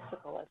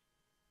bicyclists.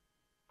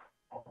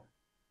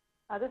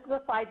 This is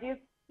a slide you've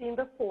seen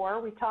before.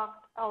 We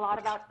talked a lot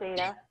about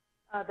data.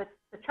 The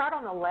chart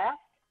on the left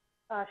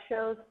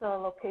shows the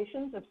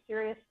locations of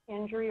serious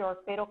injury or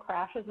fatal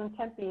crashes in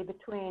Tempe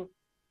between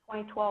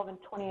 2012 and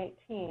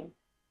 2018.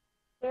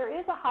 There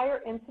is a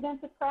higher incidence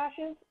of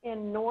crashes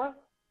in North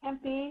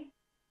Tempe,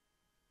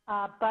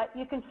 but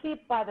you can see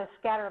by the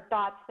scatter of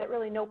dots that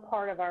really no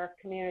part of our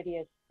community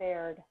is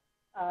spared.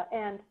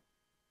 And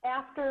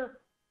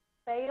after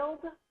failed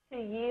to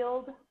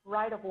yield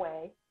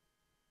right-of-way.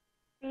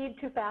 Speed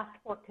too fast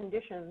for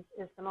conditions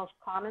is the most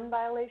common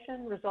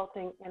violation,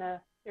 resulting in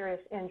a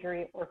serious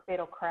injury or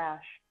fatal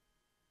crash.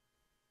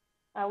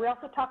 We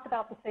also talked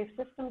about the safe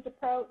systems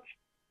approach.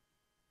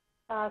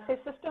 Safe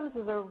systems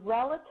is a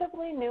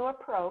relatively new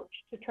approach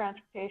to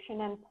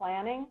transportation and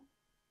planning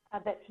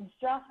that's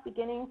just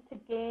beginning to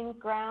gain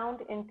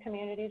ground in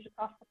communities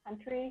across the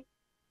country.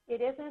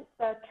 It isn't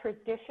the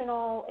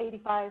traditional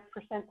 85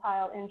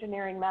 percentile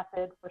engineering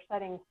method for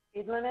setting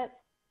speed limits.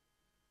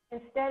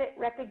 Instead, it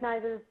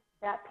recognizes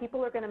that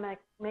people are going to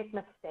make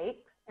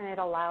mistakes, and it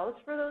allows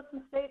for those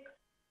mistakes.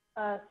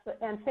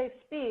 And safe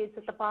speeds,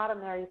 at the bottom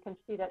there, you can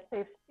see that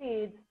safe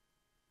speeds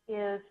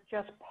is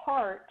just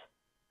part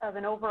of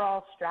an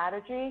overall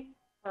strategy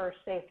for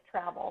safe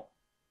travel.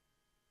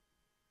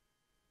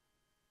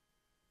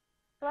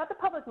 So at the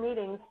public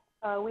meetings,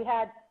 we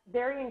had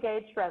very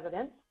engaged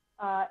residents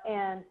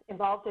and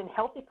involved in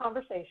healthy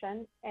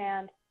conversation.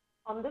 And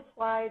on this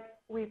slide,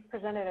 we've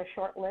presented a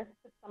short list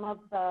of some of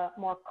the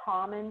more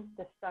common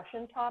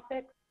discussion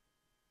topics.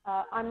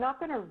 I'm not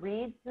going to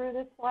read through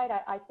this slide.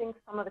 I think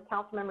some of the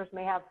council members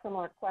may have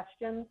similar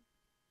questions.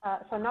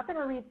 So I'm not going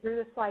to read through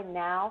this slide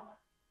now,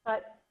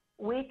 but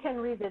we can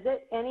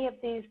revisit any of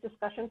these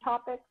discussion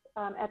topics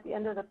at the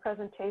end of the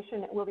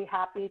presentation. We'll be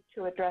happy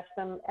to address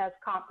them as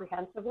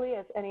comprehensively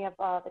as any of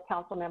the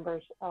council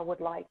members would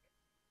like.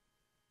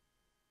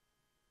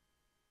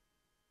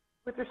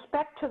 With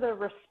respect to the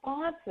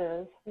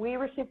responses, we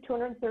received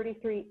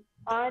 233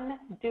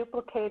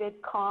 unduplicated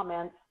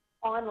comments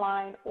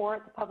online or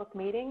at the public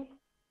meetings,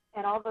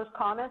 and all those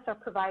comments are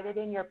provided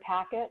in your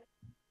packet.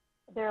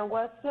 There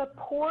was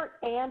support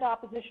and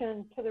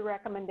opposition to the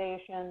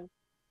recommendation.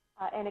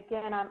 And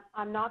again,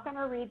 I'm not going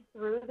to read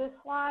through this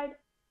slide,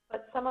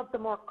 but some of the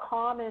more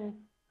common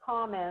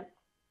comments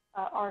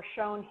are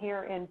shown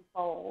here in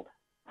bold.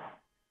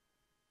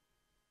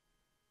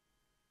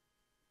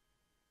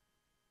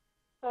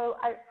 So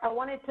I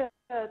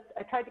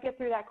tried to get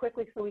through that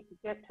quickly so we could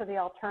get to the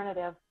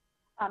alternative.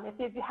 If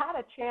you've had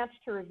a chance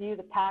to review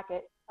the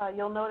packet,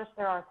 you'll notice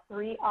there are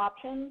 3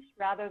 options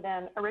rather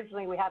than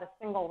originally we had a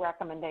single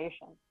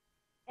recommendation.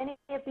 Any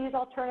of these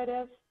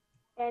alternatives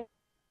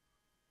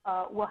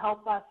will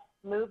help us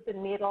move the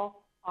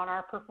needle on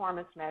our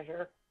performance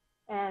measure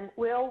and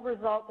will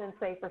result in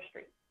safer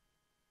streets.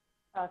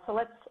 So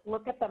let's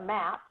look at the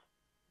map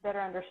to better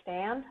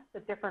understand the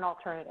different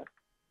alternatives.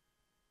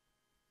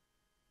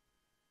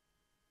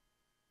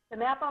 The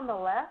map on the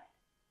left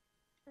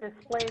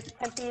displays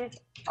Tempe's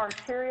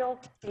arterial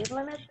speed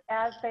limits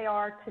as they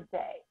are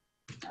today.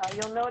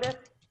 You'll notice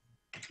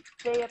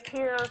they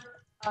appear,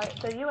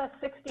 the US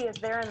 60 is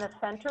there in the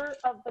center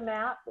of the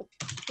map, with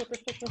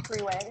Superstition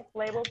Freeway,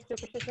 labeled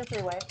Superstition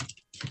Freeway.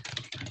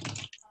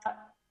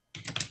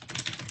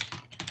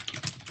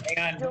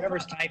 Hang on,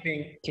 whoever's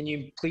typing, can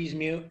you please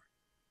mute?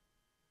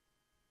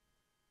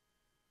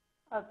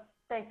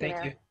 Thank you,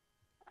 Mayor.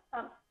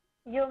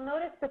 You'll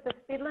notice that the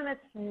speed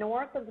limits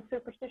north of the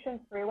Superstition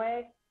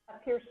Freeway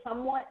appear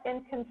somewhat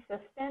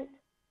inconsistent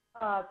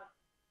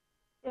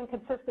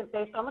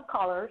based on the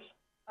colors.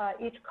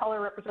 Each color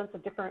represents a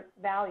different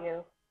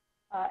value,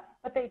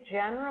 but they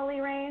generally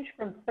range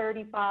from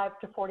 35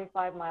 to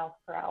 45 miles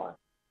per hour.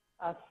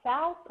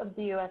 South of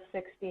the US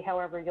 60,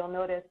 however, you'll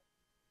notice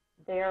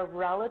they're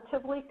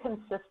relatively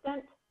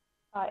consistent,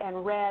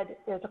 and red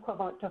is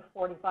equivalent to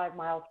 45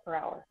 miles per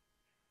hour.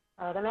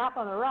 The map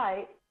on the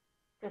right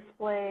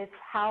displays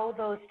how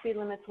those speed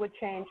limits would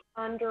change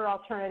under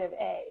Alternative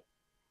A.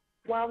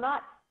 While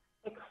not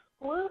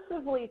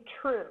exclusively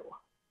true,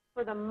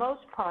 for the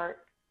most part,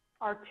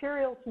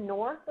 arterials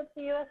north of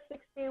the US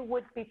 60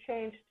 would be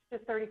changed to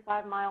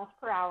 35 miles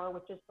per hour,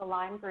 which is the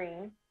lime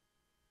green.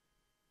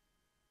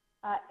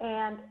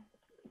 And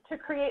to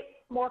create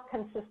more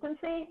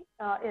consistency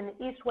in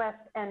the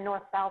east-west and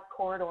north-south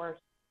corridors,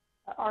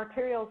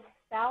 arterials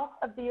south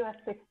of the US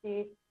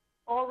 60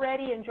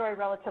 already enjoy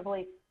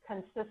relatively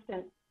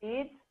consistent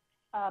speeds,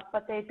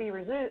 but they'd be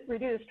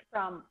reduced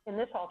from, in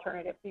this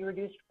alternative, be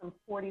reduced from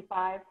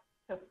 45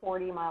 to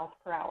 40 miles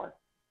per hour.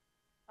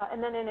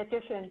 And then in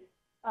addition,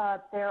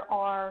 there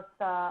are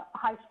the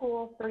high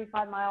school,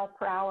 35 miles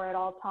per hour at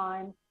all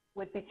times,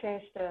 would be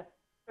changed to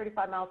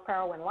 35 miles per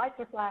hour when lights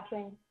are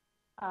flashing.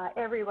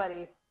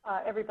 Everybody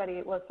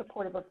was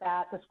supportive of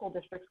that. The school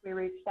districts, we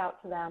reached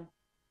out to them.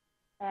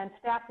 And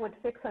staff would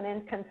fix an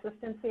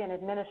inconsistency, an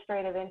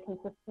administrative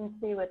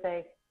inconsistency with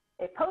a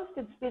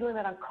posted speed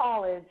limit on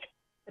College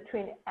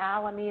between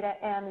Alameda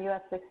and the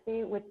US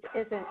 60, which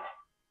isn't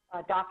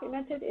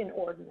documented in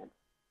ordinance.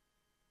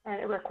 And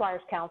it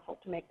requires council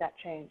to make that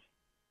change.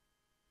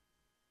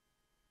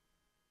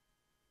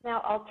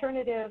 Now,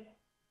 Alternative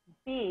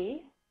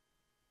B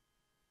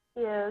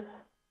is,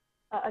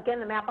 again,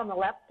 the map on the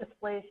left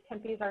displays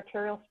Tempe's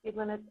arterial speed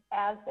limits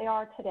as they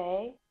are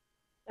today.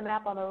 The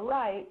map on the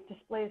right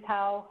displays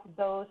how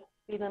those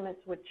speed limits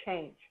would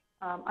change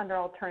under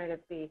Alternative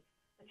B.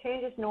 The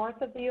changes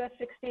north of the US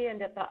 60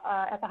 and at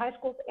the high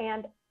schools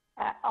and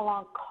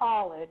along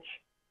College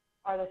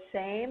are the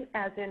same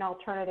as in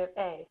Alternative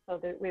A. So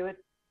that we would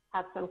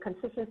have some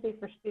consistency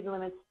for speed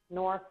limits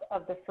north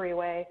of the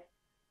freeway.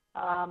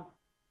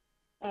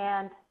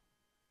 And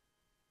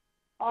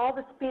all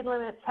the speed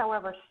limits,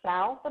 however,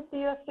 south of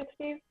the US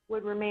 60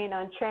 would remain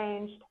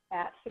unchanged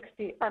at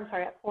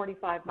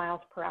 45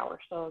 miles per hour.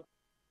 So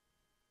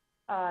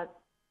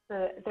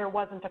there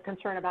wasn't a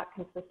concern about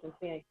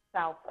consistency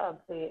south of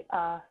the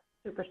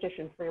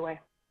Superstition Freeway.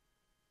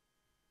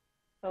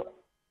 So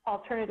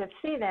alternative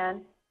C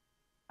then,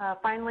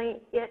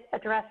 finally, it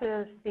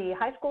addresses the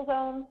high school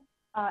zone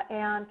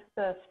and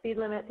the speed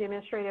limit, the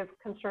administrative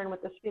concern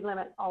with the speed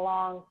limit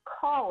along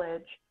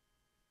College.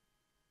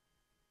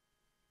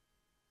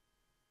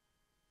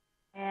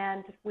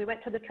 And we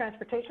went to the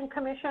Transportation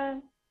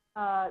Commission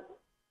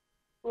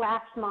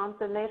last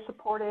month, and they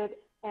supported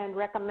and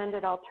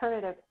recommended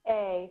alternative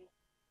A.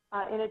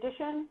 In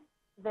addition,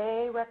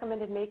 they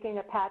recommended making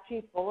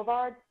Apache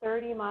Boulevard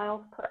 30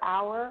 miles per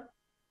hour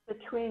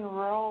between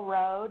Rural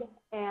Road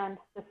and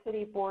the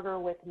city border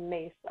with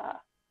Mesa.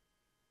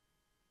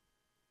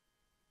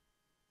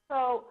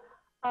 So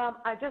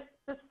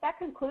that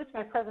concludes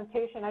my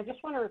presentation. I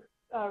just want to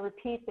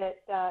repeat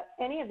that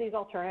any of these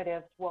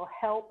alternatives will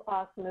help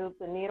us move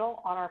the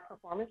needle on our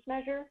performance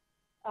measure.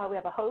 We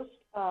have a host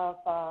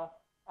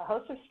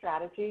of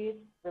strategies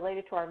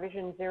related to our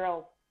Vision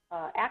Zero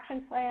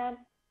action plan,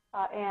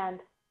 and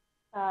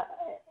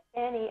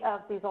any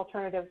of these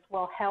alternatives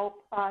will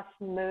help us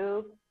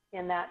move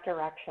in that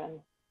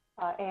direction,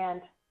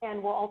 and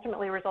will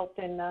ultimately result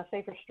in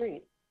safer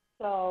streets.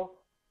 So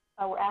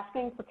we're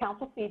asking for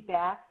council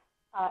feedback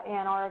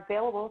and are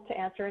available to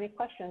answer any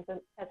questions. And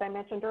as I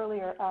mentioned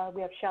earlier,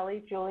 we have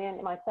Shelley, Julian,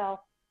 and myself,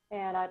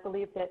 and I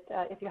believe that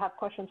if you have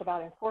questions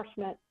about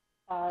enforcement,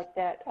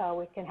 that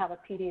we can have a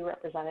PD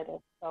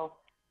representative. So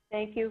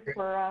thank you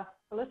for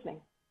listening.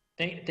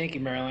 Thank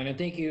you, Marilyn, and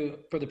thank you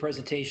for the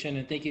presentation,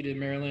 and thank you to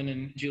Marilyn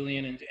and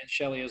Julian and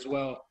Shelley as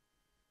well.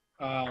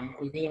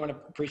 We really want to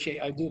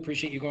appreciate, I do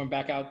appreciate you going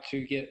back out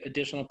to get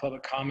additional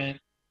public comment.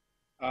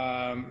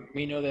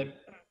 We know that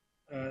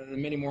the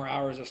many more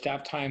hours of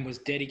staff time was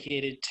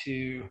dedicated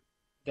to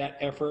that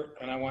effort,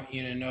 and I want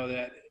you to know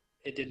that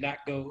it did not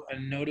go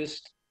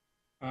unnoticed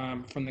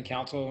from the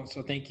council,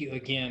 so thank you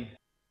again.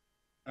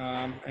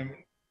 And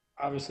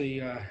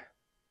obviously,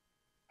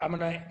 I'm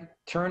gonna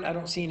turn, I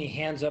don't see any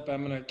hands up,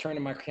 I'm gonna turn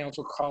to my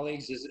council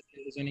colleagues. Is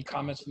any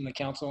comments from the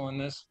council on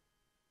this?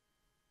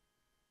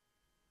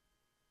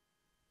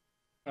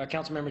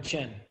 Councilmember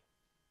Chen,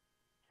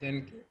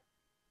 then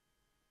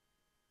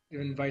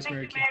Vice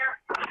Mayor Chen.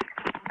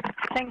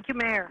 Thank you,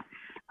 Mayor.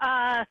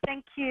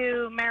 Thank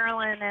you,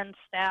 Marilyn and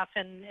staff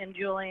and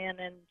Julian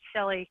and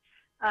Shelley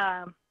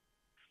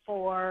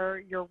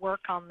for your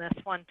work on this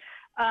one.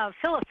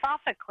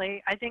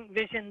 Philosophically, I think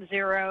Vision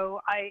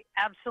Zero, I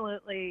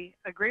absolutely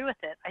agree with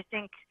it. I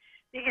think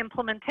the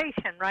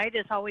implementation, right,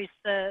 is always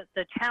the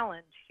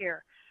challenge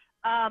here.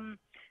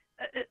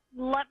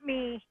 Let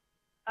me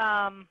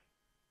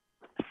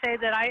say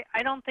that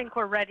I don't think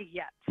we're ready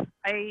yet.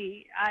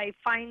 I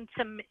find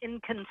some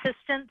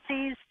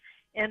inconsistencies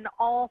in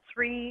all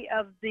three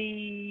of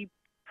the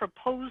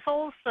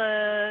proposals,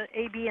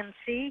 A, B, and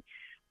C.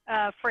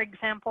 For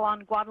example,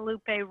 on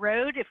Guadalupe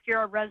Road, if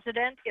you're a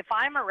resident, if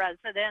I'm a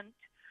resident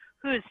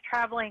who is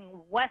traveling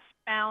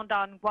westbound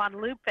on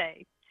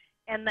Guadalupe,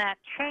 and that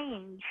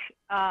change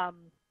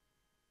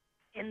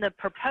in the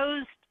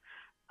proposed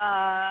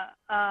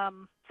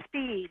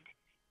speed,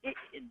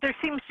 there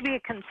seems to be a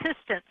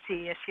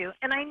consistency issue.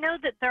 And I know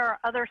that there are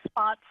other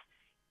spots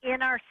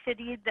in our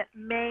city that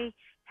may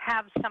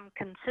have some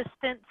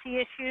consistency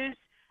issues.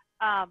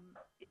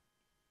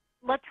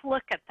 Let's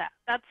look at that.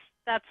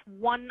 That's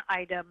one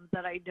item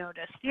that I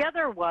noticed. The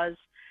other was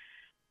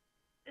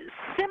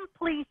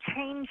simply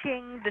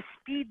changing the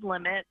speed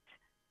limit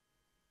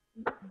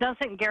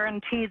doesn't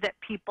guarantee that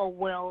people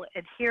will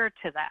adhere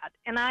to that.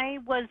 And I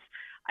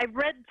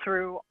read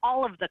through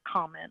all of the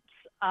comments,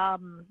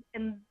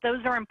 and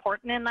those are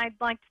important. And I'd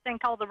like to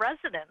thank all the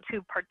residents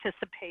who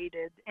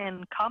participated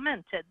and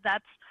commented.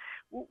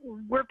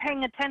 We're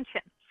paying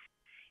attention.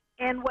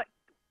 And what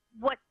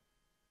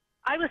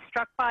I was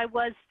struck by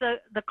was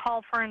the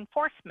call for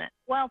enforcement.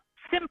 Well,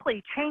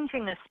 simply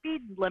changing the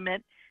speed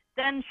limit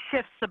then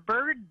shifts the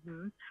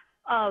burden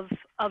of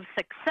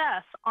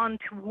success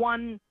onto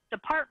one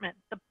department,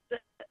 the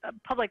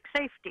public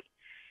safety.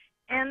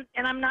 And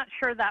I'm not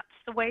sure that's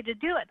the way to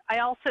do it. I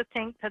also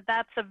think that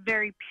that's a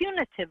very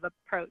punitive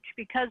approach,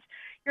 because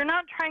you're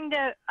not trying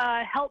to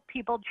help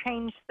people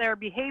change their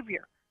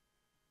behavior.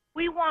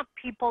 We want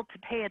people to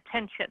pay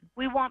attention.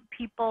 We want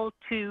people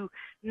to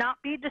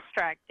not be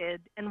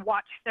distracted and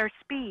watch their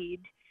speed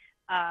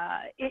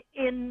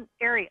in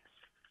areas.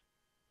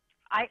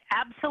 I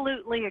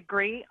absolutely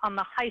agree on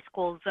the high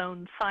school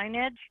zone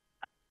signage.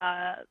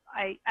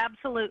 I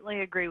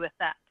absolutely agree with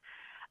that.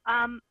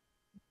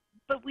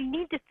 But we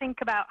need to think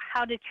about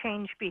how to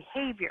change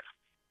behavior.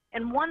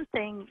 And one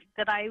thing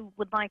that I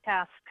would like to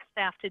ask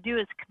staff to do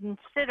is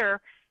consider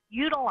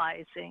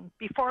utilizing,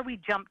 before we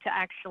jump to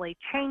actually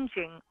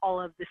changing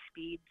all of the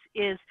speeds,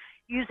 is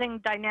using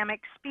dynamic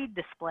speed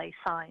display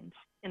signs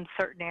in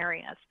certain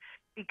areas.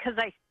 because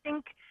I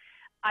think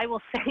I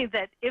will say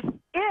that if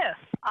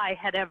I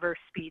had ever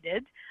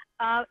speeded,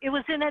 it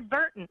was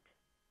inadvertent.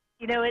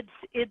 You know,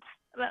 it's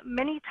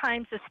many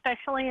times,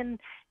 especially in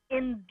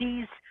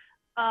these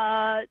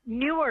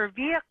newer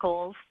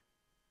vehicles,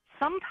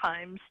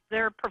 sometimes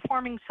they're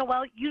performing so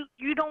well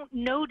you don't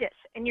notice,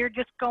 and you're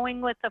just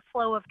going with the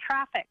flow of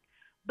traffic.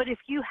 But if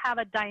you have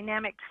a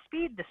dynamic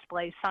speed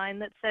display sign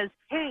that says,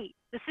 hey,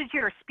 this is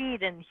your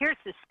speed and here's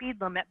the speed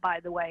limit, by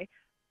the way,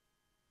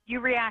 you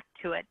react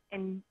to it,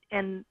 and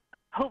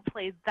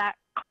hopefully that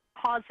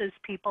causes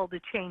people to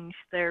change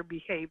their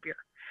behavior.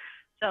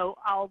 So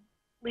I'll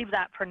leave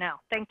that for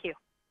now. Thank you.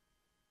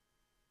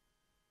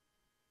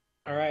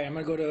 All right, I'm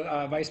going to go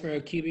to Vice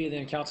Mayor Kuby and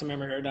then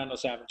Councilmember Arredondo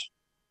Savage.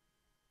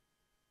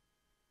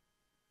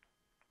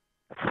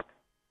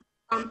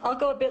 I'll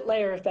go a bit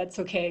later if that's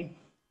okay.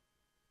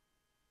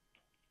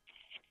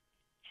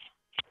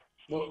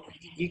 Well,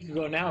 you can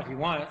go now if you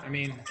want. I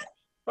mean.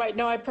 Right,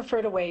 no, I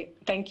prefer to wait.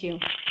 Thank you.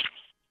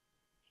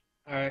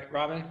 All right,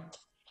 Robin.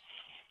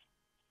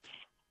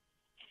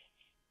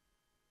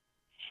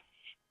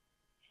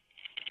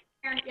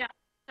 Yeah,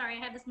 sorry, I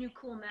had this new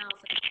cool mouse.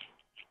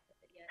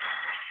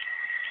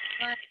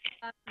 But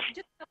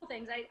just a couple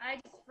things. I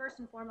just, first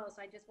and foremost,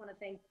 I just want to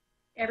thank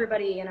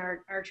everybody in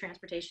our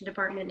transportation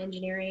department,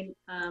 engineering,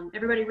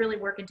 everybody really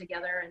working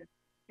together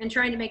and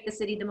trying to make the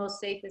city the most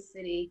safest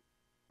city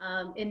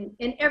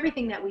in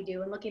everything that we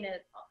do, and looking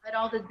at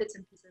all the bits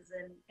and pieces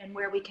and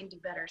where we can do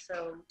better.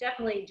 So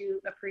definitely do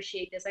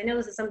appreciate this. I know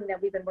this is something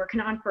that we've been working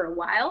on for a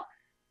while.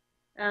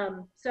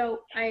 So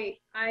I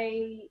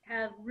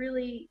have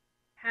really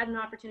had an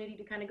opportunity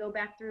to kind of go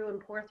back through and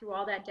pour through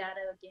all that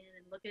data again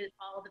and look at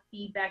all the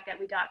feedback that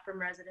we got from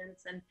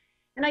residents. And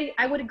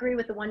I would agree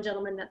with the one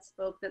gentleman that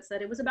spoke that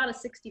said it was about a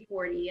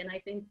 60-40. And I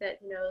think that,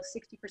 you know,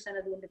 60%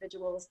 of the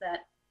individuals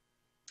that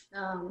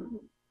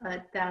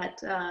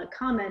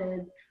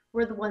commented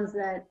were the ones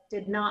that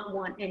did not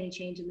want any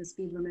change in the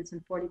speed limits,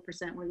 and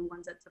 40% were the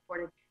ones that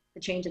supported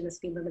the change in the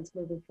speed limits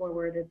moving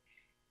forward.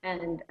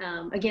 And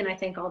again, I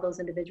thank all those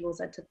individuals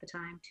that took the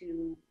time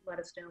to let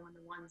us know, and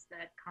the ones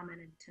that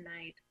commented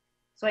tonight.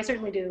 So I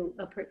certainly do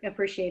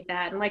appreciate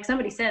that. And like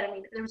somebody said, I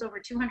mean, there was over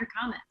 200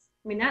 comments.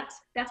 I mean,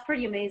 that's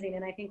pretty amazing.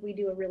 And I think we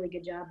do a really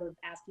good job of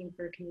asking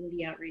for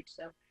community outreach.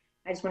 So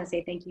I just want to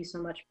say thank you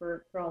so much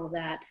for all of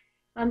that.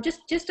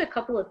 Just a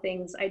couple of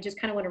things. I just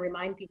kind of want to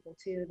remind people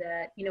too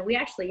that, you know, we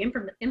actually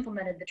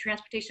implemented the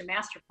Transportation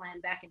Master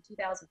Plan back in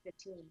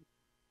 2015.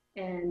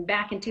 And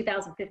back in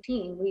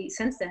 2015,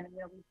 since then, you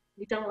know,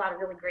 we've done a lot of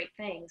really great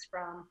things,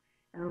 from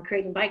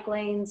creating bike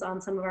lanes on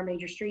some of our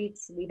major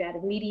streets. We've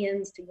added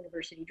medians to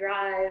University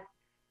Drive.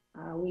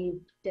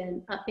 We've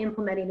been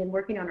implementing and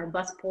working on our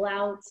bus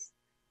pullouts.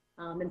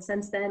 And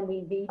since then,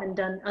 we've even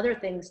done other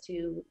things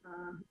to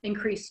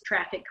increase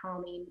traffic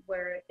calming,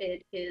 where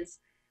it is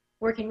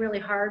working really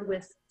hard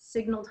with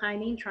signal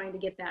timing, trying to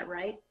get that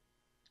right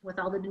with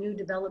all the new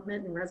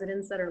development and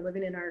residents that are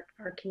living in our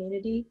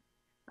community.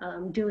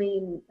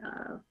 Doing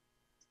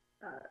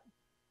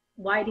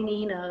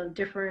widening of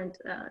different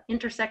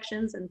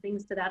intersections and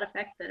things to that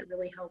effect that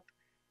really help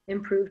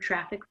improve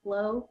traffic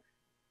flow.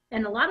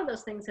 And a lot of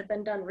those things have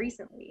been done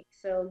recently.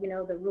 So, you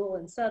know, the rule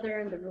in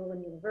Southern, the rule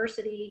in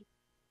University,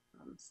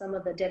 some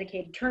of the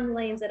dedicated turn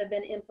lanes that have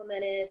been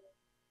implemented,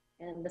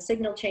 and the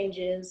signal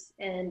changes.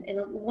 And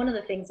one of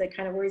the things that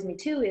kind of worries me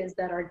too is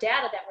that our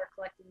data that we're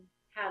collecting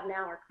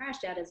now, our crash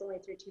data, is only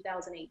through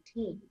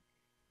 2018.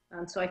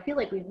 So I feel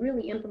like we've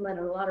really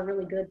implemented a lot of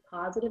really good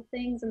positive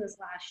things in this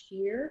last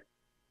year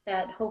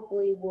that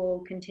hopefully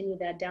will continue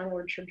that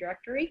downward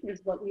trajectory, is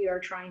what we are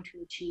trying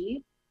to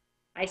achieve.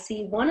 I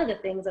see one of the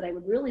things that I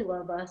would really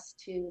love us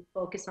to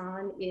focus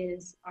on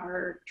is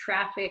our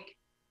traffic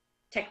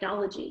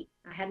technology.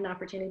 I had an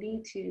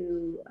opportunity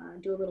to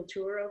do a little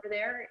tour over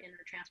there in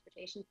our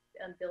transportation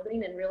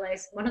building, and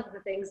realized one of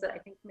the things that I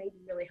think may be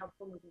really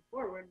helpful moving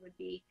forward would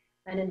be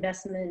an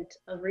investment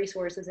of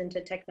resources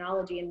into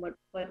technology and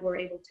what we're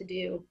able to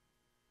do.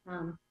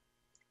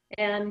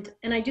 And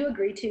I do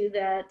agree too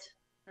that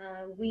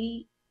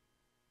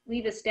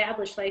we've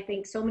established, I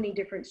think, so many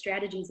different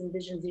strategies in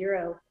Vision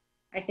Zero.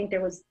 I think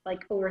there was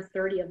like over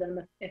 30 of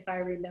them, if I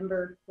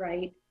remember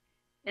right.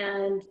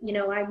 And, you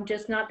know, I'm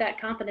just not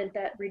that confident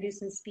that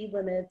reducing speed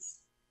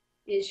limits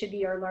should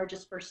be our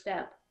largest first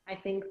step. I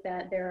think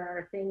that there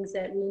are things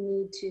that we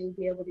need to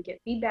be able to get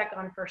feedback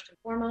on first and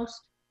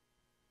foremost,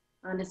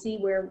 to see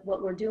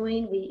what we're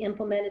doing. We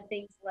implemented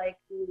things like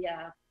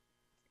the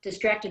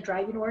distracted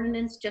driving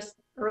ordinance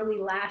just early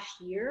last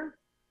year.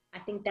 I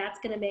think that's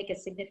going to make a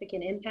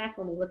significant impact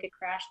when we look at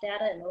crash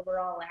data and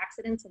overall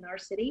accidents in our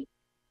city.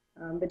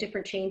 The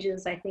different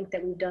changes I think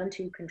that we've done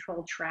to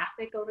control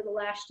traffic over the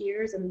last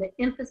years, and the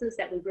emphasis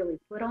that we've really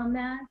put on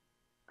that.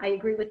 I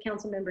agree with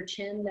Councilmember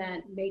Chin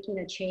that making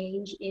a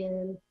change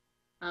in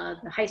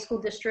the high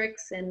school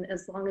districts, and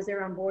as long as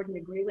they're on board and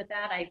agree with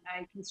that, I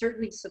can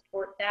certainly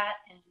support that,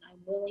 and I'm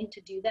willing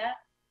to do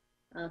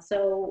that.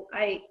 So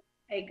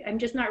I'm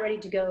just not ready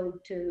to go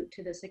to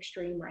this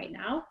extreme right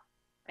now.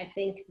 I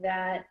think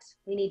that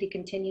we need to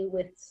continue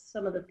with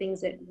some of the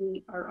things that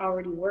we are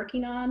already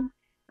working on.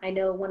 I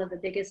know one of the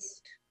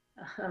biggest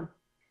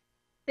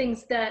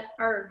things that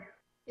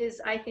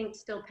is I think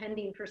still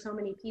pending for so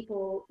many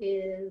people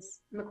is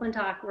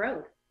McClintock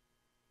Road.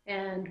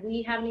 And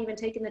we haven't even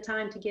taken the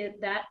time to get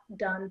that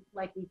done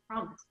like we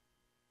promised.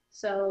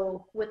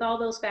 So with all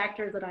those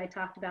factors that I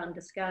talked about and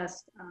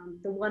discussed,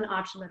 the one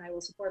option that I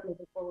will support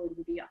moving forward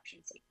would be option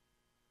C.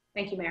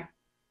 Thank you, Mayor.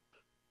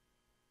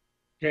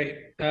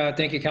 Great.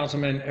 Thank you,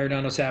 Councilman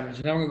Arredondo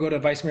Savage. Now we're going to go to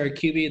Vice Mayor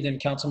Cubie and then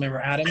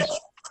Councilmember Adams.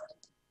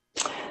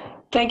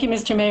 Thank you,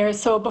 Mr. Mayor.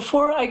 So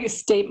before I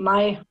state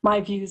my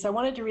views, I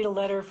wanted to read a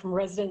letter from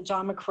resident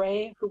John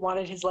McRae, who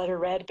wanted his letter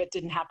read but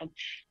didn't happen.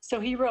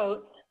 So he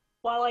wrote,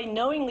 "While I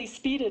knowingly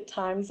speed at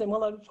times and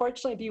will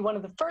unfortunately be one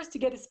of the first to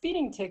get a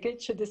speeding ticket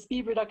should the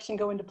speed reduction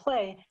go into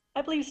play,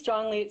 I believe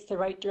strongly it's the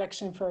right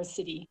direction for our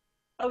city.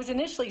 I was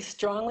initially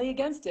strongly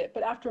against it,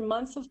 but after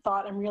months of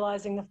thought, I'm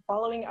realizing the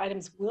following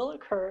items will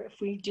occur if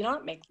we do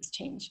not make this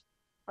change.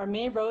 Our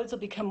main roads will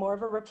become more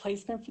of a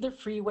replacement for the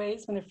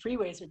freeways when the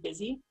freeways are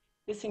busy.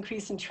 This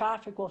increase in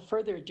traffic will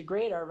further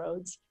degrade our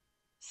roads.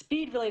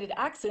 Speed-related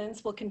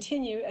accidents will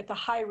continue at the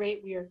high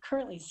rate we are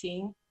currently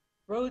seeing.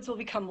 Roads will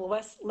become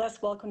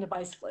less welcome to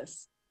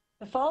bicyclists.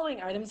 The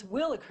following items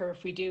will occur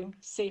if we do: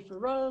 safer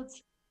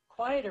roads,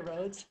 quieter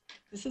roads.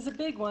 This is a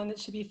big one that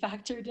should be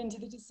factored into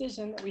the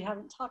decision that we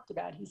haven't talked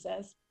about," he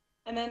says.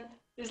 And then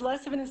there's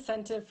less of an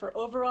incentive for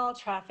overall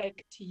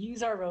traffic to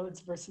use our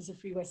roads versus a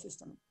freeway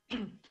system.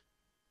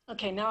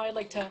 Okay, now I'd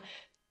like to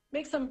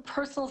make some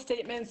personal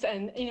statements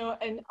and,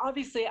 and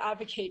obviously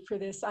advocate for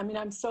this. I mean,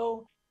 I'm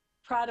so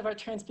proud of our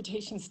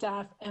transportation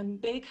staff,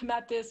 and they come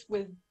at this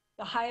with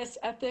the highest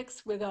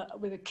ethics, with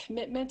a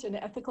commitment, an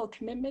ethical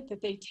commitment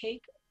that they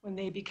take when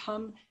they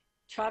become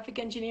traffic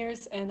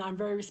engineers, and I'm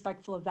very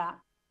respectful of that.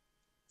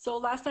 So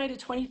last night, a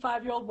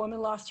 25-year-old woman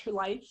lost her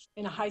life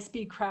in a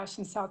high-speed crash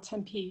in South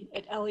Tempe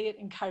at Elliott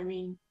and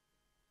Kyrene.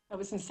 That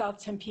was in South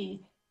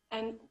Tempe.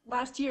 And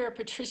last year,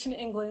 Patricia in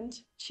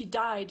England, she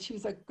died. She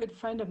was a good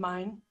friend of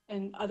mine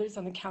and others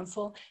on the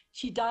council.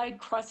 She died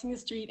crossing the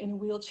street in a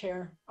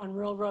wheelchair on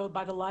Rural Road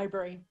by the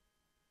library.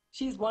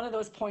 She's one of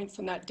those points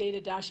on that data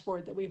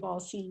dashboard that we've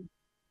all seen.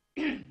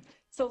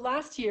 So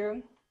last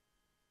year,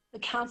 the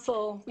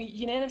council, we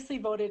unanimously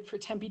voted for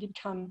Tempe to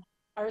become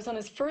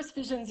Arizona's first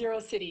Vision Zero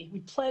city. We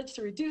pledged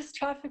to reduce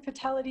traffic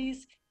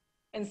fatalities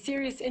and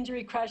serious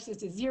injury crashes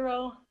to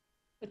zero,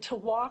 but to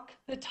walk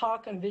the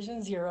talk on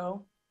Vision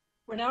Zero,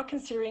 we're now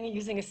considering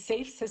using a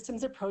safe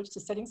systems approach to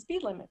setting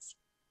speed limits.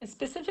 And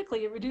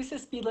specifically, it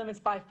reduces speed limits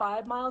by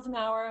 5 miles an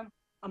hour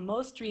on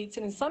most streets,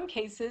 and in some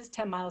cases,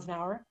 10 miles an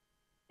hour.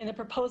 In the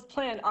proposed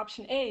plan,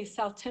 option A,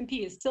 South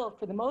Tempe, is still,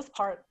 for the most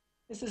part,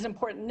 this is an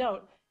important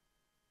note,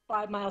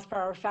 5 miles per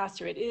hour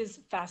faster. It is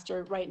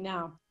faster right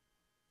now.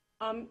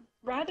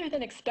 Rather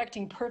than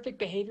expecting perfect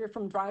behavior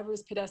from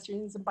drivers,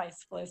 pedestrians, and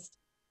bicyclists,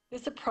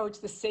 this approach,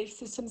 the safe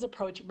systems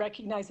approach,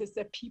 recognizes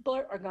that people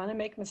are going to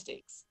make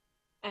mistakes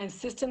and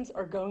systems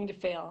are going to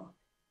fail.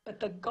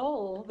 But the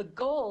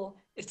goal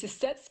is to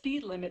set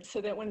speed limits so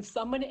that when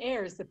someone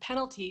errs, the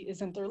penalty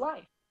isn't their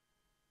life.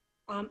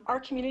 Our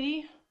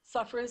community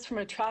suffers from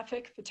a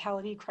traffic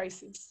fatality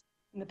crisis.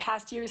 In the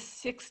past year,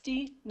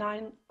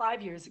 69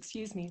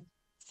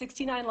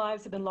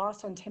 lives have been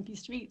lost on Tempe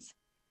streets.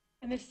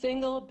 And the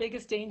single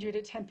biggest danger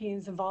to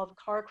Tempeans involved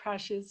car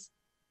crashes,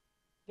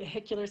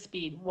 vehicular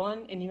speed.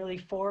 1 in nearly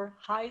 4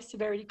 high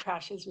severity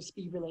crashes were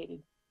speed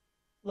related.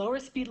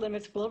 Lower speed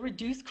limits will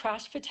reduce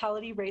crash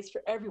fatality rates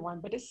for everyone,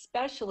 but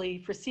especially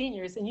for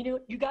seniors. And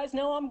you guys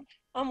know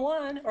I'm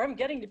one, or I'm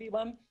getting to be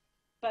one,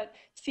 but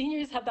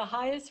seniors have the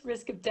highest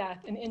risk of death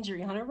and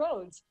injury on our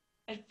roads.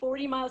 At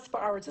 40 miles per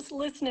hour, just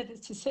listen to the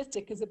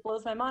statistic because it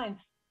blows my mind.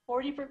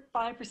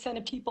 45%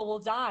 of people will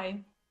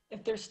die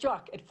if they're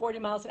struck at 40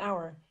 miles an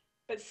hour,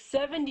 but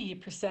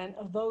 70%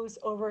 of those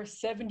over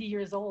 70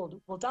 years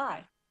old will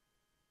die.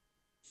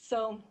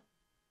 So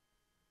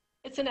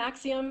it's an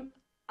axiom.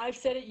 I've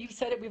said it, you've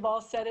said it, we've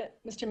all said it,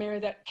 Mr. Mayor,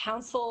 that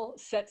council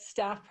sets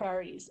staff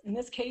priorities. In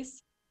this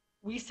case,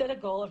 we set a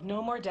goal of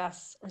no more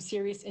deaths or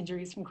serious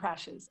injuries from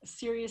crashes, a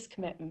serious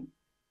commitment.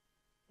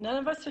 None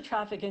of us are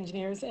traffic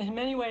engineers, and in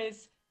many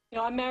ways,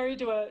 I'm married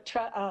to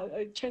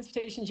a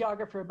transportation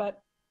geographer,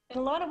 but in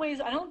a lot of ways,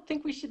 I don't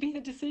think we should be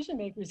the decision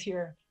makers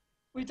here.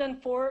 We've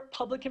done 4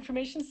 public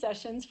information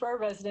sessions for our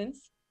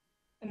residents,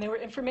 and they were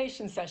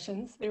information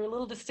sessions. They were a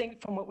little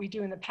distinct from what we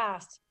do in the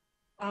past.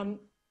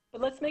 But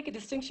let's make a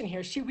distinction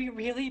here. Should we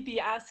really be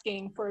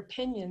asking for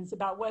opinions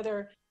about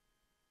whether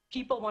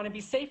people want to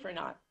be safe or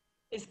not?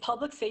 Is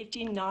public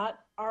safety not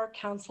our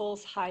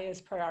council's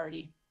highest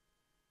priority?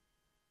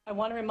 I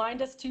want to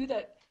remind us too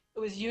that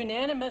it was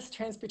unanimous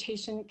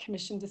Transportation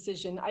Commission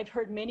decision. I've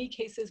heard many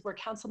cases where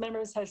council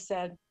members have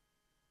said,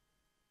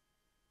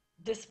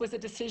 this was a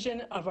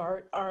decision of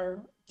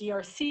our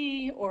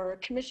DRC or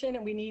commission,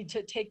 and we need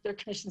to take their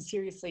commission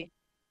seriously.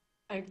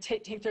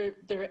 Take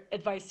their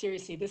advice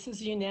seriously. This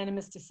is a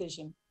unanimous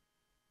decision.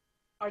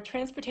 Our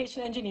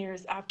transportation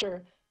engineers,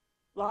 after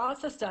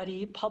Lots of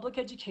study, public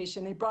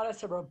education. They brought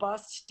us a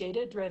robust,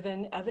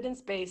 data-driven,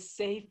 evidence-based,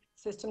 safe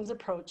systems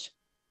approach,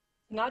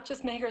 not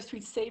just make our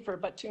streets safer,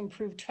 but to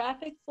improve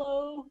traffic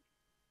flow,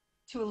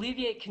 to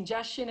alleviate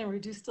congestion and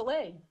reduce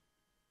delay.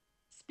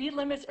 Speed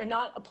limits are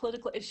not a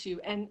political issue,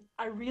 and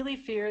I really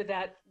fear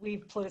that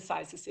we've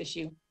politicized this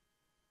issue.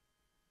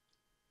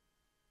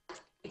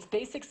 It's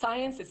basic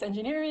science, it's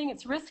engineering,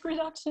 it's risk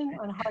reduction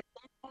on hard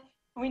data.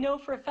 And we know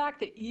for a fact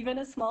that even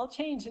a small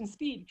change in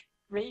speed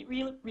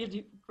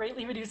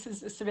greatly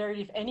reduces the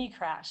severity of any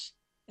crash,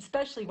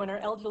 especially when our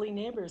elderly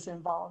neighbors are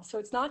involved. So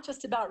it's not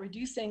just about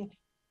reducing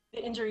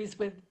the injuries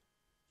with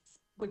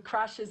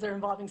crashes that are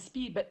involving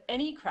speed, but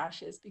any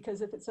crashes,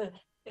 because if it's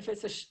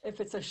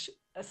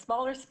a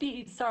smaller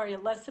speed,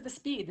 less of a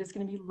speed, there's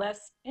going to be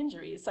less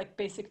injury. It's like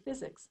basic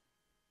physics.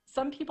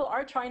 Some people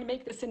are trying to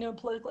make this into a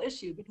political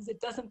issue because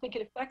it doesn't think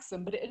it affects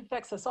them, but it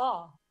affects us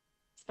all,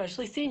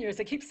 especially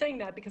seniors. I keep saying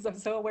that because I'm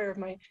so aware of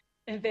my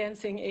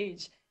advancing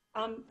age.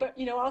 But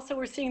also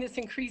we're seeing this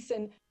increase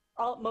in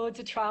all modes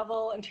of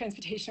travel and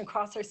transportation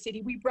across our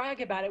city. We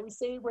brag about it. We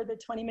say we're the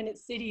 20-minute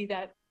city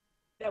that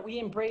we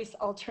embrace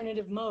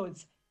alternative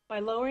modes. By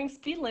lowering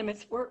speed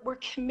limits, we're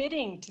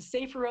committing to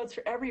safer roads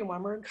for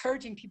everyone. We're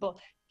encouraging people,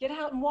 get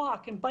out and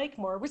walk and bike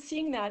more. We're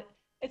seeing that.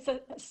 It's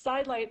a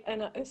sidelight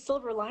and a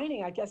silver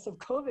lining, I guess, of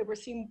COVID. We're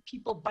seeing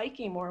people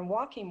biking more and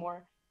walking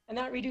more, and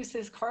that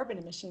reduces carbon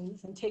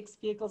emissions and takes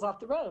vehicles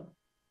off the road.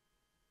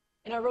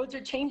 And our roads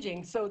are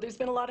changing. So there's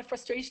been a lot of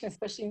frustration,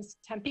 especially in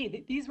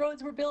Tempe. These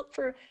roads were built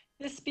for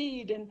this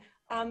speed,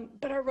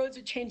 but our roads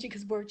are changing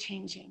because we're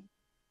changing.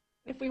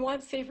 If we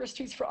want safer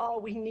streets for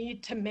all, we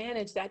need to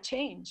manage that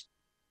change.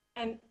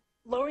 And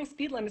lowering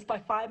speed limits by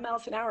 5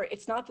 miles an hour,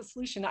 it's not the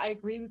solution. I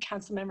agree with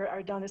Councilmember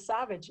Ardonna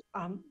Savage.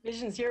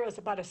 Vision Zero is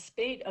about a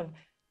spate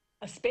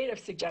of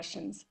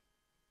suggestions.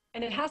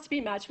 And it has to be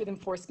matched with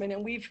enforcement.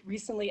 And we've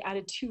recently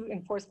added 2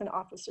 enforcement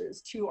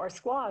officers to our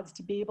squads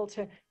to be able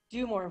to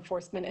do more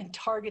enforcement and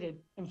targeted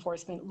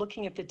enforcement,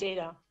 looking at the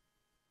data.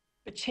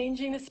 But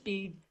changing the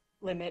speed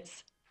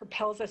limits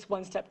propels us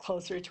one step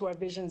closer to our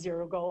Vision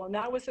Zero goal. And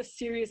that was a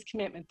serious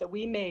commitment that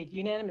we made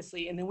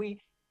unanimously. And then we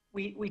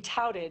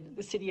touted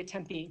the city of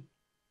Tempe.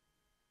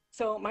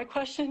 So my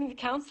question to the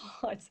council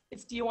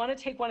is, do you want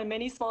to take one of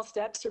many small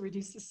steps to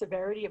reduce the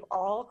severity of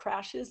all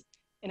crashes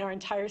in our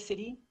entire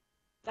city?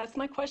 That's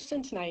my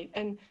question tonight.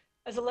 And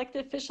as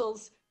elected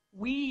officials,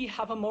 we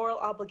have a moral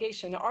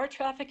obligation. Our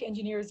traffic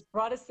engineers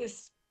brought us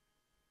this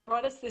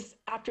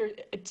after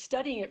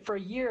studying it for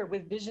a year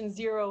with Vision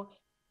Zero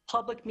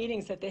public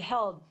meetings that they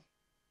held.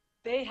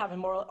 They have a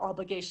moral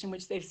obligation,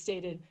 which they've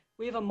stated.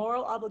 We have a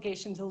moral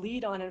obligation to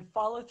lead on and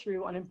follow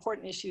through on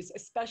important issues,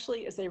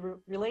 especially as they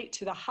relate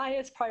to the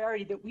highest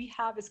priority that we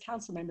have as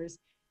council members,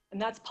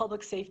 and that's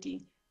public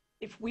safety.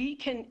 If we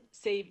can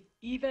save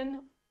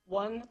even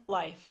one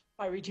life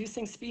by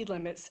reducing speed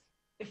limits,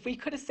 if we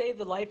could have saved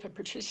the life of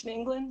Patricia in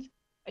England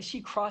as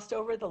she crossed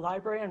over the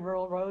library on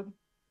Rural Road,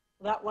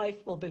 that life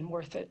will have been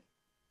worth it.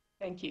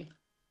 Thank you.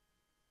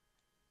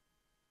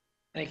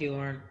 Thank you,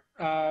 Lauren.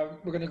 We're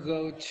going to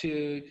go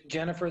to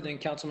Jennifer, then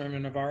Councilmember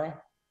Navarro.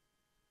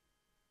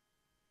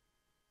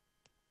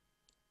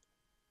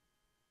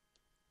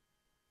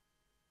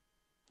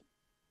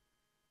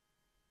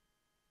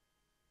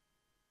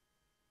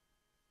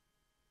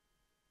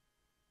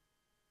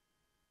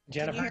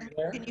 Jennifer,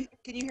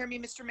 can you hear me,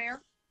 Mr.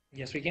 Mayor?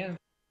 Yes, we can.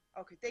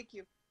 Okay, thank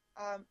you.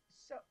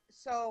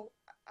 So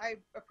I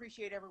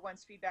appreciate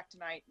everyone's feedback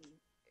tonight, and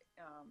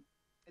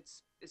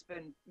it's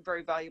been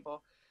very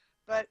valuable.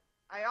 But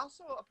I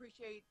also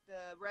appreciate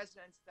the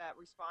residents that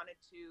responded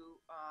to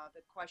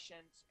the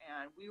questions,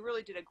 and we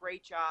really did a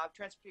great job.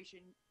 Transportation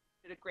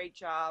did a great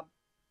job,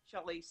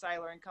 Shelley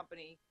Seiler and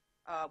company,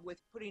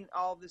 with putting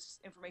all this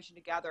information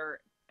together.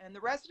 And the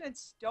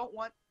residents don't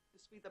want the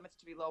speed limits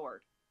to be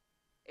lowered.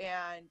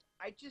 And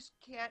I just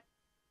can't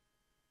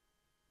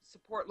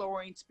support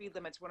lowering speed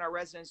limits when our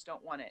residents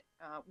don't want it.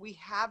 We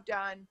have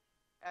done,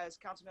 as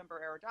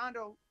Councilmember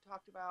Arredondo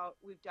talked about,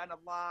 we've done a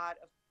lot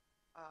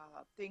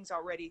of things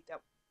already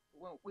that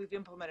we've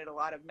implemented a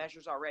lot of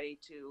measures already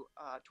to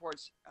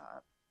towards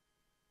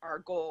our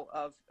goal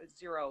of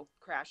 0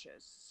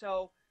 crashes.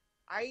 So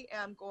I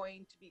am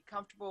going to be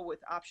comfortable with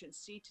option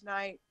C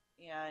tonight,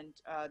 and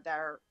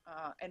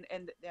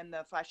and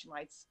the flashing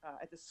lights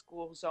at the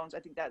school zones. I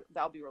think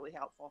that'll be really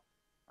helpful.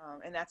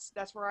 And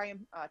that's where I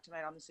am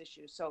tonight on this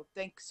issue. So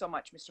thanks so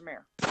much, Mr.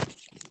 Mayor.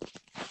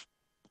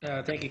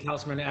 Thank you,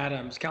 Councilman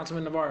Adams.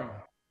 Councilman Navarro.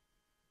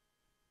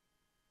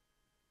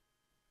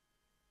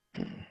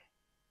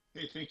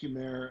 Hey, thank you,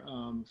 Mayor.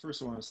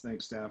 First, I want to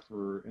thank staff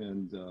for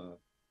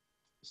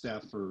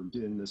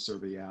getting this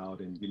survey out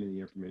and getting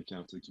the information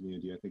out to the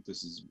community. I think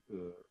this is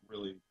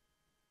really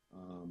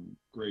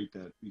great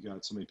that we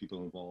got so many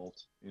people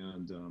involved,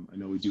 and I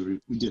know we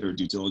did our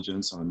due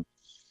diligence on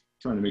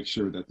trying to make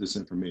sure that this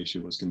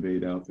information was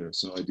conveyed out there.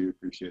 So I do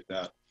appreciate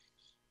that.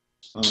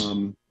 At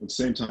the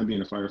same time,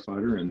 being a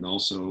firefighter and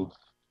also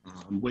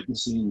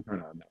witnessing, or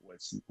not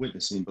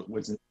witnessing,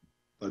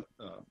 but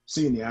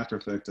seeing the after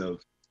effect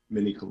of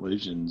many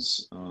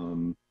collisions,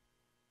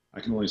 I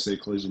can only say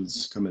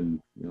collisions come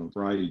in, a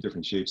variety of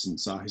different shapes and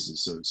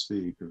sizes, so to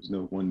speak. There's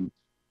no one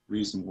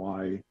reason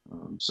why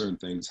certain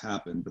things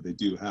happen, but they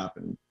do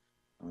happen.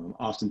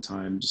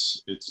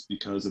 Oftentimes, it's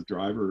because of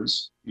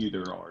drivers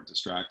either are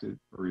distracted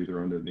or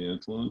either under the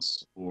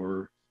influence,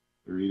 or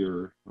they're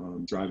either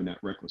driving at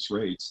reckless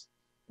rates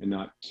and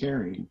not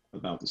caring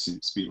about the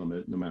speed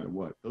limit no matter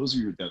what. Those are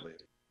your deadly.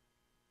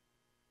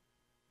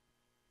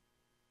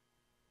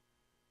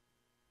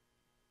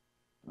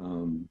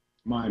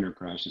 Minor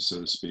crashes,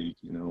 so to speak,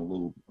 a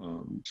little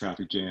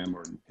traffic jam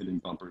or hitting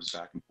bumpers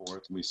back and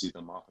forth. And we see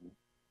them often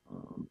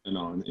and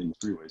on in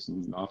freeways,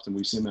 and often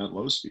we see them at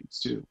low speeds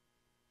too.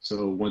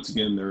 So once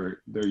again,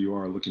 there you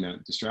are looking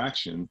at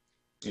distraction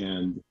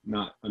and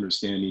not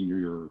understanding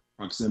your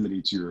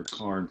proximity to your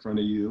car in front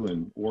of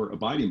you, or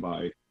abiding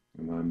by,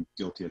 and I'm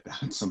guilty at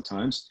that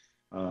sometimes,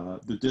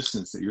 the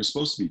distance that you're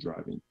supposed to be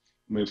driving.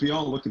 I mean, if we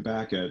all look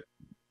back at,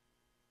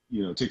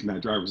 taking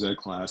that driver's ed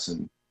class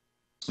and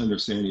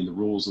understanding the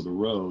rules of the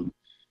road,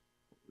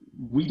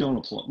 we don't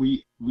apply.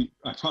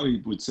 I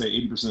probably would say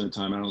 80% of the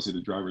time, I don't see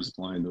the drivers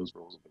applying those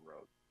rules of the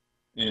road.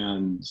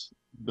 And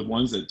the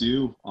ones that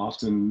do,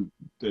 often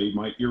they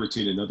might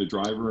irritate another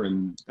driver,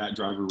 and that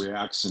driver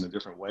reacts in a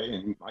different way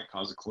and might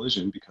cause a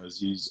collision because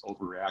he's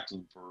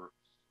overreacting for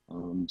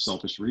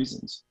selfish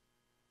reasons.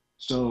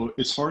 So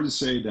it's hard to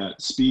say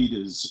that speed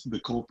is the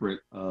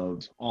culprit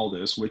of all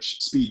this,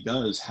 which speed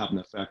does have an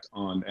effect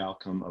on the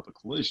outcome of a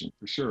collision,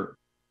 for sure.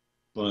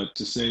 But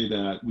to say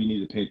that we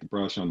need to paint the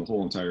brush on the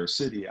whole entire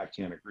city, I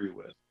can't agree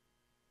with.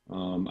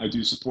 I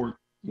do support,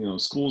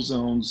 school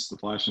zones, the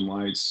flashing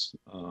lights.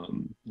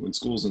 When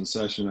school's in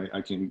session,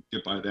 I can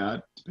get by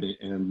that,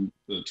 and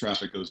the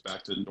traffic goes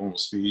back to normal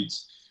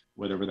speeds,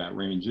 whatever that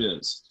range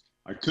is.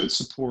 I could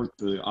support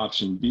the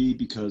option B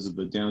because of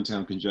the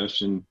downtown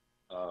congestion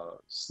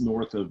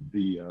north of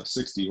the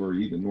 60, or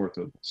even north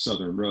of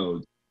Southern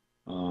Road,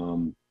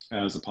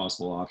 as a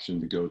possible option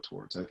to go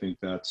towards. I think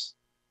that's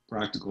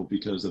practical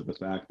because of the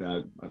fact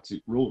that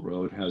Rural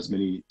Road has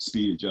many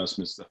speed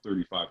adjustments to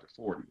 35 to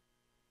 40.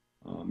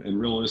 And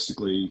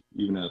realistically,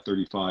 even at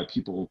 35,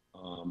 people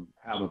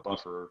have a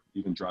buffer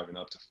even driving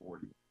up to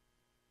 40.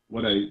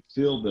 What I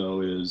feel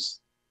though is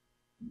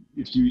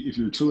if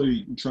you're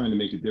truly trying to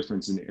make a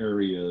difference in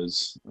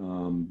areas,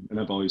 and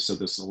I've always said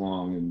this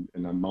along,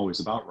 and I'm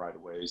always about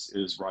right-of-ways,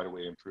 is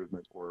right-of-way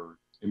improvement, or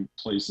in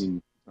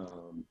placing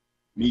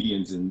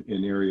medians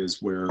in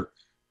areas where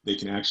they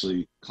can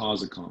actually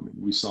cause a common.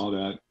 We saw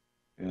that,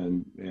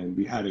 and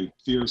we had a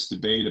fierce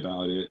debate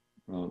about it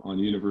on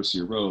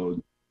University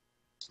Road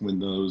when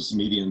those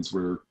medians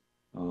were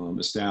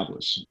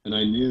established. And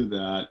I knew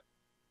that,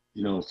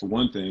 for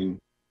one thing,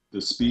 the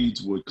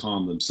speeds would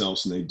calm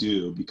themselves, and they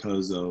do,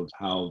 because of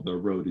how the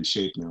road is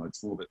shaped now.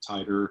 It's a little bit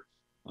tighter.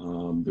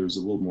 There's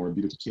a little more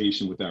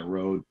beautification with that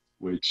road,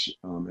 which,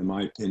 in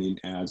my opinion,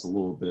 adds a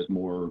little bit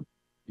more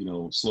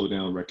slow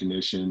down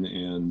recognition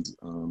and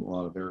a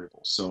lot of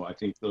variables. So I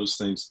think those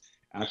things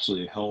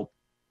actually help,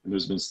 and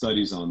there's been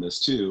studies on this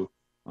too,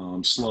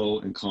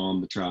 slow and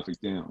calm the traffic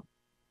down.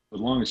 But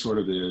long and short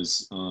of it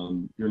is,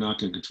 you're not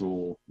going to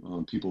control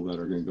people that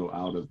are going to go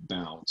out of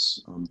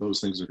bounds. Those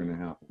things are going to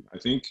happen. I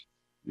think,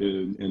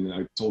 and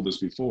I've told this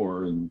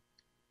before, and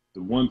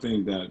the one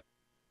thing that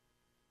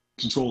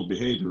controlled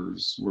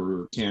behaviors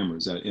were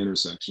cameras at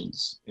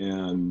intersections,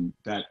 and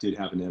that did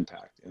have an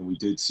impact. And we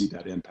did see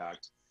that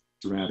impact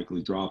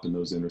dramatically drop in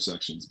those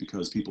intersections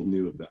because people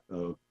knew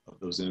of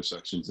those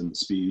intersections and the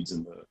speeds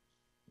and the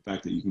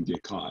fact that you can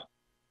get caught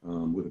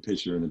with a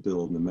picture and a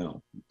bill in the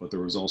mail. But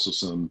there was also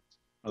some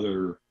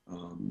other,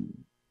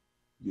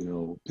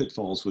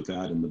 pitfalls with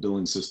that, and the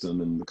billing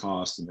system and the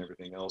cost and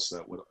everything else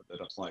that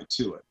applied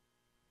to it.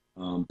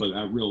 But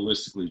I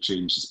realistically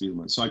changed the speed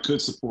limit. So I could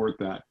support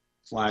that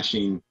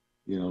flashing,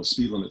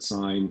 speed limit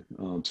sign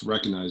to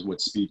recognize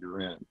what speed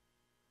you're in.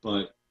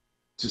 But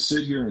to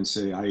sit here and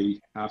say I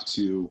have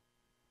to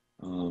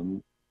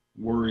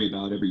worry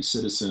about every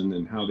citizen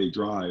and how they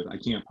drive, I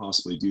can't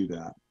possibly do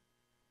that.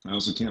 I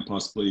also can't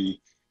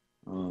possibly,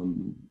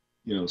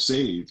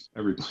 save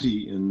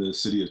everybody in the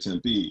city of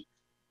Tempe.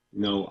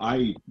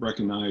 I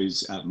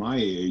recognize at my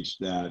age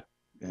that,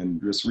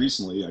 and just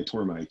recently I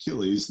tore my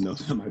Achilles, know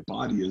that my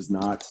body is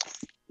not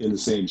in the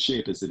same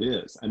shape as it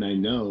is. And I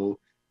know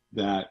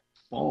that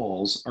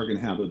falls are going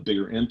to have a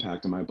bigger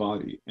impact on my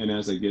body. And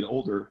as I get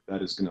older,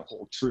 that is going to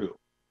hold true.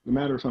 No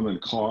matter if I'm in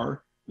a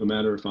car, no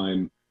matter if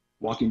I'm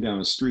walking down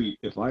a street,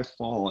 if I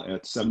fall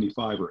at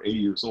 75 or 80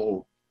 years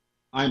old,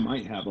 I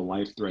might have a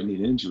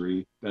life-threatening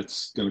injury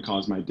that's going to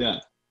cause my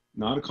death.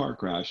 Not a car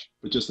crash,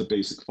 but just a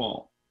basic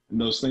fall. And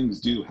those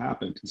things do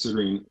happen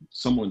considering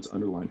someone's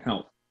underlying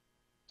health.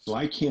 So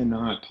I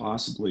cannot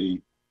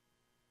possibly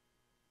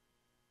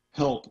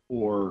help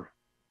or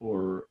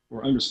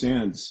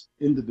understand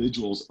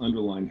individuals'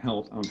 underlying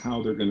health on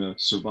how they're going to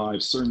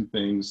survive certain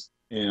things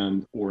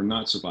and or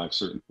not survive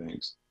certain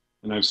things.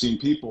 And I've seen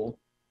people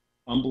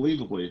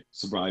unbelievably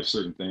survive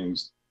certain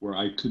things where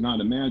I could not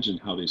imagine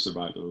how they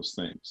survive those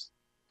things.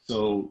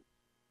 So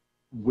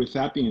with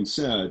that being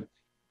said,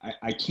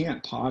 I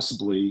can't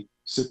possibly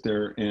sit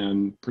there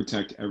and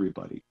protect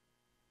everybody.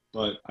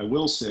 But I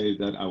will say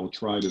that I will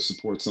try to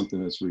support something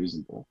that's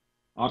reasonable.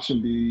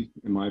 Option B,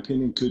 in my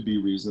opinion, could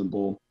be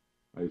reasonable.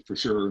 I for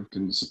sure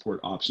can support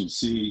option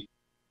C,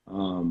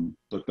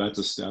 but that's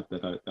a step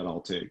that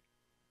I'll take.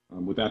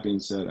 With that being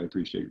said, I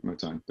appreciate my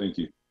time. Thank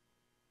you.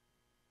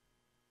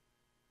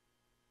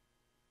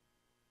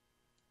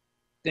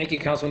 Thank you,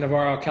 Councilman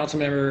Navarro.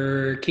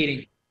 Councilmember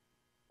Keating.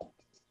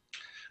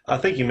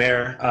 Thank you,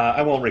 Mayor.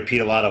 I won't repeat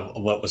a lot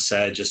of what was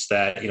said, just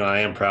that, I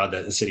am proud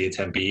that the city of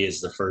Tempe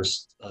is the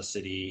first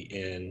city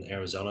in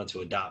Arizona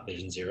to adopt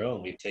Vision Zero,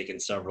 and we've taken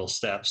several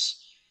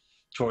steps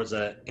towards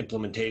that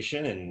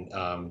implementation. And,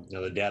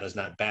 the data is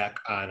not back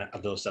on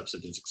those steps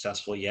have been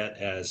successful yet,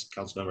 as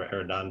Councilmember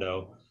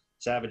Arredondo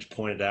Savage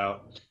pointed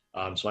out.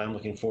 So I'm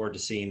looking forward to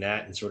seeing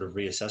that and sort of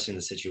reassessing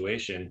the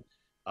situation.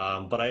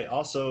 But I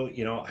also,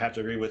 have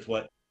to agree with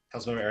what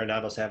Councilmember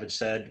Arredondo Savage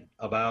said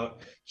about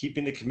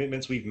keeping the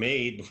commitments we've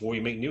made before we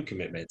make new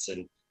commitments.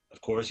 And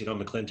of course,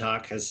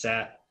 McClintock has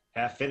sat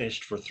half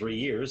finished for 3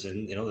 years,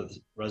 and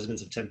the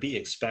residents of Tempe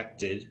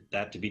expected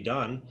that to be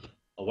done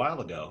a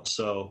while ago.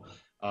 So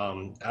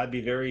I'm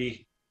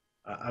very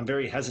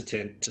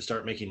hesitant to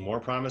start making more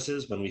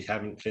promises when we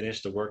haven't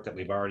finished the work that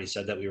we've already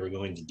said that we were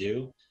going to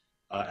do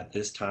at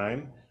this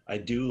time. I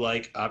do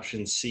like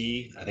option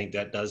C. I think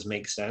that does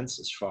make sense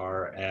as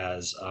far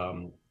as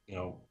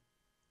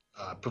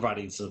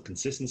providing some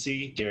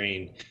consistency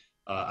during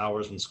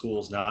hours when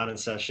school's not in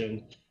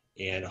session,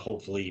 and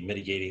hopefully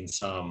mitigating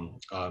some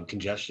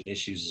congestion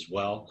issues as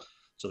well.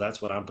 So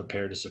that's what I'm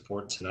prepared to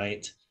support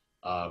tonight.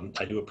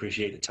 I do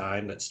appreciate the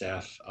time that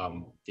staff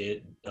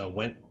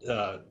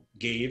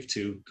gave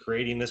to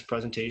creating this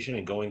presentation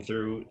and going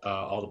through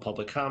all the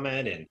public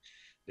comment and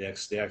the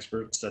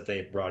experts that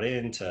they brought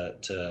in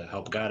to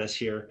help guide us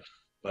here.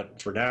 But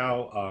for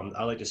now,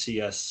 I'd like to see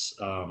us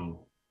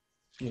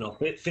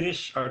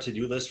finish our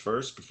to-do list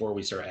first before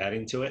we start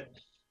adding to it.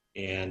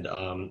 And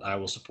I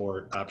will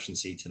support option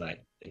C tonight.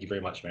 Thank you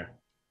very much, Mayor.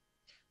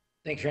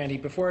 Thanks, Randy.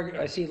 Before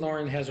I see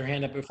Lauren has her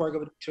hand up, before I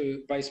go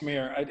to Vice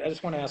Mayor, I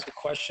just want to ask a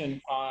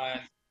question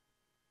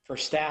for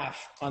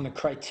staff on the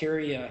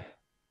criteria.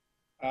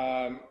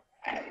 Can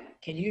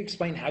you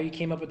explain how you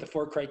came up with the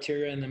 4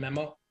 criteria in the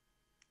memo?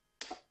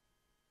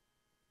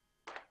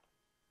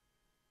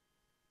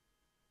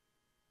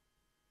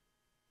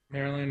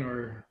 Marilyn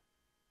or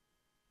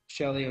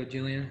Shelley or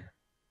Julian?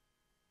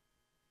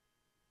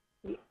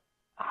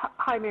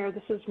 Hi, Mayor.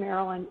 This is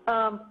Marilyn.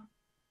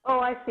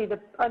 I see.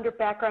 Under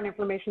background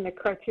information, the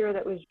criteria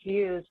that was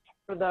used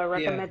for the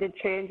recommended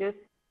changes.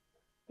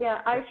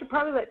 Yeah, I should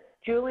probably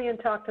let Julian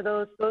talk to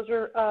those. Those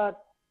are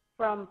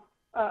from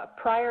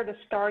prior to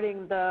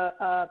starting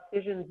the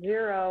Vision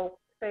Zero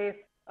safe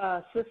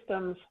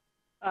systems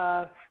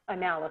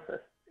analysis.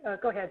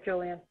 Go ahead,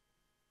 Julian.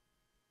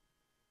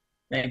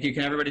 Thank you.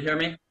 Can everybody hear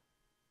me?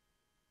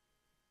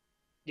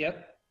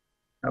 Yep.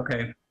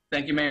 Okay.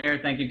 Thank you, Mayor.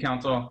 Thank you,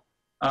 Council.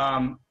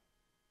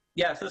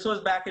 Yes, this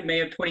was back in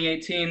May of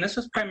 2018. This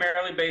was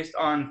primarily based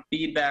on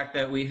feedback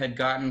that we had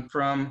gotten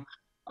from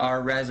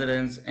our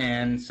residents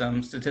and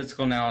some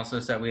statistical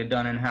analysis that we had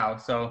done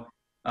in-house. So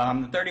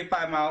the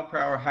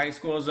 35-mile-per-hour high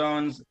school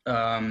zones,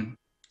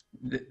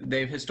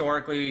 they've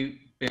historically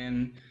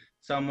been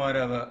somewhat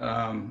of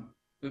a,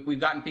 we've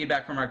gotten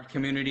feedback from our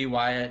community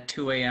why at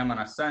 2 a.m. on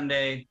a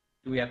Sunday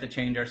do we have to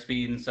change our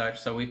speed and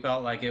such. So we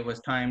felt like it was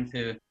time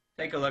to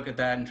take a look at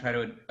that and try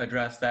to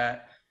address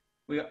that.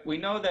 We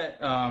know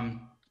that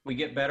we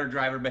get better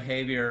driver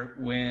behavior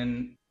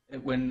when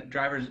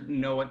drivers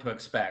know what to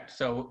expect.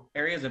 So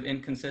areas of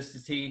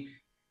inconsistency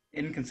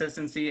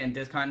and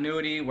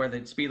discontinuity where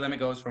the speed limit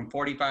goes from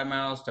 45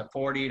 miles to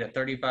 40 to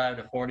 35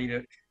 to 40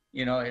 to,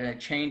 and it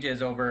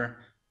changes over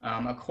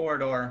a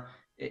corridor.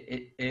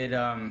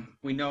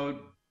 We know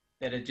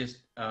that it just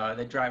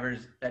that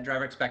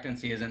driver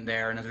expectancy isn't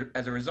there, and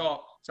as a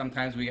result,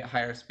 sometimes we get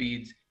higher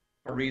speeds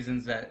for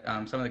reasons that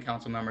some of the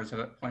council members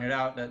have pointed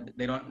out, that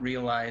they don't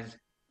realize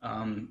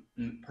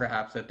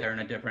perhaps that they're in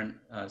a different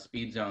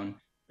speed zone.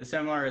 The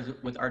similar is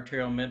with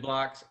arterial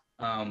mid-blocks.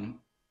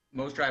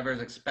 Most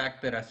drivers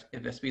expect that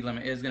if the speed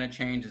limit is going to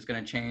change, it's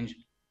going to change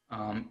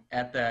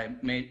at the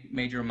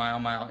major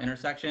mile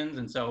intersections,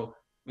 and so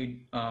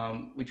we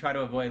try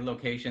to avoid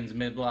locations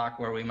mid-block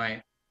where we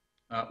might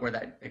where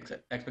that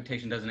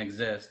expectation doesn't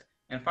exist.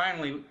 And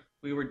finally,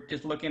 we were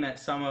just looking at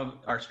some of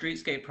our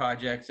streetscape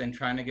projects and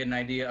trying to get an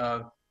idea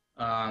of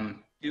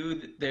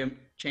do the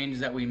changes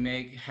that we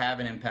make have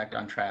an impact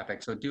on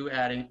traffic? So do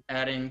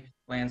adding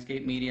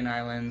landscape median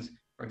islands,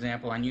 for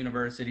example, on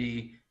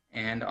University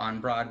and on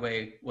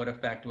Broadway, what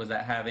effect was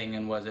that having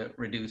and was it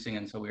reducing?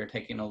 And so we were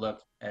taking a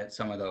look at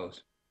some of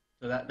those.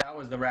 So that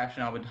was the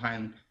rationale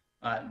behind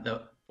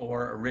the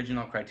 4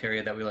 original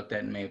criteria that we looked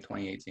at in May of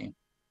 2018.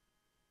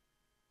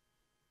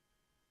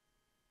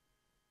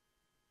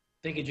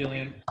 Thank you,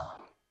 Julian.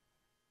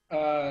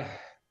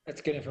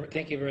 That's good information.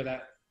 Thank you for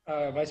that.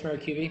 Vice Mayor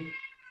Cubey.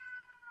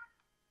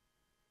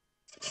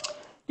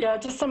 Yeah,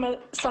 just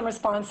some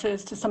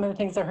responses to some of the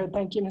things I heard.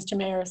 Thank you, Mr.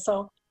 Mayor.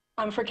 So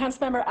For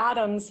Councilmember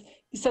Adams,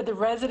 you said the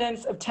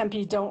residents of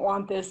Tempe don't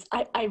want this.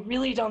 I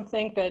really don't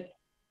think that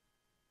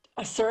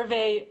a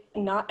survey,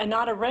 not a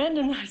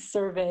randomized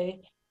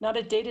survey, not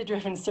a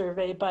data-driven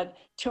survey, but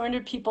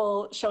 200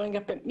 people showing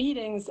up at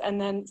meetings,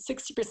 and then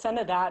 60%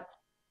 of that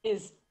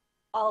is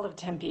all of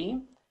Tempe.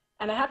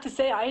 And I have to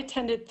say, I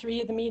attended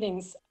 3 of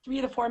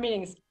the 4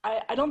 meetings.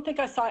 I don't think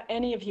I saw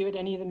any of you at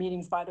any of the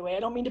meetings, by the way. I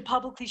don't mean to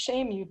publicly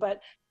shame you,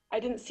 but I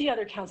didn't see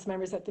other council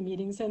members at the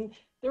meetings. And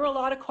there were a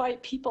lot of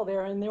quiet people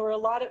there. And there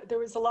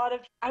was a lot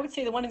of, I would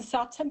say the one in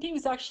South Tempe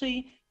was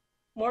actually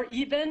more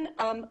even.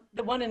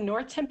 The one in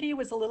North Tempe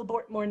was a little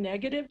bit more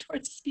negative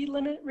towards speed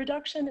limit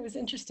reduction. It was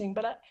interesting,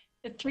 but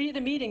at 3 of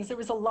the meetings, there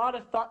was a lot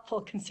of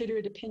thoughtful,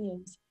 considered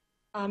opinions.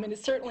 And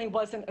it certainly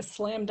wasn't a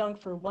slam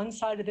dunk for one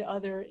side or the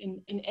other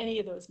in any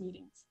of those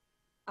meetings.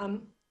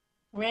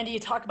 Randy, you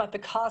talk about the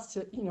cost,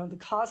 the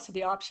cost of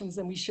the options,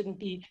 and we shouldn't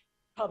be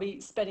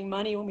probably spending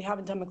money when we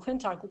haven't done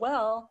McClintock.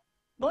 Well,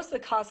 most of the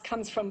cost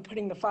comes from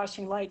putting the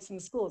flashing lights in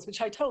the schools,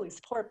 which I totally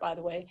support, by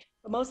the way,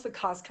 but most of the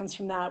cost comes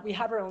from that. We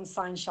have our own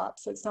sign shop,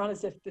 so it's not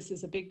as if this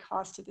is a big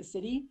cost to the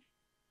city.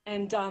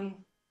 And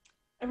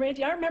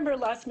Randy, I remember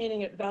last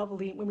meeting at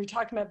Valvoline, when we were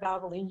talking about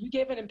Valvoline, you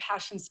gave an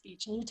impassioned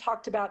speech, and you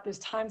talked about there's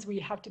times where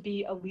you have to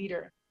be a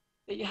leader,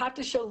 that you have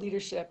to show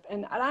leadership.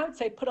 And I would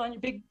say put on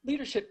your big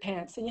leadership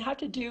pants, and you have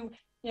to do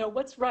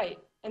what's right.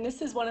 And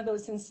this is one of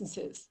those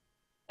instances.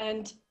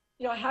 And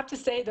I have to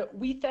say that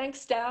we thank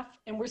staff,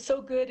 and we're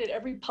so good at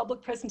every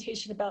public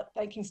presentation about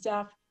thanking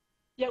staff,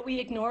 yet we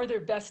ignore their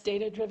best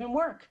data-driven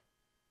work.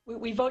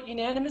 We vote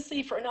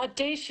unanimously for an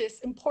audacious,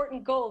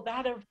 important goal,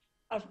 that of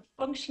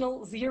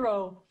functional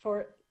 0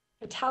 for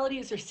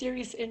fatalities or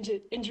serious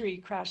injury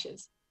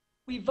crashes.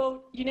 We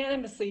vote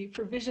unanimously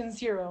for Vision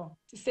 0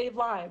 to save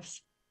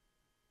lives,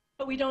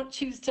 but we don't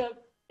choose to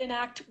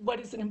enact what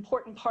is an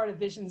important part of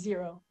Vision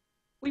 0.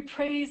 We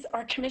praise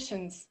our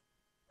commissions.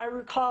 I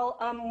recall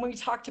when we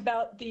talked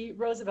about the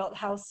Roosevelt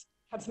House,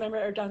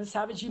 Councilmember Ardonna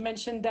Savage, you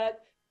mentioned that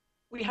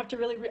we have to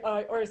really,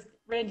 or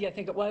Randy, I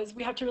think it was,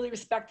 we have to really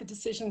respect the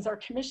decisions our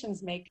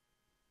commissions make.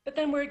 But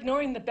then we're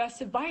ignoring the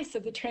best advice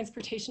of the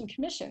Transportation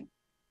Commission.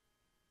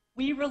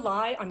 We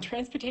rely on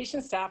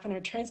transportation staff and our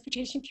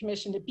Transportation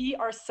Commission to be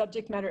our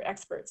subject matter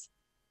experts.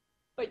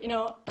 But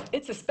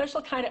it's a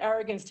special kind of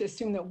arrogance to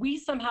assume that we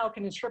somehow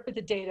can interpret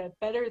the data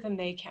better than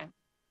they can.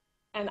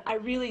 And I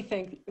really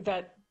think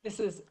that this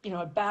is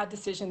a bad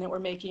decision that we're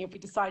making if we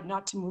decide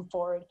not to move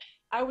forward.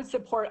 I would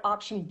support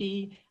option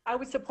B. I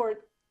would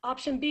support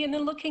option B and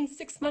then looking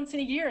 6 months and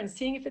a year and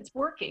seeing if it's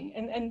working.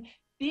 And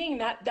being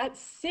that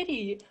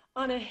city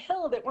on a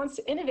hill that wants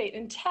to innovate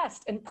and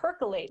test and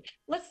percolate.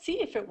 Let's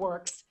see if it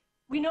works.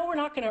 We know we're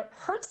not going to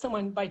hurt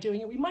someone by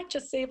doing it. We might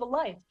just save a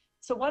life.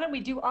 So why don't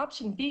we do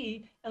option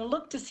B and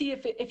look to see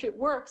if it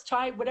works,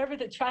 try whatever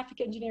the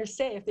traffic engineers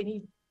say, if they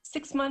need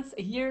 6 months,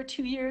 a year,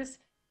 2 years,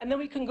 and then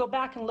we can go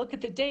back and look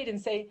at the data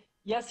and say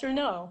yes or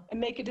no and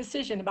make a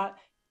decision about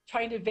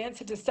trying to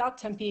advance it to South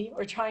Tempe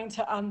or trying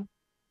to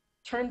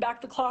turn back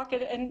the clock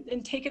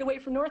and take it away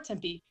from North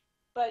Tempe.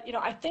 But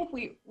I think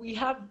we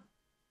have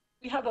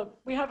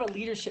a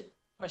leadership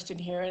question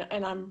here,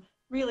 and I'm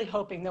really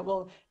hoping that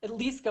we'll at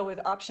least go with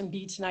option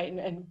B tonight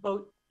and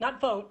vote, not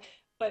vote,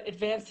 but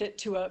advance it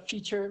to a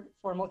future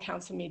formal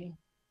council meeting.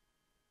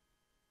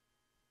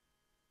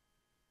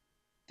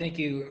 Thank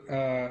you,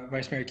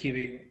 Vice Mayor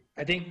Kuby.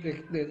 I think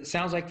it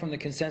sounds like from the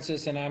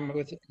consensus, and I'm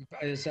with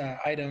this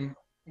item,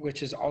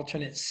 which is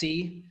alternate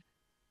C.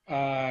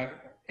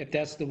 If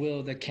that's the will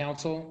of the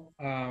council,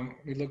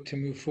 we look to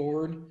move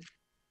forward.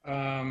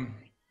 Let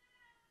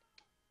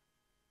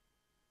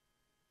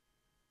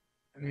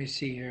me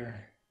see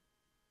here.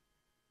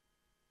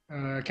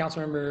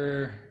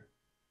 Councilmember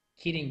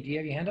Keating, do you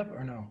have your hand up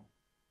or no?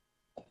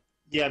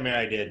 Yeah, Mayor,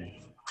 I did.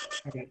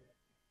 Okay.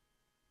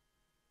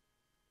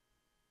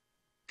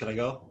 Can I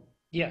go?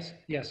 Yes,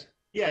 yes.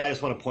 Yeah, I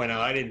just want to point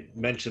out, I didn't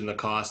mention the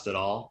cost at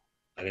all.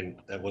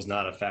 That was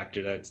not a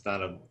factor. That's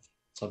not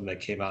something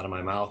that came out of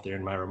my mouth there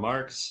in my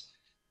remarks.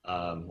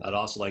 I'd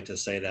also like to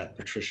say that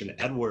Patricia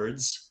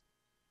Edwards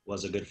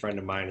was a good friend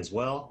of mine as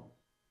well.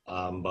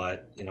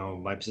 But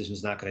my position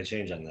is not going to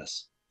change on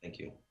this. Thank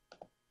you.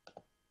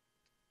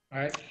 All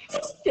right.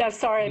 Yeah,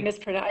 sorry,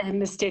 I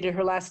misstated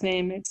her last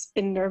name. It's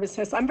in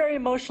nervousness. I'm very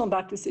emotional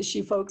about this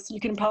issue, folks. You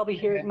can probably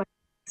hear it in my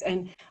voice,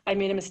 and I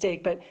made a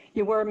mistake, but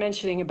you were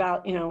mentioning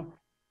about,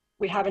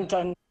 we haven't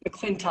done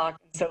McClintock,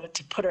 so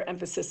to put our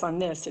emphasis on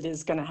this, it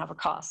is going to have a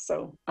cost.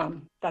 So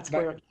that's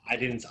where I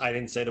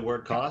didn't say the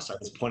word cost. I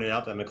just pointed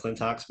out that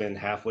McClintock's been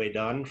halfway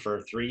done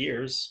for 3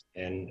 years,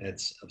 and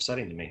it's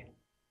upsetting to me.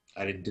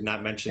 I did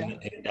not mention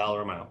a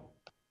dollar amount.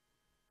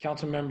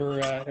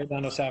 Councilmember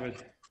Ardonna Savage.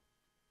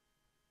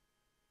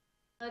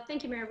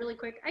 Thank you, Mayor. Really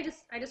quick, I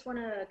just want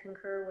to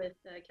concur with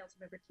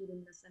Councilmember Keating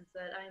in the sense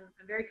that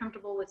I'm very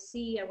comfortable with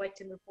C. I'd like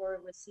to move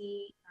forward with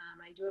C.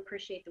 I do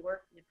appreciate the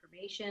work, the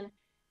information.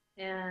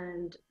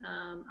 And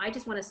I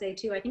just want to say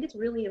too, I think it's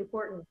really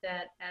important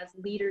that as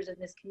leaders in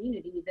this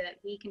community that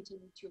we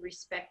continue to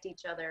respect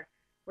each other.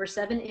 We're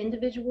 7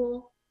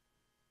 individual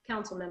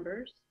council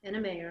members and a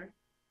mayor,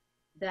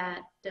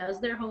 that does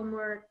their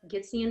homework,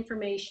 gets the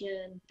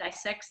information,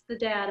 dissects the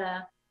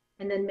data,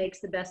 and then makes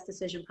the best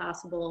decision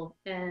possible.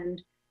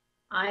 And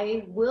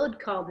I would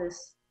call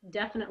this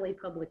definitely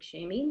public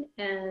shaming,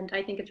 and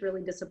I think it's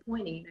really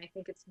disappointing. I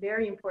think it's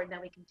very important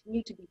that we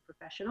continue to be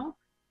professional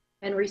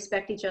and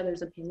respect each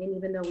other's opinion,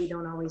 even though we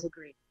don't always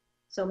agree.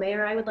 So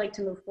Mayor, I would like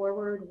to move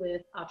forward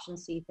with option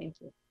C.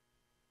 Thank you.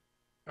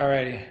 All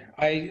righty.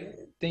 I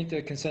think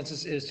the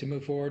consensus is to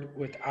move forward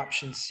with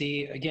option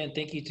C. Again,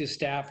 thank you to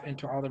staff and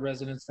to all the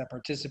residents that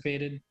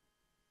participated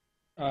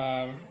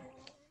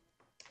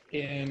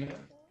in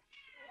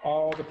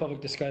all the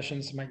public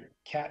discussions. My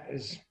cat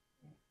is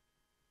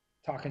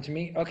talking to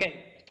me.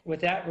 Okay,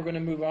 with that, we're going to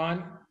move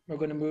on. We're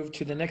going to move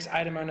to the next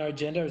item on our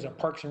agenda is a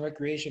Parks and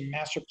Recreation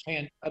Master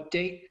Plan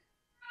update.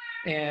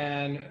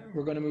 And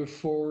we're going to move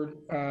forward.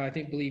 I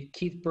believe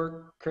Keith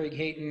Burke, Craig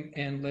Hayton,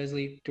 and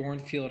Leslie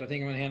Dornfield. I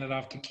think I'm going to hand it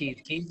off to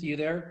Keith. Keith, you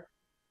there?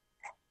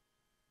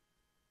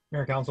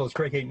 Mayor Council, it's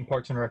Craig Hayton,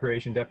 Parks and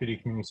Recreation Deputy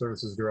Community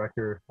Services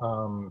Director.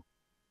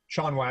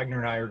 Sean Wagner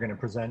and I are going to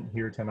present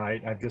here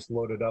tonight. I've just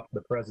loaded up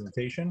the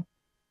presentation,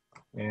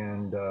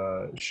 and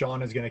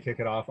Sean is going to kick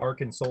it off. Our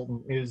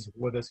consultant is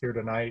with us here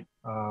tonight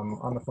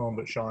on the phone,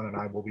 but Sean and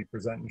I will be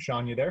presenting.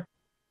 Sean, you there?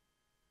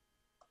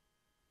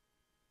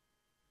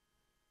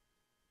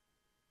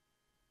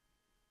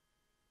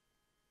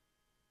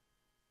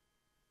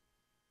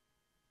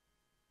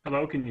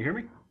 Hello, can you hear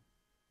me?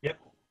 Yep.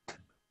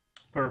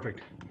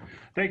 Perfect.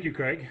 Thank you,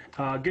 Craig.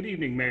 Good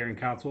evening, Mayor and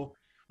Council.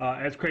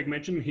 As Craig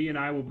mentioned, he and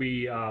I will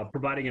be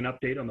providing an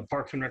update on the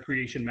Parks and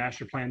Recreation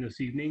Master Plan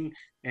this evening,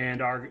 and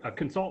our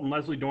consultant,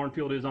 Leslie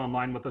Dornfield, is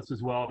online with us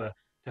as well to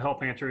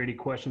help answer any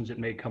questions that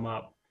may come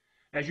up.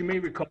 As you may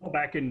recall,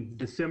 back in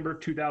December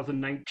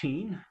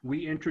 2019,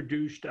 we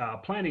introduced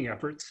planning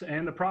efforts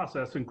and the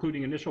process,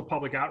 including initial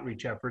public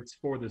outreach efforts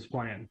for this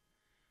plan.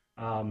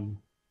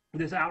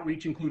 This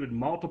outreach included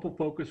multiple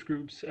focus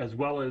groups as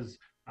well as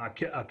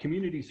a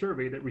community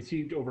survey that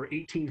received over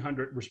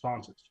 1,800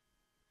 responses.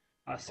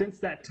 Since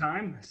that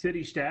time,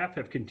 city staff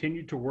have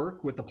continued to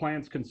work with the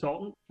plan's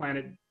consultant,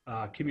 Planet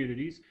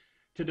Communities,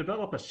 to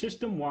develop a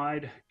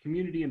system-wide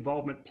community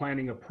involvement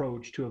planning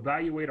approach to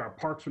evaluate our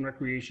parks and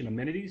recreation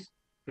amenities,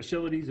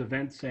 facilities,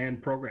 events,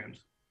 and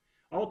programs.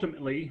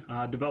 Ultimately,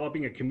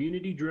 developing a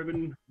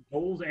community-driven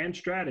goals and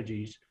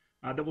strategies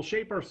that will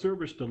shape our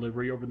service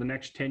delivery over the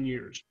next 10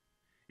 years.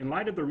 In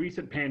light of the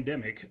recent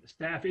pandemic,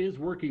 staff is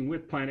working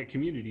with Planet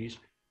Communities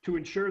to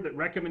ensure that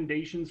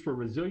recommendations for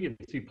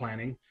resiliency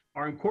planning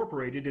are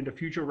incorporated into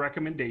future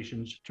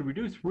recommendations to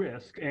reduce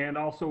risk and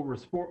also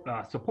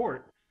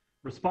support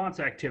response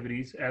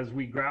activities as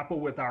we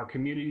grapple with our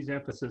community's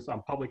emphasis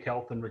on public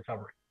health and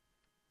recovery.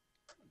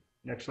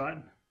 Next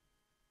slide.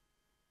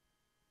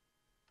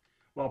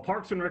 While the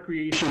Parks and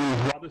Recreation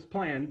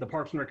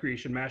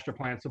Master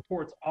Plan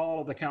supports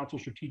all of the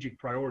council's strategic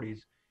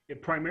priorities,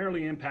 it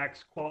primarily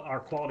impacts our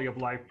quality of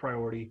life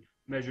priority,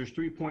 measures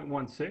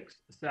 3.16,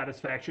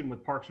 satisfaction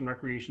with parks and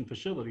recreation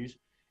facilities,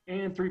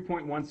 and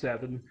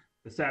 3.17,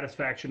 the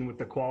satisfaction with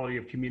the quality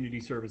of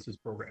community services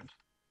programs.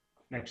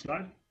 Next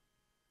slide.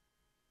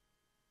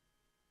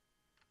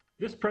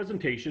 This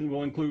presentation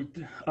will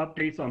include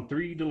updates on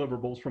 3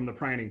 deliverables from the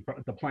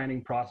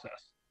planning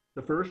process.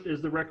 The first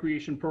is the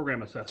recreation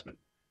program assessment.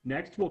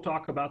 Next, we'll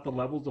talk about the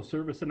levels of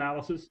service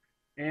analysis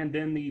and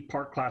then the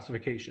park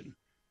classification.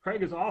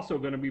 Craig is also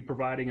going to be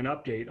providing an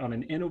update on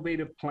an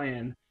innovative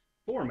plan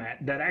format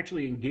that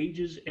actually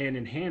engages and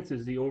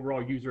enhances the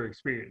overall user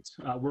experience.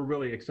 We're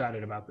really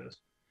excited about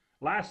this.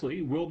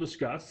 Lastly, we'll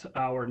discuss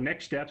our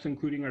next steps,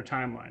 including our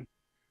timeline.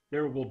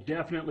 There will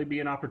definitely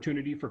be an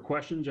opportunity for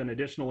questions and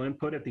additional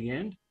input at the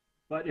end,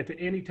 but if at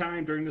any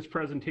time during this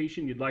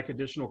presentation you'd like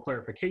additional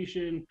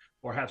clarification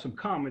or have some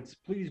comments,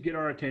 please get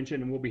our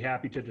attention and we'll be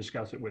happy to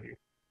discuss it with you.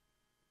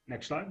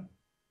 Next slide.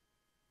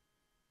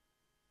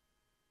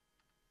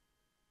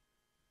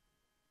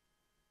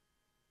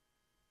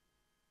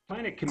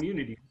 Planet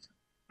Communities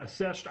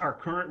assessed our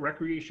current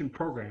recreation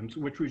programs,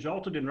 which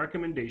resulted in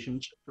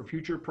recommendations for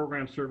future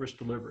program service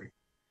delivery.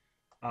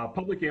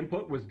 Public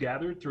input was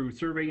gathered through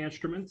survey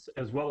instruments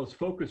as well as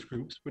focus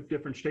groups with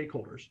different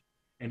stakeholders.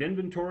 An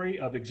inventory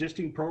of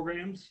existing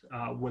programs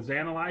was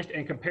analyzed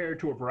and compared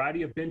to a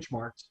variety of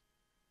benchmarks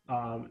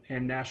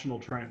and national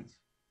trends.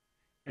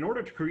 In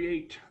order to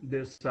create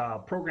this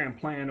program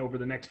plan over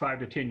the next 5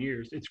 to 10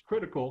 years, it's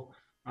critical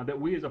that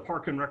we as a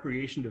Park and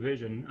Recreation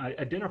Division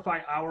identify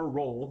our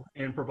role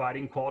in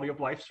providing quality of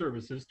life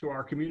services to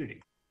our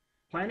community.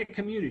 Planet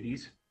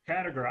Communities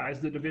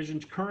categorize the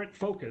division's current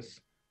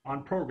focus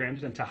on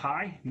programs into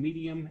high,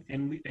 medium,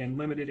 and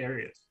limited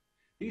areas.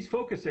 These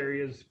focus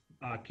areas,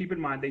 keep in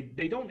mind,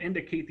 they don't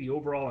indicate the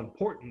overall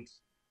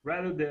importance,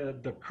 rather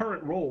the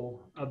current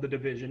role of the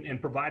division in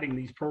providing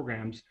these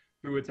programs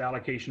through its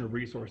allocation of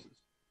resources.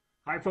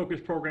 High focus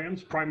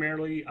programs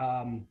primarily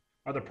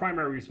are the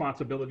primary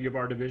responsibility of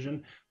our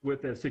division,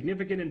 with a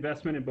significant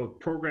investment in both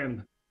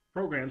programs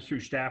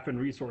through staff and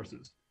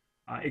resources.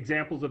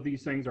 Examples of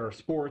these things are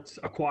sports,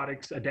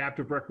 aquatics,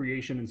 adaptive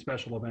recreation, and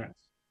special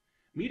events.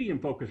 Medium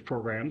focused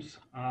programs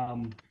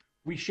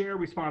we share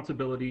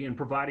responsibility in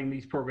providing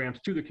these programs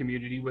to the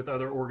community with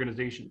other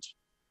organizations.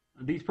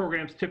 These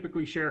programs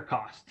typically share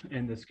cost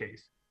in this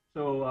case.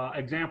 So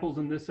examples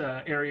in this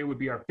area would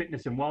be our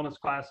fitness and wellness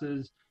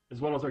classes, as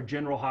well as our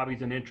general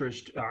hobbies and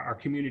interest, our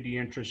community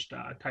interest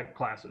type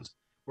classes,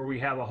 where we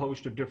have a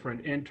host of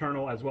different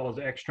internal as well as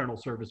external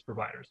service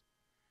providers.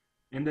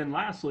 And then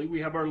lastly, we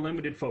have our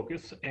limited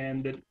focus.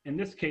 And in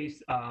this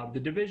case, the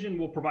division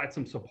will provide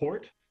some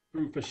support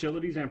through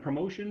facilities and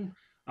promotion,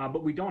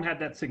 but we don't have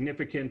that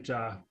significant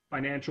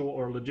financial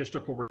or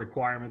logistical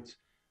requirements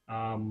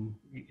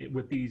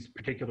with these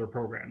particular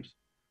programs.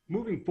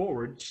 Moving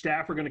forward,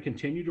 staff are going to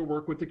continue to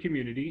work with the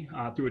community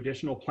through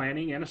additional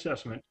planning and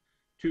assessment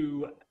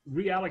to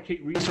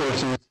reallocate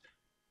resources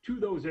to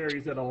those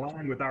areas that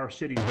align with our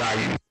city's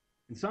values.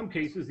 In some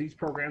cases, these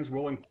programs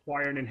will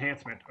require an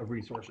enhancement of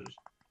resources,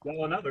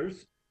 while in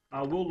others,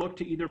 we'll look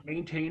to either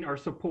maintain or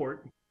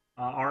support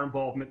our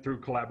involvement through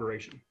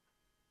collaboration.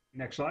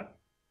 Next slide.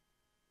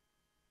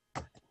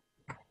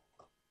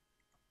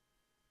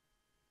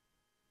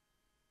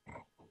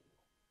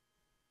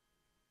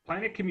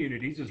 Planet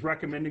Communities is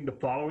recommending the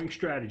following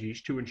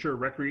strategies to ensure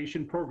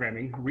recreation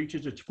programming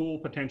reaches its full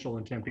potential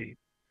in Tempe.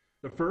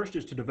 The first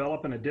is to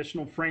develop an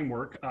additional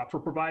framework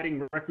for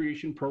providing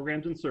recreation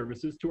programs and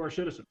services to our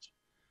citizens.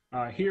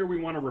 Here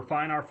we want to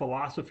refine our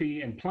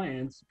philosophy and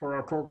plans for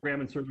our program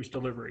and service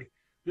delivery.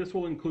 This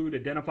will include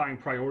identifying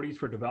priorities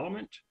for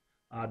development,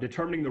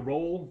 determining the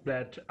role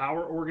that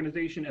our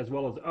organization as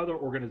well as other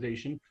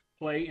organizations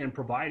play in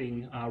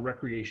providing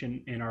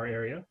recreation in our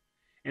area,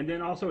 and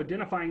then also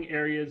identifying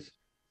areas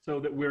so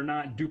that we're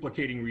not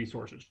duplicating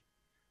resources.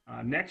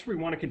 Next, we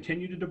want to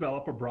continue to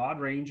develop a broad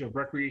range of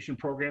recreation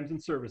programs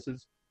and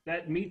services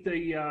that meet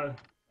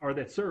or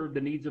that serve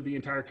the needs of the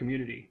entire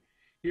community.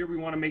 Here, we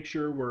want to make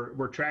sure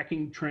we're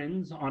tracking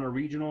trends on a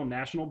regional and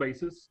national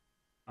basis.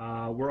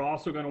 We're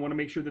also going to want to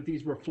make sure that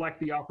these reflect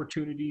the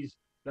opportunities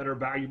that are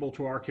valuable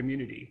to our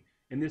community.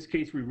 In this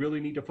case, we really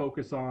need to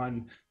focus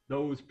on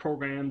those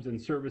programs and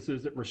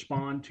services that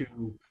respond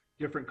to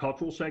different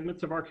cultural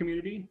segments of our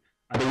community.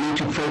 They need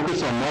to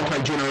focus on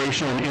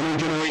multi-generational and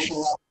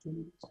intergenerational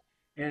opportunities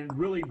and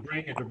really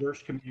bring a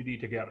diverse community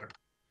together.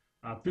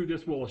 Through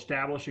this, we'll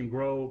establish and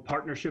grow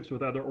partnerships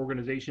with other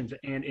organizations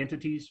and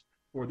entities,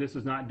 for this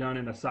is not done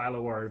in a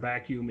silo or a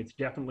vacuum. It's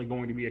definitely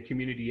going to be a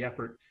community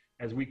effort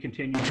as we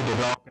continue to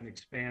develop and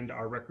expand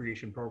our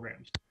recreation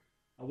programs.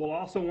 We'll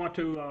also want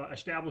to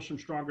establish some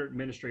stronger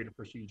administrative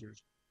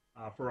procedures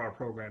for our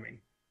programming.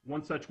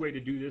 One such way to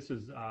do this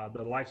is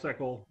the life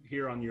cycle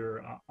here on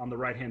the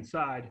right-hand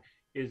side.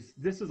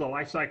 This is a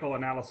life cycle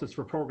analysis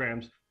for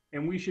programs,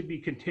 and we should be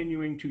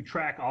continuing to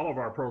track all of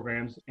our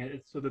programs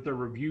so that they're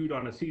reviewed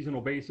on a seasonal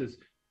basis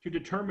to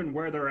determine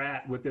where they're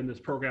at within this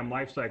program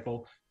life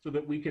cycle, so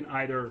that we can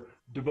either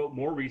devote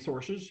more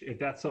resources if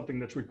that's something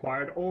that's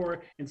required,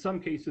 or in some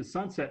cases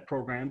sunset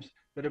programs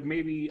that have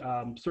maybe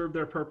served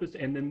their purpose,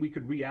 and then we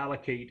could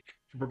reallocate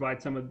to provide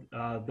some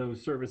of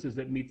those services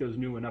that meet those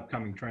new and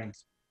upcoming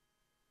trends.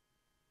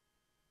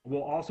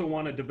 We'll also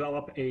want to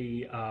develop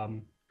a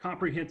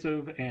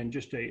comprehensive and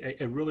just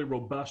a really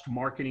robust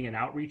marketing and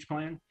outreach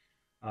plan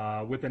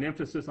with an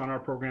emphasis on our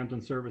programs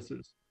and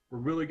services. We're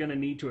really going to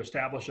need to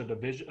establish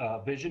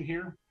a vision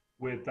here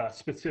with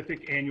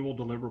specific annual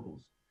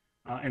deliverables.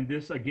 And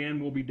this, again,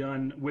 will be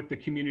done with the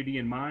community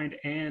in mind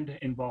and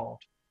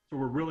involved. So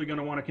we're really going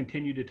to want to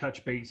continue to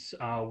touch base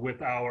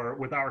with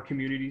our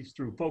communities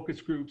through focus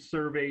groups,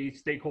 surveys,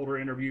 stakeholder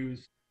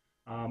interviews.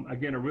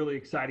 Again, a really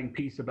exciting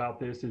piece about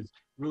this is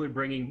really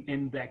bringing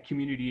in that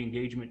community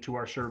engagement to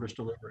our service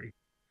delivery.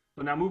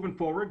 So now moving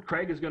forward,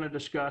 Craig is going to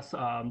discuss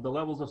the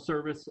levels of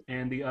service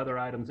and the other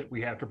items that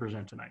we have to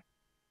present tonight.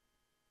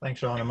 Thanks,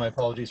 Sean, and my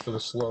apologies for the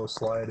slow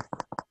slide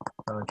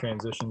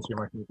transitions here.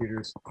 My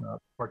computer's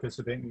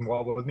participating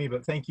well with me,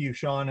 but thank you,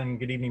 Sean, and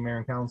good evening, Mayor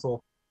and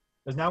Council.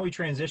 As now we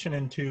transition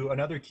into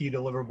another key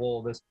deliverable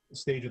of this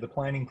stage of the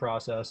planning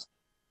process,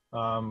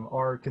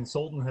 our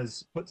consultant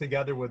has put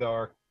together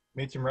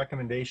made some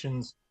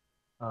recommendations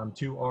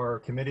to our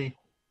committee,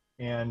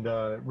 and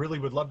really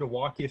would love to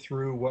walk you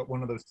through what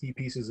one of those key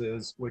pieces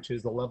is, which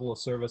is the level of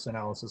service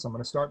analysis. I'm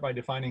going to start by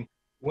defining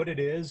what it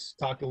is,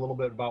 talk a little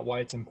bit about why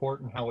it's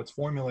important, how it's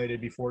formulated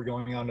before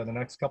going on to the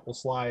next couple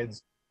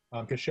slides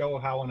to show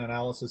how an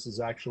analysis is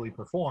actually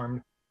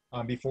performed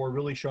before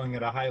really showing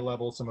at a high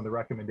level some of the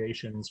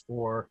recommendations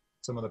for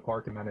some of the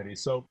park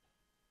amenities. So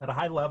at a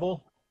high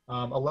level,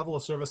 a level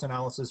of service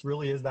analysis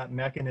really is that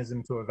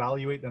mechanism to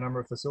evaluate the number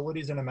of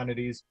facilities and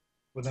amenities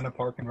within a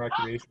park and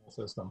recreational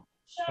system.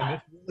 And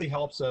this really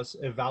helps us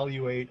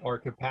evaluate our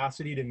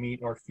capacity to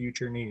meet our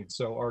future needs.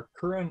 So our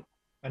current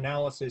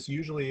analysis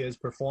usually is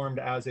performed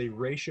as a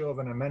ratio of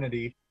an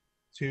amenity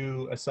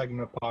to a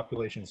segment of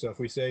population. So if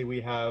we say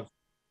we have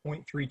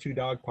 0.32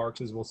 dog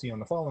parks, as we'll see on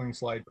the following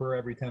slide, per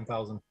every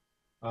 10,000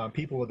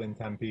 people within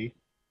Tempe,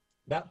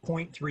 that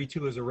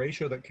 0.32 is a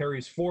ratio that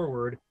carries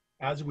forward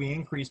as we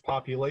increase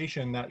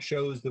population. That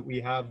shows that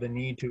we have the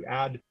need to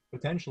add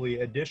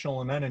potentially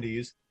additional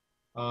amenities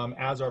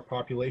as our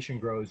population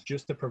grows,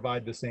 just to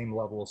provide the same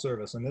level of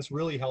service. And this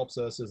really helps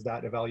us as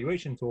that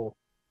evaluation tool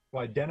to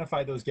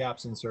identify those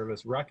gaps in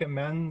service,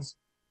 recommends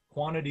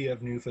quantity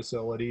of new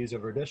facilities,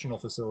 of additional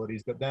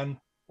facilities, but then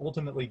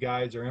ultimately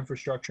guides our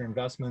infrastructure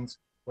investments,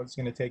 what it's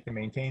going to take to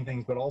maintain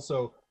things, but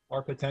also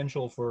our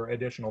potential for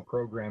additional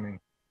programming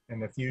in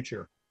the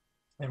future.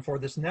 And for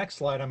this next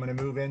slide, I'm going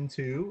to move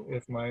into,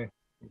 if my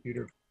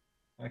computer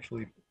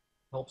actually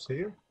helps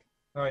here.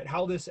 All right,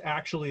 how this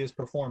actually is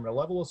performed. A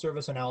level of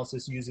service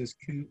analysis uses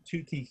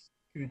two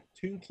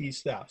key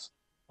steps.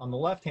 On the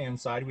left-hand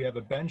side, we have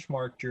a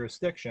benchmark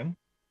jurisdiction,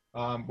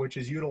 which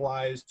is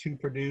utilized to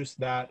produce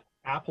that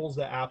apples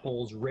to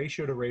apples,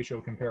 ratio to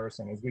ratio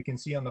comparison. As we can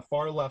see on the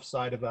far left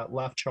side of that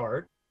left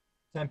chart,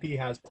 Tempe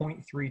has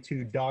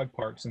 0.32 dog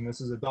parks, and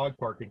this is a dog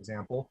park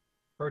example,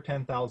 per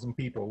 10,000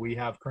 people. We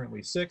have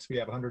currently 6, we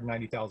have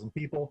 190,000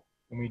 people.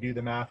 When we do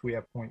the math, we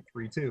have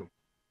 0.32.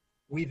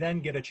 We then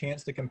get a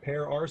chance to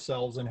compare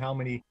ourselves and how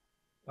many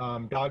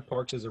dog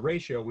parks as a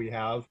ratio we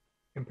have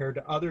compared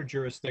to other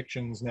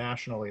jurisdictions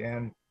nationally.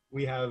 And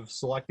we have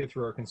selected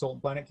through our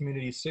consultant planet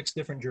community 6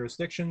 different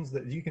jurisdictions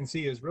that you can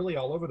see is really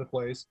all over the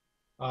place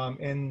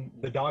in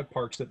the dog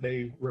parks that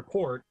they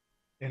report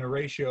in a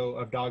ratio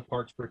of dog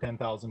parks per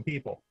 10,000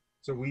 people.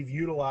 So we've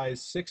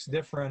utilized 6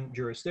 different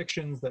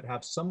jurisdictions that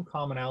have some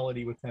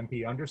commonality with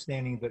Tempe,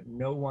 understanding that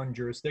no one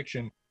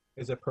jurisdiction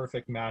is a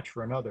perfect match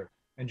for another.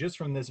 And just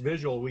from this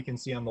visual, we can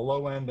see on the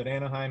low end that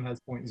Anaheim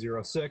has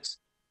 0.06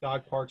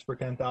 dog parks per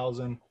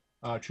 10,000.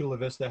 Chula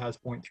Vista has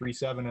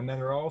 0.37. And then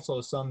there are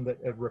also some that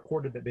have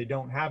reported that they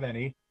don't have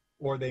any,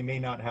 or they may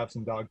not have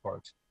some dog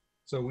parks.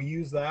 So we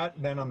use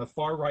that. Then on the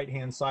far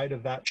right-hand side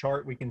of that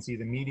chart, we can see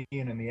the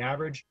median and the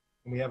average.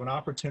 And we have an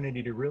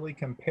opportunity to really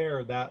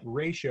compare that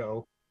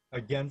ratio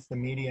against the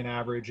median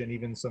average and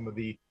even some of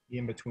the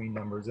in-between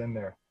numbers in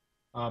there.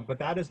 But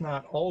that is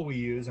not all we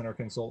use and our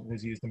consultant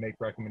has used to make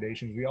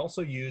recommendations. We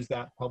also use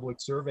that public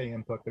survey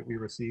input that we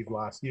received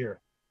last year.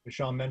 As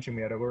Sean mentioned,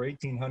 we had over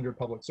 1,800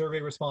 public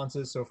survey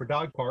responses. So for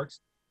dog parks,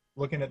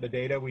 looking at the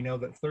data, we know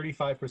that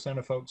 35%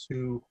 of folks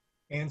who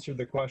answered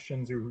the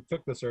questions or who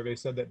took the survey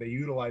said that they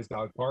utilized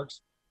dog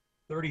parks.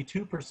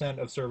 32%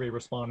 of survey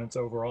respondents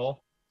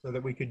overall so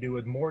that we could do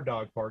with more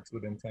dog parks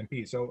within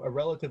Tempe. So a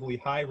relatively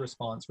high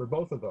response for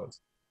both of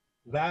those.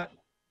 That,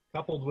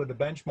 coupled with the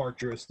benchmark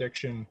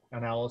jurisdiction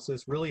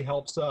analysis, really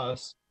helps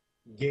us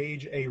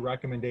gauge a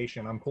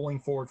recommendation. I'm pulling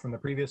forward from the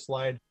previous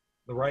slide,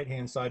 the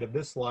right-hand side of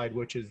this slide,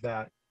 which is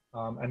that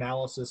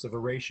analysis of a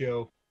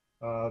ratio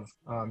of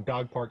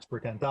dog parks per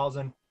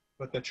 10,000.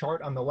 But the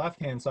chart on the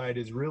left-hand side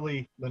is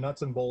really the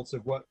nuts and bolts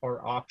of what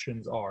our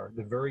options are.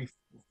 The very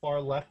far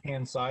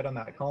left-hand side on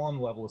that column,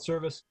 level of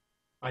service,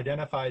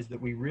 identifies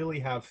that we really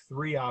have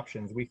 3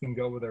 options. We can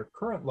go with our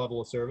current level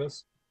of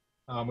service,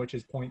 which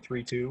is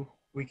 0.32.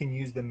 We can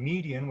use the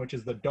median, which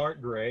is the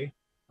dark gray,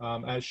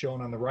 as shown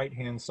on the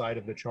right-hand side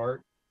of the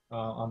chart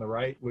on the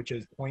right, which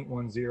is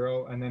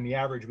 0.10. And then the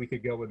average we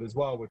could go with as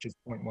well, which is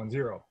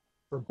 0.10.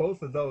 For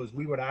both of those,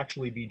 we would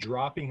actually be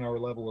dropping our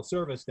level of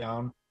service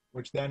down,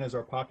 which then as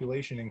our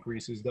population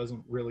increases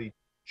doesn't really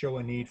show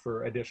a need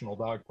for additional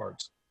dog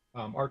parks.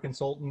 Our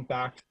consultant,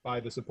 backed by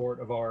the support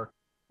of our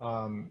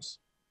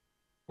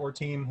core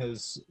team,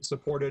 has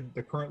supported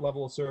the current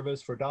level of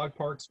service for dog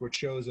parks, which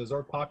shows as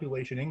our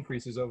population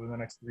increases over the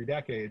next 3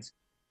 decades,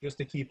 just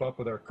to keep up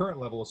with our current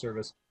level of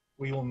service,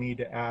 we will need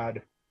to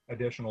add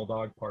additional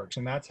dog parks.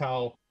 And that's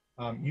how,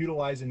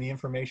 utilizing the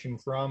information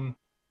from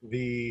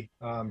the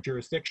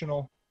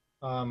jurisdictional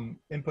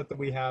input that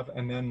we have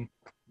and then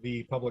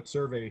the public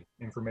survey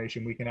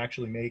information, we can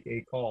actually make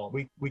a call.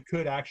 We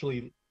could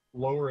actually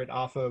lower it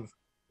off of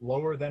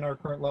lower than our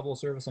current level of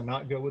service and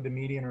not go with the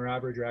median or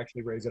average, or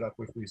actually raise it up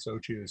if we so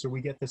choose. So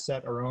we get to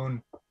set our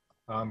own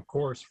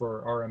course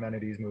for our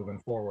amenities moving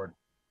forward.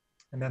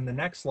 And then the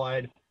next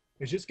slide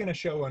is just going to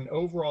show an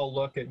overall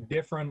look at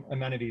different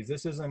amenities.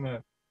 This isn't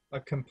a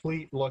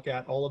complete look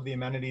at all of the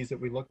amenities that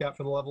we looked at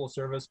for the level of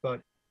service,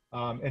 but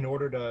in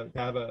order to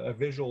have a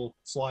visual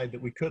slide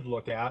that we could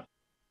look at,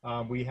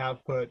 we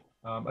have put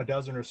a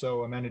dozen or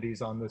so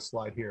amenities on this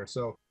slide here.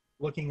 So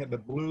looking at the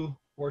blue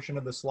portion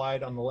of the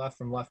slide on the left,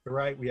 from left to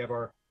right, we have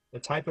the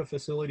type of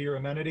facility or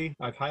amenity.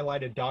 I've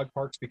highlighted dog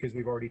parks because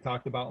we've already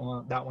talked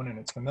about that one and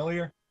it's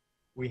familiar.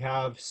 We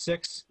have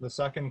 6, the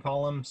second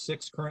column,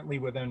 6 currently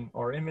within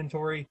our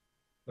inventory.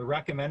 The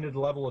recommended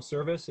level of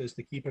service is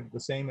to keep it the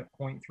same at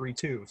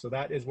 0.32. So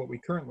that is what we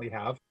currently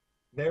have.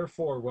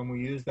 Therefore, when we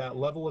use that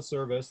level of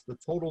service, the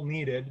total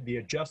needed, the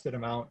adjusted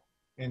amount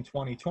in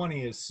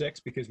 2020 is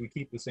 6 because we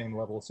keep the same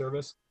level of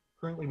service.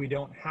 Currently, we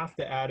don't have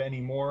to add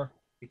any more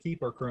to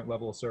keep our current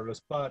level of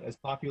service, but as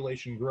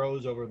population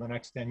grows over the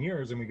next 10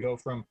 years and we go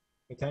from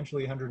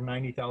potentially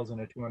 190,000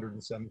 to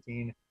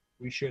 217,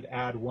 we should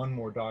add 1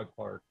 more dog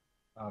park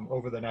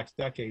over the next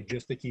decade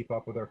just to keep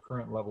up with our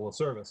current level of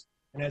service.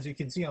 And as you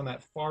can see on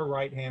that far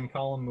right-hand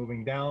column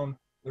moving down,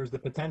 there's the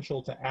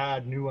potential to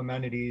add new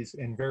amenities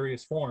in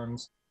various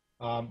forms,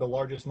 the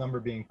largest number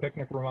being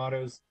picnic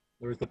ramadas.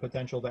 There's the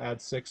potential to add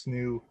 6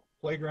 new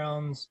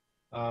playgrounds,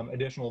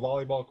 additional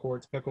volleyball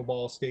courts,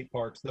 pickleball, skate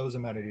parks, those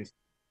amenities.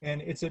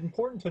 And it's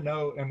important to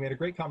note, and we had a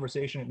great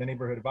conversation at the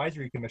Neighborhood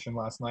Advisory Commission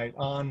last night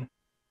on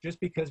just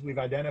because we've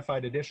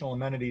identified additional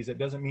amenities, it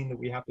doesn't mean that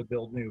we have to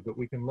build new, but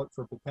we can look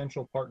for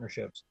potential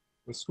partnerships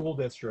with school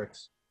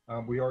districts.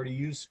 We already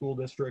use school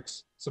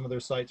districts, some of their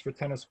sites for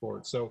tennis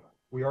courts. So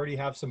we already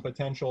have some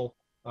potential.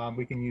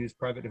 We can use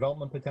private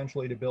development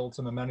potentially to build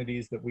some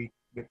amenities that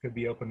could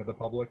be open to the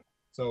public.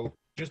 So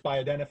just by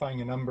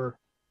identifying a number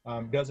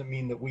doesn't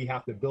mean that we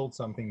have to build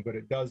something, but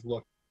it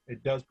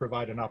does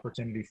provide an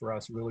opportunity for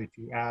us really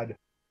to add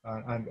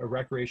a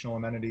recreational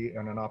amenity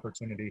and an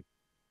opportunity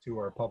to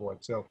our public.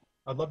 So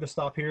I'd love to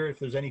stop here. If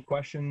there's any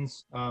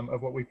questions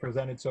of what we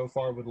presented so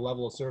far with the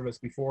level of service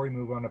before we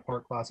move on to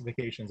park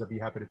classifications, I'd be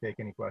happy to take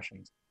any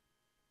questions.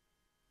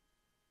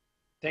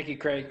 Thank you,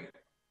 Craig.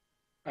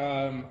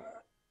 I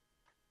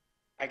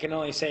can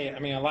only say, I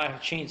mean, a lot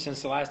has changed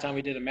since the last time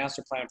we did a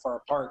master plan for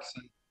our parks.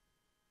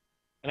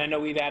 And I know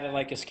we've added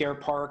like a scare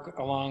park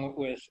along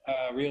with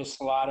Rio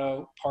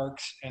Salado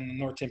Parks and the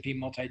North Tempe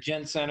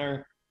Multi-Gen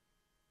Center.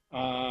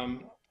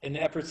 And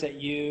the efforts that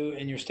you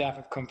and your staff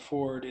have come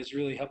forward is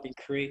really helping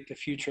create the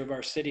future of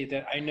our city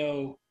that I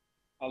know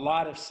a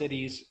lot of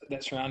cities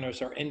that surround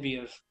us are envy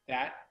of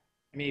that.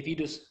 I mean, if you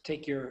just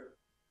take your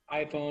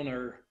iPhone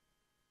or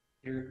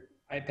your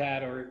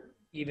iPad or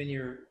even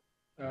your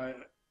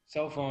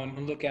cell phone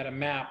and look at a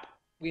map,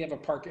 we have a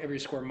park every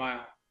square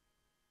mile.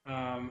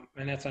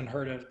 And that's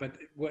unheard of, but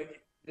what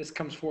this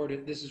comes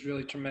forward, this is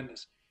really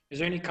tremendous. Is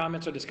there any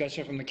comments or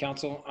discussion from the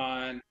council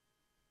on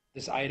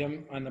this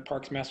item on the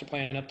Parks Master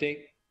Plan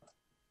update?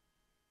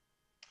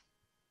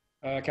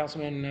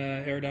 Councilman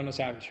Arredondo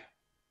Savage.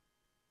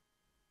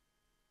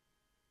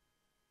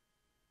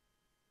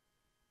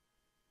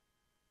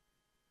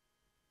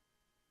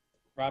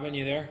 Robin,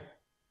 you there?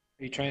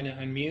 Are you trying to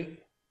unmute?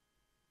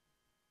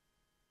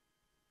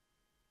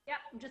 Yeah,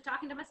 I'm just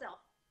talking to myself.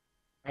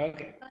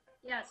 Okay.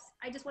 Yes,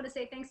 I just want to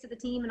say thanks to the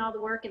team and all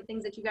the work and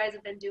things that you guys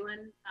have been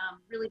doing.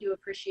 Really do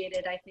appreciate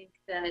it. I think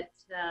that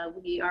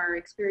we are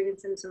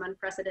experiencing some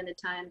unprecedented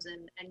times,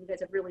 and you guys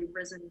have really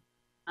risen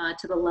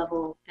to the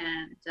level,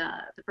 and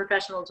the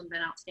professionals have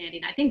been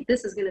outstanding. I think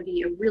this is going to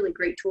be a really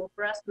great tool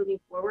for us moving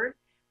forward.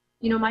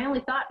 You know, my only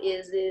thought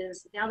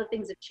is now that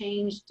things have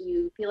changed, do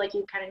you feel like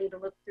you kind of need to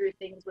look through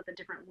things with a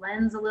different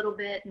lens a little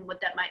bit and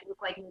what that might look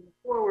like moving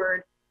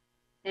forward?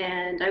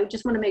 And I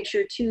just want to make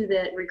sure too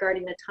that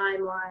regarding the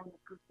timeline of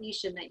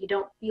completion, that you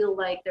don't feel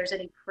like there's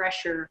any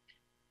pressure.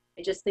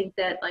 I just think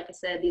that, like I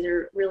said, these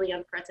are really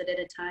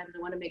unprecedented times. I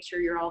want to make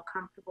sure you're all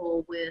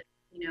comfortable with,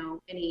 you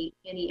know,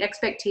 any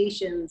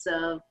expectations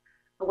of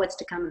what's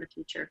to come in the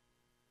future.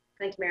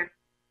 Thank you, Mayor.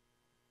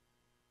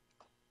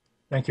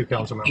 Thank you,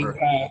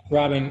 Councilmember.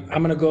 Robin,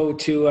 I'm going to go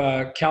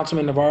to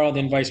Councilman Navarro,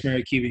 then Vice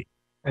Mayor Kiwi.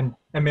 And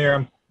Mayor,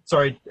 I'm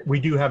sorry, we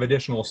do have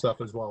additional stuff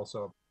as well.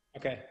 So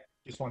okay,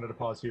 just wanted to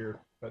pause here,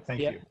 but thank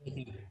you.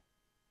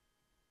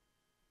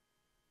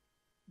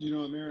 You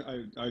know,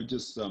 Mayor, I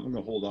just I'm going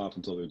to hold off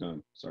until they're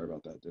done. Sorry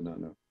about that. Did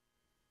not know.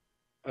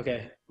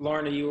 Okay,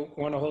 Lauren, do you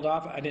want to hold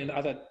off? I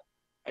thought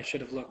I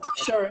should have looked.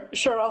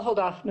 Sure, I'll hold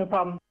off, no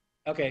problem.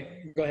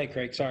 Okay, go ahead,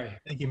 Craig, sorry.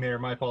 Thank you, Mayor,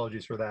 my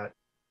apologies for that.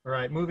 All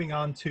right, moving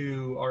on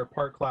to our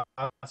park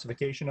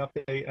classification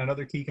update.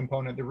 Another key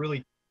component that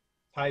really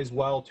ties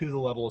well to the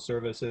level of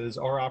service is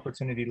our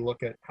opportunity to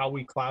look at how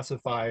we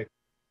classify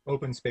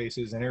open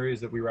spaces and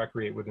areas that we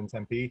recreate within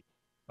Tempe.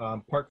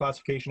 Park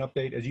classification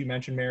update, as you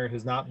mentioned, Mayor,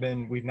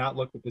 we've not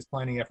looked at this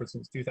planning effort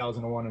since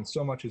 2001, and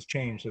so much has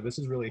changed. So this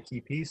is really a key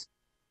piece.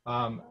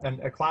 And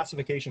a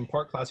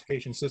park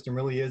classification system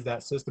really is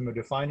that system of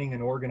defining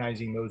and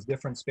organizing those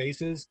different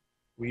spaces.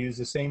 We use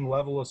the same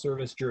level of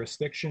service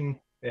jurisdiction.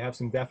 They have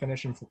some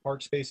definition for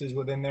park spaces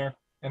within there.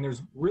 And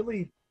there's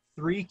really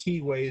three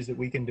key ways that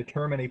we can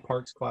determine a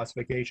park's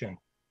classification.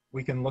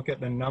 We can look at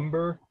the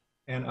number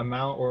and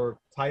amount or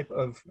type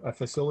of a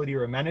facility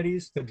or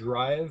amenities to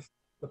drive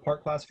the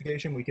park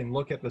classification. We can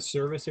look at the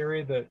service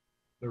area, the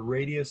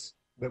radius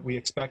that we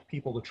expect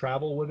people to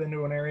travel within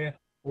to an area,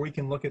 or we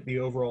can look at the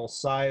overall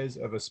size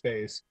of a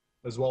space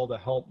as well to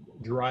help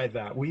drive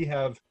that. We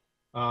have,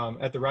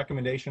 at the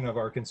recommendation of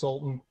our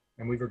consultant,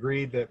 and we've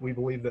agreed that we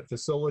believe that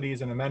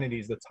facilities and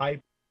amenities, the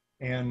type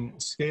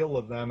and scale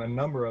of them and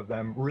number of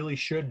them really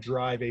should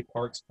drive a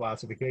park's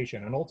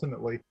classification. And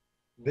ultimately,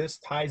 this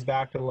ties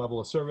back to the level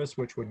of service,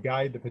 which would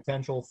guide the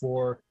potential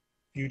for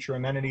future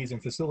amenities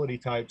and facility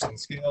types and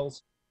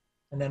scales.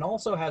 And then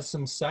also has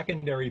some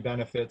secondary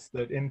benefits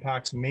that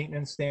impacts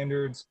maintenance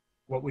standards,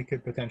 what we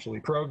could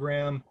potentially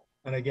program.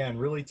 And again,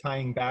 really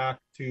tying back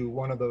to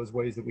one of those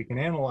ways that we can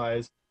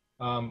analyze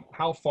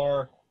how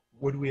far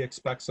would we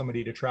expect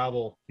somebody to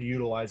travel to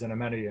utilize an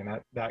amenity. And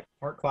that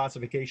park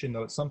classification,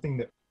 though it's something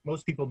that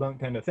most people don't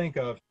tend to think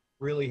of,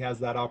 really has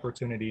that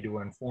opportunity to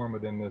inform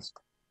within this,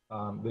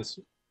 this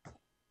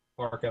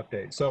park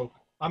update. So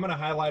I'm going to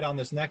highlight on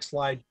this next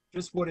slide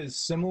just what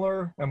is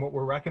similar and what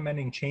we're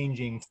recommending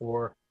changing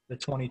for the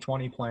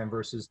 2020 plan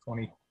versus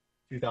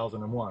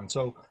 2001.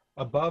 So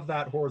above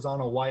that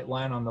horizontal white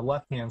line on the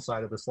left-hand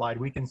side of the slide,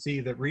 we can see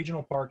that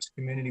regional parks,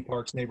 community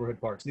parks, neighborhood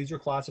parks, these are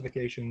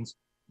classifications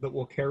that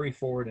will carry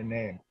forward a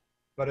name.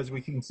 But as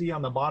we can see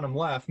on the bottom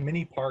left,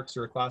 mini parks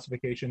are a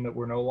classification that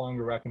we're no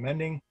longer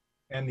recommending.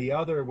 And the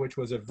other, which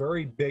was a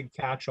very big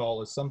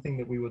catch-all, is something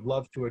that we would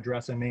love to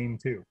address a name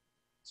to.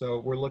 So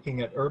we're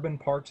looking at urban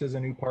parks as a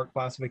new park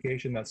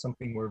classification. That's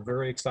something we're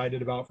very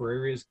excited about for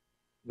areas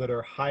that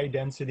are high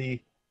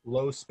density,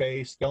 low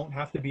space, don't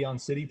have to be on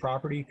city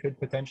property, could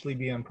potentially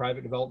be on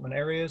private development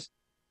areas,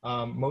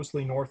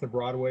 mostly north of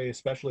Broadway,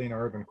 especially in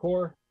our urban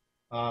core.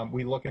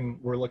 We're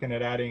looking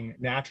at adding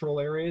natural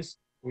areas.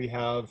 We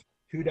have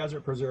 2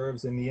 desert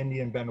preserves in the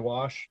Indian Bend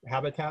Wash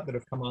habitat that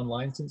have come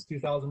online since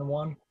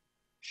 2001,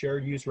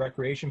 shared use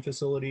recreation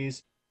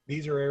facilities.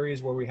 These are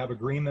areas where we have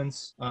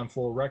agreements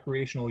for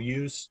recreational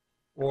use,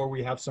 or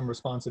we have some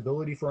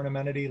responsibility for an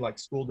amenity like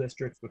school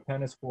districts with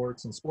tennis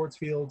courts and sports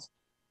fields.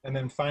 And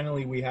then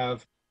finally, we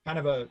have kind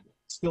of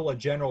still a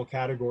general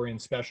category in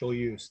special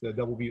use, the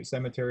Double Butte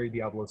Cemetery,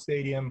 Diablo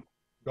Stadium,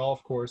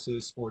 golf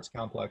courses, sports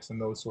complex,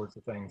 and those sorts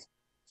of things.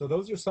 So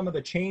those are some of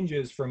the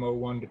changes from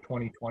 01 to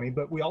 2020,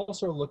 but we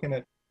also are looking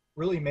at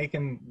really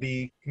making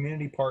the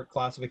community park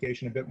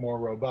classification a bit more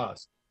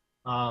robust.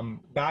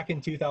 Back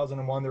in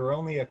 2001, there were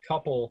only a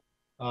couple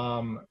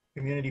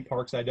community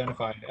parks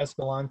identified,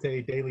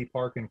 Escalante, Daly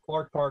Park, and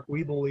Clark Park.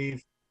 We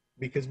believe,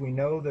 because we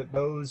know that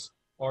those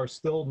are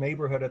still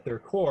neighborhood at their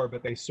core,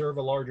 but they serve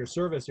a larger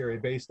service area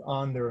based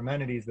on their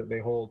amenities that they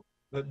hold,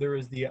 that there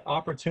is the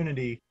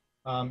opportunity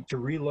to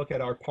relook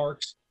at our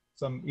parks,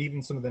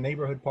 even some of the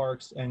neighborhood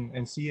parks,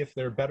 and see if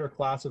they're better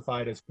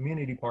classified as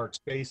community parks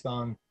based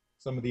on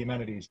some of the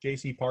amenities.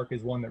 JC Park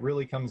is one that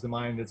really comes to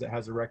mind, as it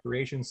has a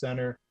recreation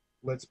center,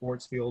 lit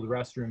sports field,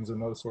 restrooms,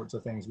 and those sorts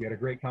of things. We had a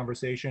great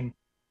conversation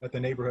at the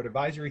Neighborhood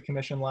Advisory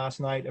Commission last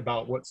night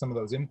about what some of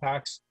those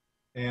impacts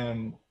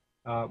and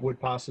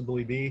would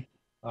possibly be.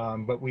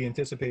 But we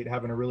anticipate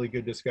having a really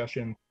good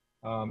discussion,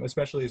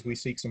 especially as we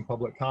seek some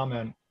public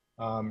comment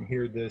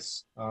here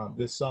this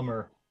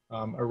summer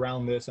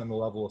around this and the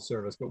level of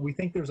service. But we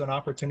think there's an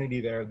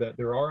opportunity there, that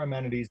there are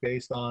amenities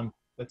based on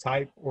the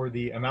type or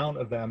the amount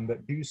of them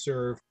that do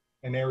serve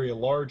an area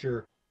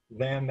larger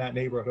than that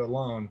neighborhood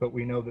alone. But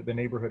we know that the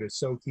neighborhood is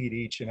so key to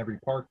each and every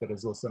park that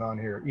is listed on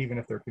here, even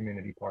if they're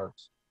community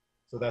parks.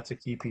 So that's a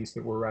key piece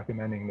that we're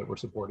recommending, that we're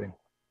supporting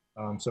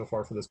so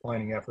far for this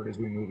planning effort as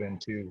we move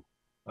into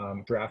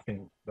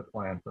drafting the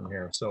plan from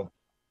here. So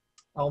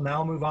I'll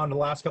now move on to the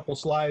last couple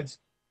slides.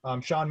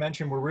 Sean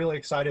mentioned we're really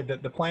excited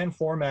that the plan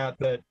format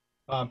that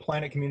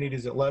Planet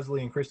Communities at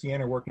Leslie and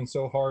Christiane are working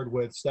so hard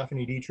with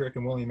Stephanie Dietrich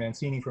and William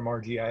Mancini from our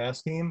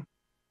GIS team.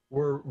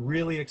 We're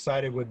really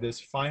excited with this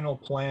final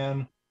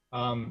plan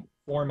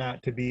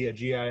format to be a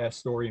GIS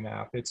story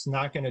map. It's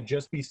not going to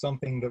just be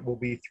something that will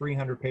be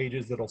 300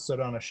 pages that'll sit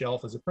on a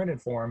shelf as a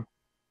printed form,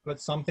 but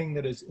something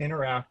that is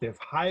interactive,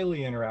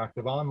 highly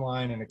interactive,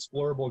 online, and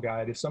explorable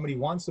guide. If somebody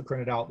wants to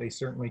print it out, they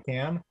certainly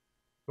can.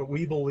 But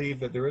we believe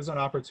that there is an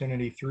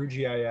opportunity through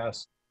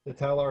GIS to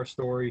tell our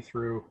story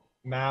through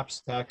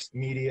maps, text,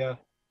 media.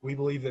 We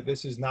believe that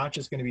this is not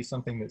just going to be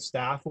something that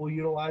staff will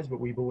utilize, but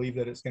we believe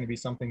that it's going to be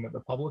something that the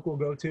public will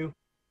go to.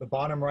 The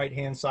bottom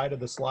right-hand side of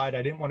the slide,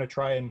 I didn't want to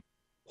try and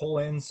pull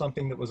in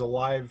something that was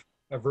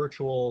a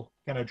virtual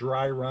kind of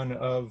dry run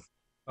of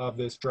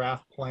this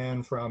draft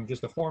plan from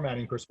just a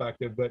formatting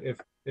perspective. But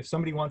if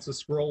somebody wants to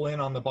scroll in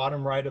on the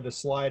bottom right of the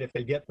slide, if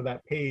they get to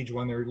that page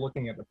when they're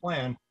looking at the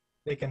plan,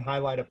 they can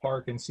highlight a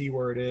park and see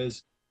where it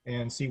is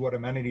and see what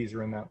amenities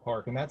are in that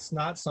park. And that's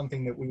not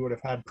something that we would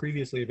have had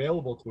previously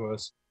available to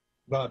us,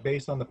 but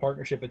based on the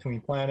partnership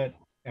between Planet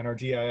and our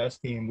GIS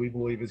team, we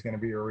believe is going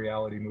to be a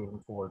reality moving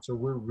forward. So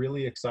we're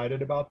really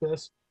excited about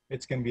this.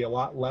 It's going to be a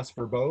lot less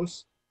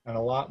verbose and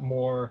a lot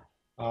more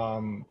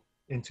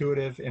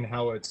intuitive in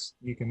how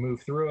you can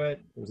move through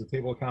it. There's a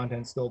table of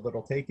contents still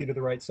that'll take you to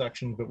the right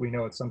section, but we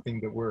know it's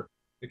something that we're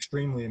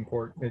extremely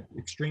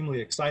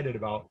excited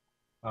about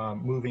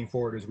moving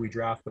forward as we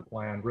draft the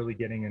plan, really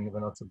getting into the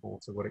nuts and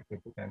bolts of what it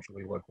could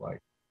potentially look like.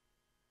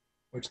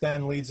 Which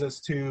then leads us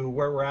to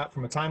where we're at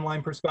from a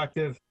timeline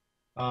perspective.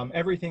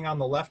 Everything on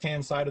the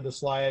left-hand side of the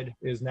slide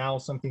is now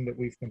something that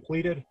we've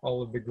completed,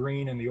 all of the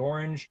green and the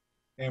orange,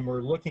 and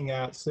we're looking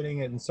at sitting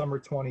in summer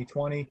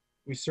 2020.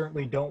 We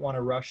certainly don't want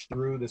to rush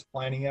through this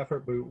planning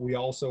effort, but we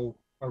also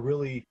are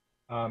really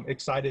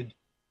excited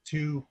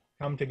to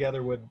come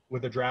together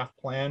with a draft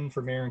plan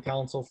for mayor and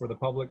council, for the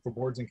public, for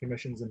boards and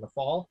commissions in the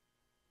fall,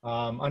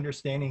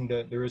 understanding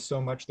that there is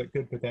so much that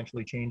could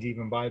potentially change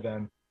even by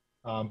then.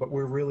 But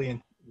we're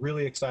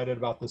really excited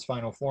about this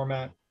final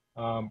format.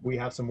 We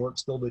have some work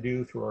still to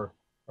do through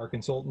our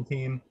consultant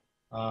team,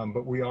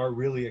 but we are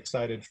really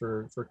excited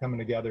for coming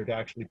together to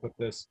actually put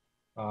this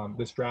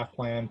draft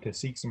plan, to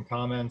seek some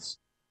comments,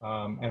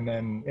 and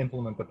then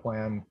implement the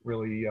plan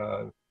really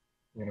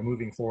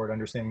moving forward,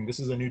 understanding this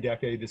is a new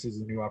decade, this is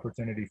a new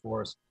opportunity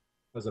for us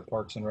as a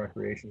Parks and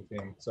Recreation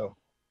team. So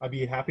I'd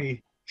be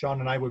happy, Sean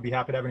and I would be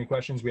happy to have any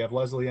questions. We have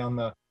Leslie on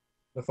the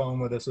the phone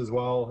with us as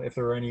well. If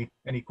there are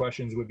any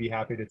questions, we'd be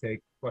happy to take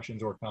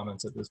questions or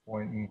comments at this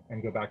point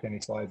and go back to any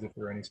slides if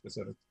there are any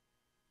specifics.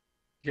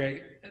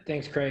 Great.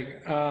 Thanks,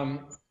 Craig.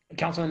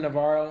 Councilman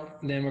Navarro,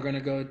 and then we're going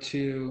to go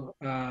to,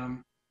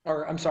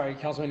 or I'm sorry,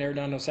 Councilman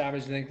Arredondo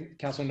Savage, and then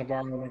Councilman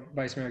Navarro, and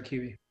Vice Mayor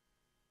Cubey.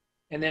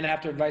 And then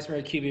after Vice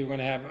Mayor Cubey, we're going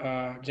to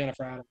have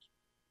Jennifer Adams.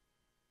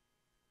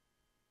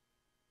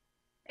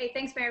 Hey,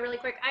 thanks, Mayor. Really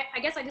quick, I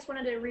guess I just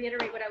wanted to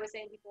reiterate what I was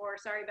saying before.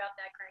 Sorry about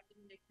that, Craig.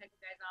 Didn't mean to cut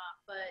you guys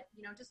off,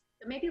 but just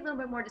maybe a little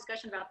bit more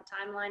discussion about the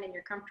timeline and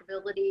your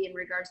comfortability in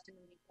regards to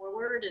moving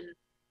forward, and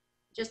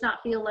just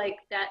not feel like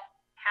that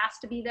has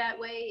to be that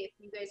way. If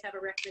you guys have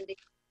a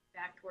recommendation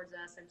back towards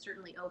us, I'm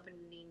certainly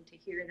opening to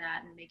hear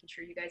that and making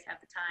sure you guys have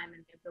the time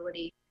and the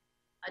ability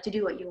to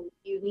do what you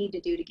need to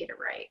do to get it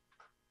right.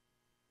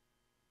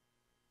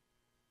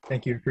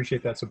 Thank you.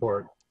 Appreciate that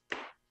support.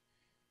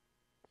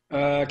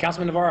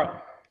 Councilman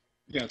Navarro.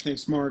 Yeah,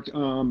 thanks, Mark.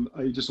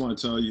 I just want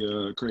to tell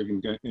you, Craig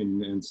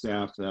and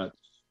staff, that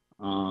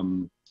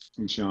and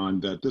Sean,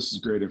 that this is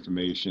great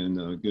information,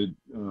 a good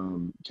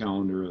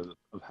calendar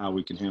of how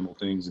we can handle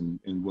things and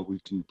what we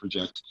can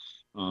project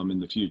in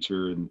the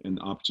future, and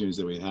the opportunities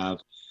that we have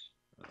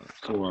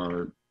for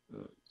our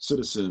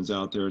citizens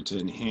out there to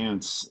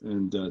enhance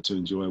and to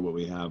enjoy what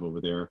we have over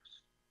there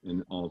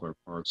in all of our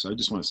parks. So I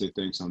just want to say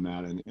thanks on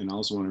that, and I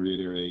also want to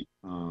reiterate,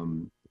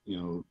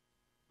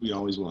 we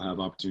always will have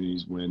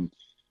opportunities when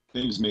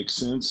things make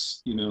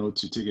sense,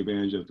 to take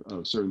advantage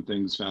of certain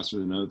things faster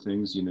than other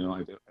things.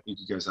 I think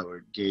you guys have a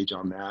gauge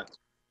on that,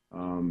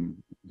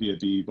 via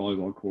the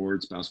volleyball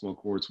courts, basketball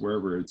courts,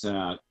 wherever it's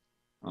at.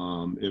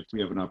 If we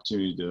have an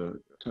opportunity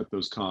to cut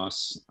those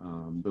costs,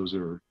 those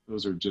are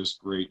just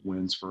great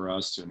wins for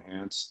us to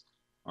enhance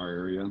our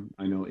area.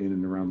 I know in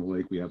and around the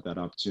lake we have that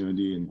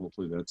opportunity, and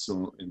hopefully that's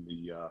still in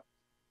the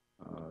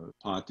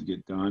pot to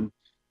get done.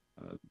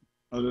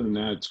 Other than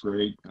that, it's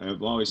great.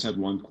 I've always had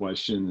one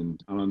question,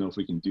 and I don't know if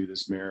we can do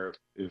this, Mayor,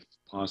 if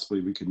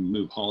possibly we can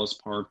move Hollis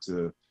Park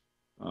to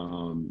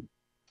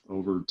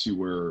over to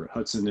where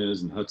Hudson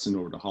is, and Hudson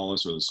over to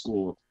Hollis or the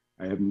school.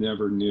 I have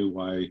never knew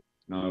why.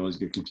 Now I always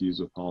get confused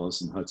with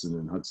Hollis and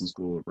Hudson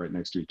School are right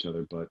next to each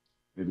other, but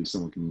maybe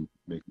someone can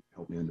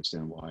help me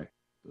understand why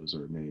those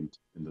are named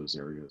in those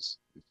areas.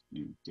 If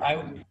you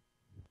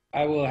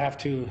I will have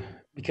to,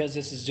 because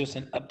this is just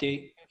an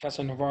update,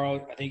 Professor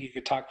Navarro, I think you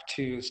could talk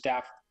to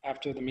staff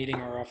after the meeting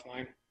or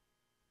offline.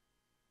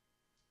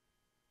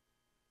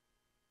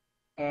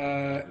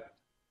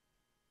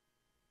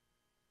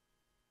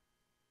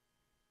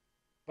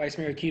 Vice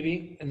Mayor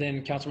Cubey, and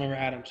then Councilmember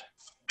Adams.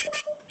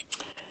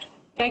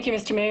 Thank you,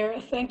 Mr. Mayor.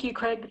 Thank you,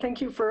 Craig.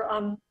 Thank you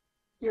for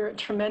your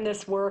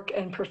tremendous work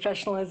and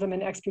professionalism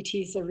and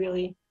expertise. I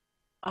really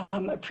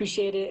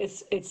appreciate it.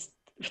 It's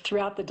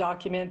throughout the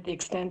document, the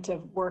extent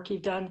of work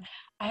you've done.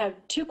 I have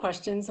two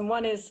questions, and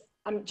one is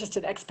just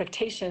an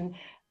expectation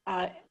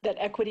that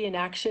Equity in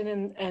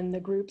Action and the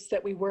groups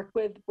that we work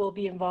with will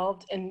be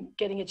involved in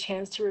getting a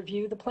chance to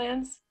review the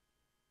plans.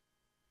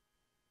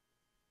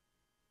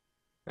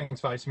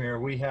 Thanks, Vice Mayor.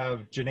 We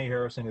have Janae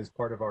Harrison as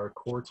part of our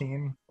core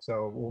team,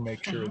 so we'll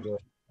make sure that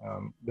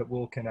that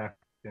we'll connect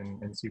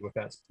and see what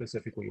that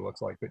specifically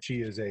looks like. But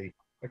she is a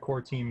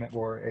core team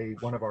or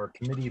one of our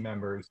committee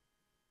members,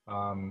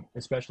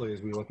 especially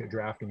as we look at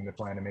drafting the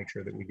plan to make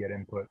sure that we get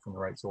input from the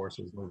right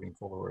sources moving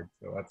forward.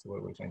 So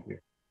absolutely, thank you.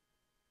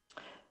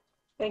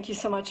 Thank you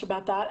so much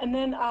about that. And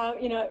then,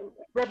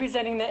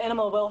 representing the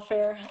animal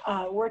welfare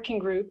working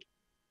group,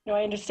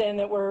 I understand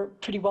that we're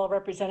pretty well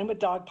represented with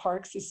dog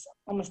parks. It's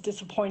almost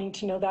disappointing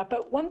to know that.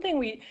 But one thing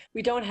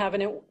we don't have,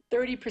 and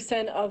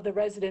 30% of the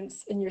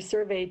residents in your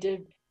survey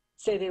did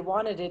say they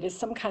wanted it, is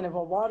some kind of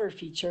a water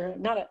feature.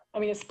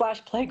 A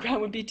splash playground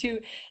would be too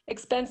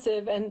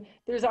expensive, and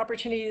there's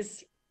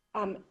opportunities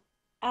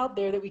out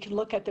there that we can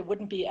look at that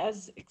wouldn't be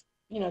as,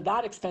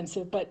 that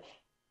expensive. But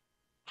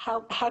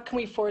how can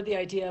we forward the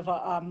idea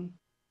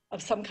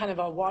of some kind of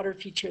a water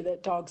feature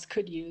that dogs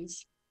could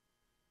use?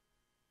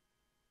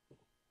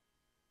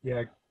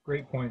 Yeah,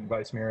 great point,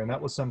 Vice Mayor. And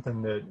that was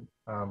something that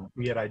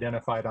we had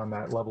identified on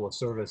that level of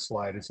service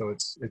slide. And so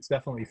it's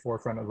definitely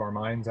forefront of our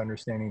minds,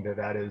 understanding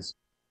that is,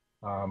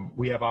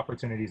 we have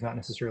opportunities not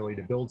necessarily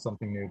to build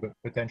something new, but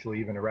potentially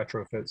even to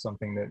retrofit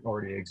something that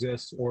already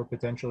exists, or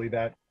potentially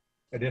that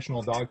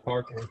additional dog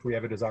park, or if we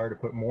have a desire to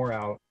put more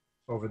out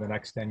over the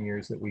next 10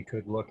 years, that we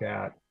could look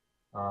at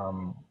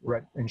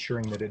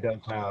ensuring that it does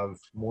have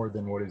more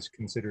than what is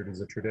considered as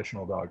a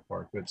traditional dog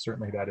park. But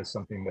certainly that is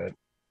something that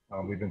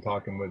we've been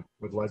talking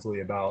with Leslie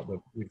about, that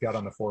we've got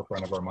on the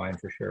forefront of our mind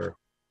for sure.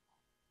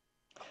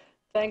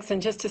 Thanks.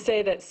 And just to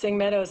say that Sing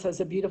Meadows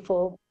has a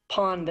beautiful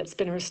pond that's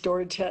been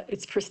restored to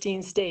its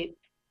pristine state,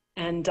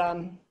 and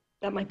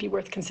that might be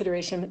worth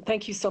consideration.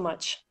 Thank you so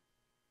much.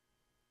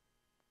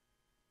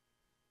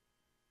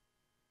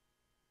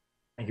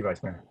 Thank you,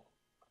 Vice Mayor.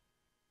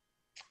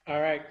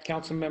 All right,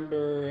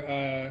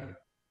 Councilmember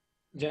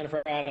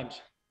Jennifer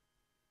Adams.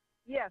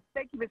 Yes,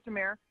 thank you, Mr.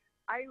 Mayor.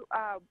 I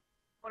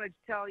wanted to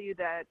tell you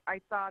that I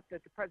thought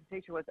that the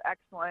presentation was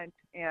excellent,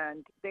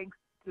 and thanks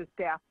to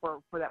staff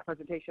for that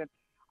presentation.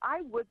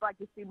 I would like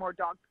to see more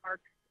dog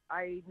parks.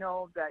 I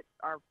know that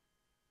our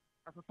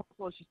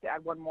proposal is just to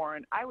add one more,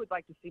 and I would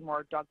like to see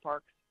more dog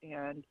parks.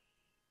 And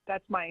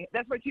that's my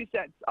 2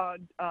 cents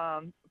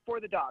on for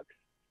the dogs.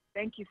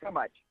 Thank you so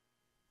much.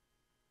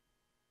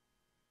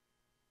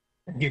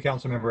 Thank you,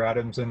 Councilmember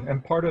Adams.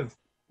 And part of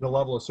the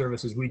level of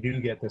services, we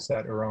do get to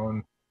set our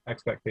own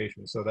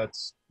expectations. So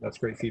that's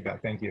great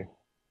feedback. Thank you.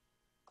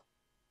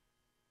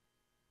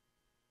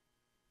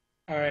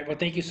 All right. Well,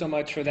 thank you so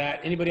much for that.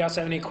 Anybody else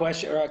have any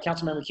questions?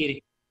 Councilmember Keating.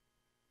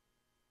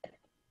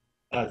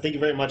 Thank you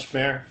very much,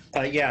 Mayor.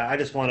 Yeah, I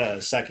just want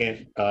to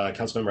second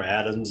Councilmember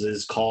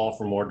Adams's call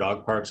for more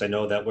dog parks. I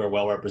know that we're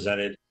well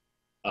represented,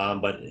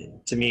 but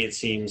to me, it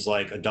seems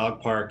like a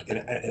dog park,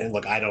 and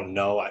look, I don't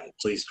know,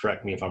 please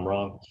correct me if I'm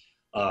wrong,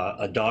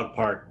 a dog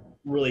park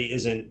really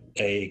isn't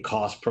a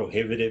cost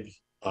prohibitive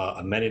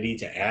amenity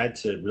to add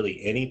to really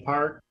any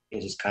park.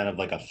 It's just kind of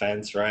like a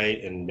fence,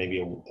 right? And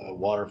maybe a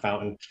water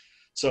fountain.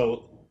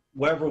 So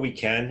wherever we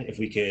can, if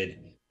we could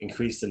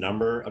increase the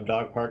number of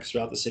dog parks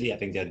throughout the city, I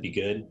think that'd be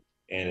good.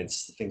 And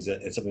it's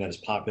something that is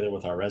popular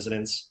with our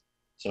residents.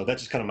 So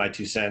that's just kind of my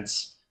 2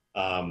 cents.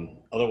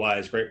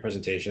 Otherwise, great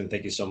presentation.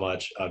 Thank you so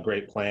much.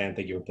 Great plan.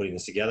 Thank you for putting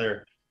this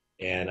together.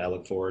 And I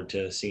look forward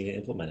to seeing it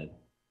implemented.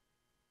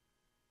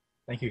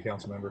 Thank you,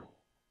 Councilmember.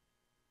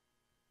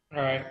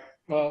 All right.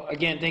 Well,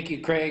 again, thank you,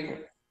 Craig,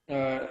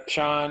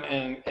 Sean,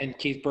 and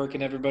Keith Burke,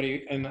 and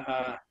everybody in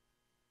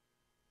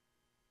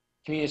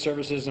Community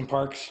Services and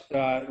Parks.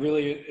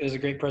 Really is a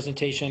great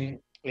presentation,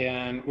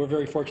 and we're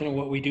very fortunate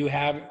what we do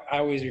have. I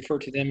always refer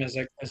to them as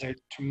a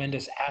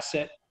tremendous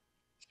asset,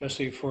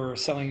 especially for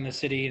selling the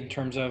city in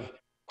terms of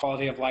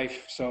quality of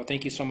life. So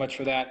thank you so much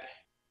for that.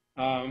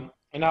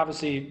 And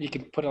obviously, you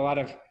can put a lot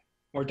of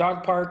more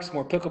dog parks,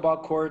 more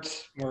pickleball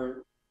courts,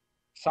 more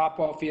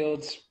softball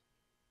fields,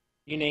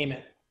 you name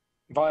it,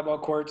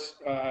 volleyball courts.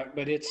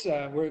 But it's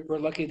we're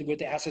lucky with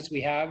the assets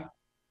we have.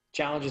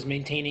 Challenge is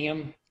maintaining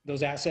them,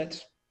 those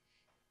assets.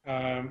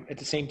 At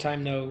the same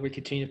time, though, we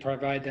continue to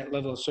provide that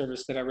level of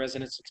service that our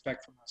residents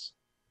expect from us.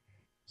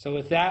 So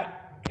with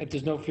that, if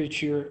there's no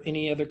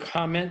any other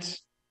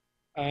comments,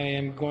 I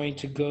am going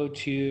to go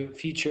to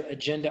future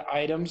agenda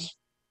items.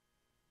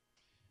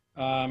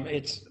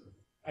 Does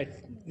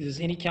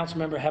any council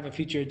member have a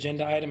future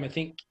agenda item? I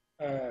think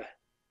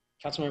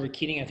Councilmember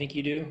Keating, I think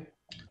you do.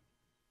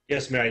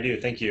 Yes, Mayor, I do.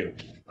 Thank you.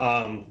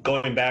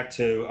 Going back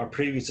to our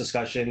previous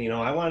discussion,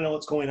 I want to know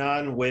what's going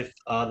on with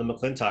the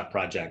McClintock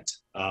project.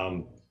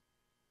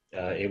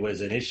 It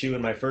was an issue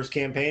in my first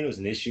campaign. It was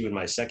an issue in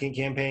my second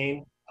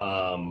campaign.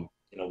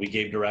 We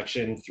gave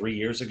direction 3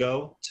 years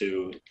ago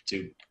to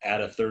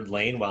add a third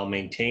lane while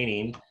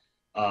maintaining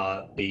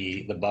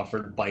the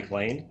buffered bike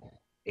lane.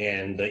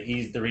 And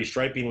the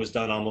restriping was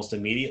done almost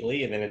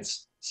immediately, and then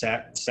it's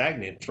sat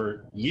stagnant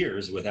for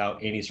years without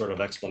any sort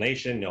of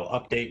explanation, no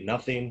update,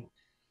 nothing.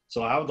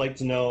 So I would like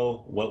to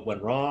know what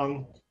went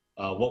wrong,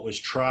 what was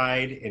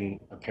tried and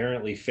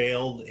apparently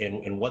failed,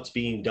 and what's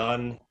being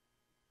done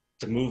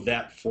to move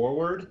that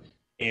forward,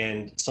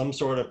 and some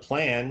sort of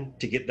plan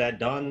to get that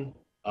done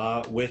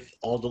with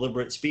all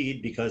deliberate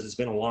speed, because it's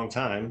been a long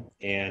time.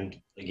 And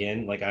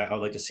again, I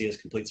would like to see us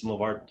complete some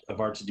of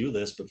our to-do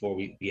list before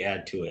we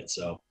add to it.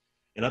 So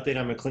an update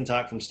on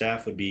McClintock from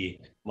staff would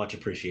be much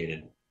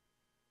appreciated.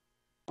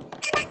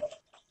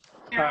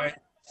 All right.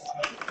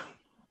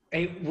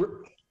 Hey,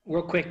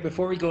 real quick,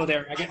 before we go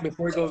there,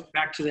 before we go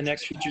back to the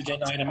next future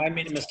agenda item, I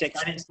made a mistake.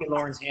 I didn't see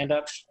Lauren's hand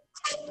up.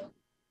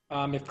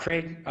 If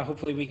Craig,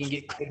 hopefully we can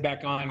get Craig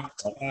back on.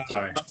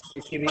 Sorry.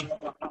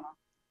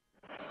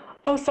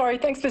 Oh, sorry.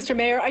 Thanks, Mr.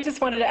 Mayor. I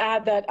just wanted to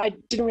add that I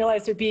didn't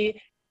realize there'd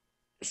be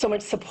so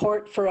much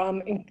support for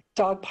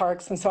dog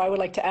parks, and so I would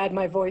like to add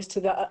my voice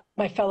to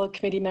my fellow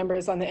committee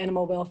members on the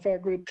animal welfare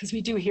group, because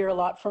we do hear a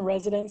lot from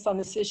residents on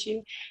this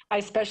issue. I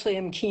especially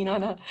am keen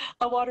on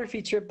a water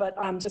feature, but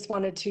just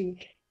wanted to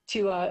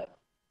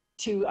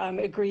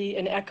agree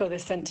and echo the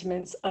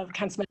sentiments of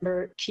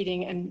Councilmember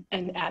Keating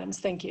and Adams.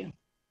 Thank you.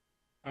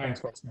 All right.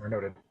 Thanks,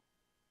 noted.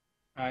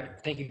 All right.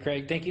 Thank you,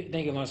 Craig. Thank you,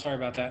 Lauren. Sorry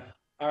about that.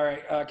 All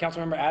right.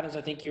 Councilmember Adams,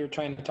 I think you're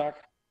trying to talk.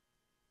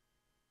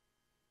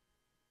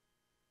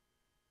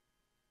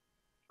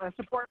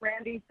 Support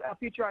Randy's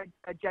future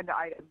agenda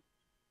item.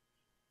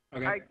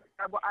 Okay. I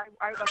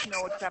would like to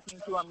know what's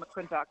happening too on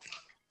McClintock.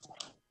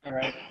 All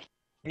right.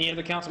 Any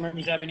other council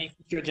members have any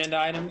future agenda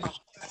items?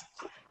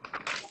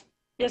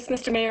 Yes,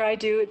 Mr. Mayor, I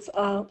do. It's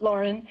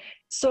Lauren.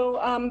 So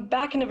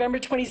back in November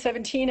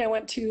 2017, I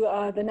went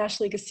to the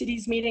National League of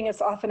Cities meeting.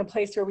 It's often a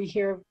place where we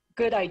hear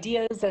good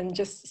ideas and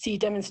just see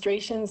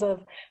demonstrations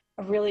of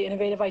really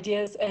innovative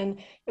ideas. And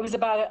it was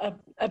about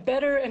a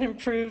better and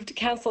improved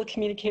council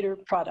communicator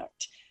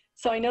product.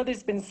 So I know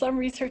there's been some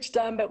research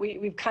done, but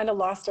we've kind of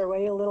lost our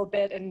way a little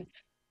bit. And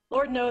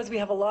Lord knows we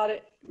have a lot of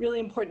really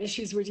important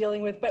issues we're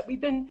dealing with, but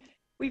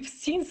we've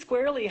seen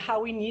squarely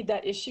how we need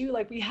that issue.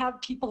 Like, we have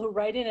people who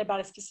write in about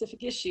a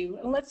specific issue,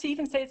 and let's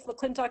even say it's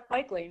McClintock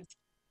bike lanes.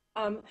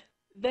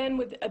 Then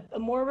with a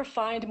more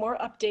refined, more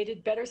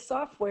updated, better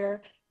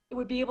software, it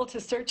would be able to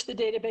search the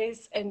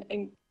database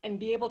and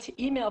be able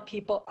to email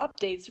people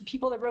updates for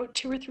people that wrote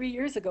 2 or 3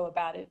 years ago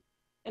about it.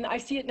 And I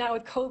see it now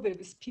with COVID,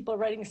 with people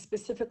writing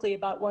specifically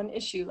about one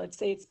issue. Let's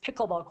say it's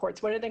pickleball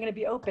courts. When are they going to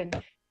be open?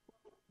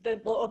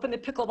 We'll open the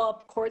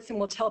pickleball courts and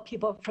we'll tell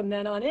people from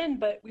then on in,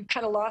 but we've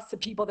kind of lost the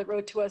people that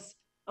wrote to us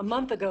a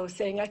month ago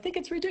saying, I think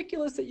it's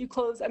ridiculous that you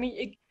close. I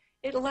mean,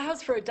 it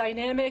allows for a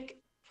dynamic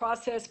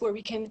process where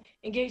we can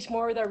engage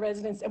more with our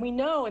residents. And we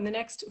know in the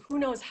next, who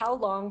knows how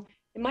long,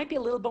 it might be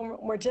a little bit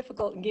more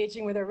difficult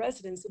engaging with our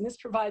residents. And this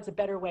provides a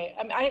better way.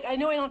 I mean, I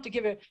know I don't have to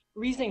give a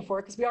reasoning for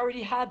it because we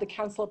already had the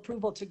council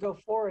approval to go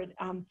forward.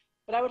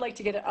 But I would like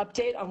to get an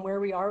update on where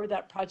we are with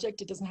that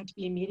project. It doesn't have to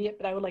be immediate,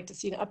 but I would like to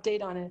see an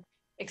update on an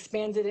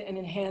expanded and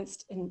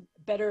enhanced and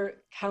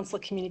better council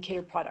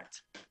communicator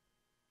product.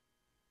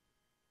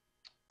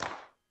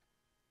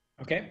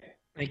 Okay,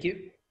 thank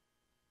you.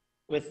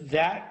 With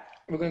that,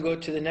 we're going to go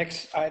to the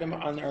next item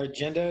on our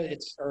agenda.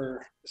 It's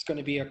going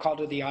to be a call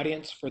to the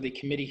audience for the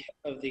committee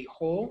of the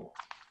whole.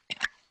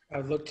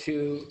 I've looked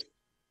to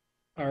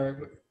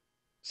our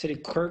city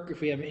clerk if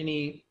we have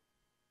any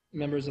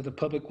members of the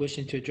public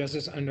wishing to address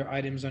us under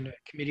items under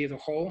committee of the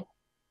whole.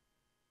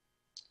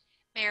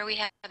 Mayor, we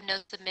have no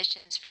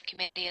submissions for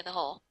committee of the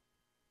whole.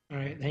 All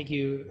right, thank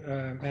you,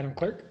 Madam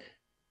Clerk.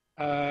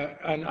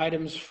 On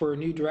items for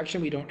new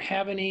direction, we don't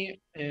have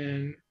any,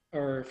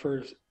 or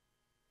for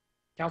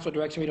council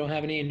direction, we don't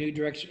have any, and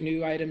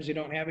new items, we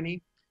don't have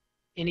any.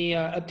 Any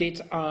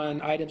updates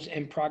on items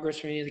in progress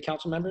from any of the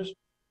council members?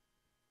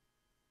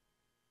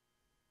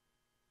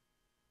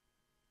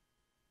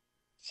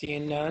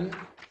 Seeing none.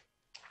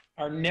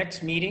 Our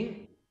next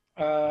meeting,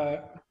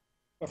 well,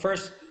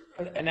 first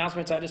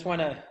announcements, I just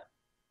want to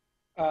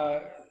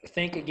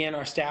thank again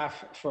our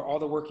staff for all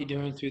the work you're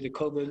doing through the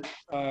COVID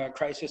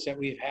crisis that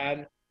we've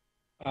had.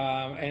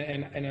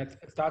 And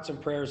thoughts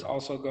and prayers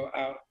also go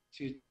out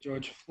to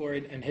George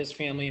Floyd and his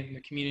family and the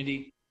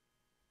community.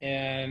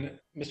 And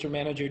Mr.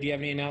 Manager, do you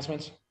have any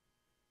announcements?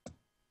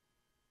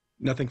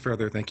 Nothing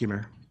further. Thank you,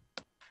 Mayor.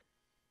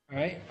 All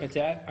right, with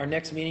that, our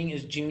next meeting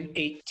is June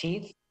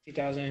 18th,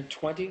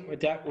 2020. With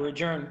that, we're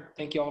adjourned.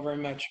 Thank you all very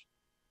much.